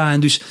dat... Ja, en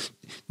dus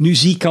nu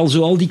zie ik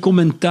al die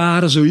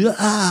commentaren,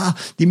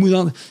 die moet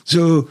dan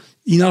zo...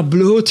 in haar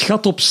bloot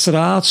gat op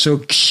straat,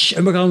 zo,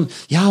 en we gaan,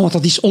 want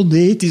dat is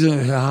onethisch. U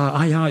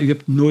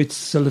hebt nooit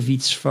zelf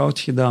iets fout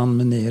gedaan,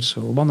 meneer.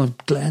 Zo. Wat een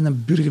kleine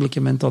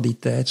burgerlijke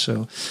mentaliteit.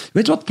 Zo.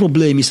 Weet je wat het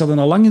probleem is? Dat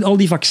al lang al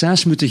die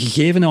vaccins moeten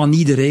gegeven aan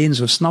iedereen,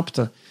 zo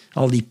snapte.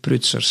 Al die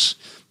prutsers.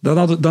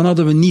 Dan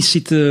hadden we niet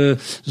zitten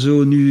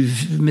zo nu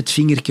met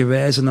vingertje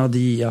wijzen naar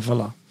die,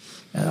 voilà.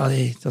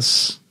 Dat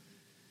is...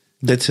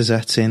 Dit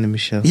gezegd zijnde,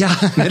 Michel.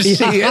 Ja, merci.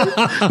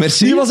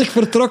 Merci. Nu was ik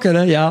vertrokken,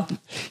 hè. Ja.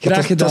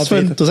 Graag gedaan.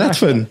 Dat is echt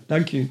fun.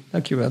 Dank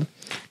je wel.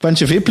 Ik wens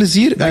je veel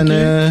plezier en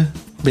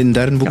binnen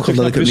derde boek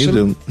omdat ik het niet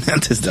doen.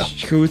 Het is dat.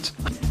 Goed.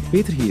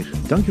 Peter hier.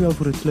 Dankjewel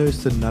voor het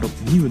luisteren naar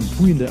opnieuw een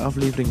boeiende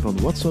aflevering van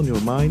What's on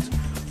Your Mind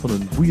van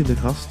een boeiende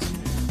gast.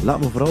 Laat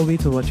me vooral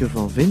weten wat je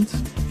ervan vindt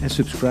en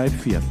subscribe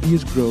via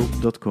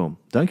piercegrow.com.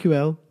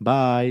 Dankjewel.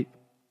 Bye.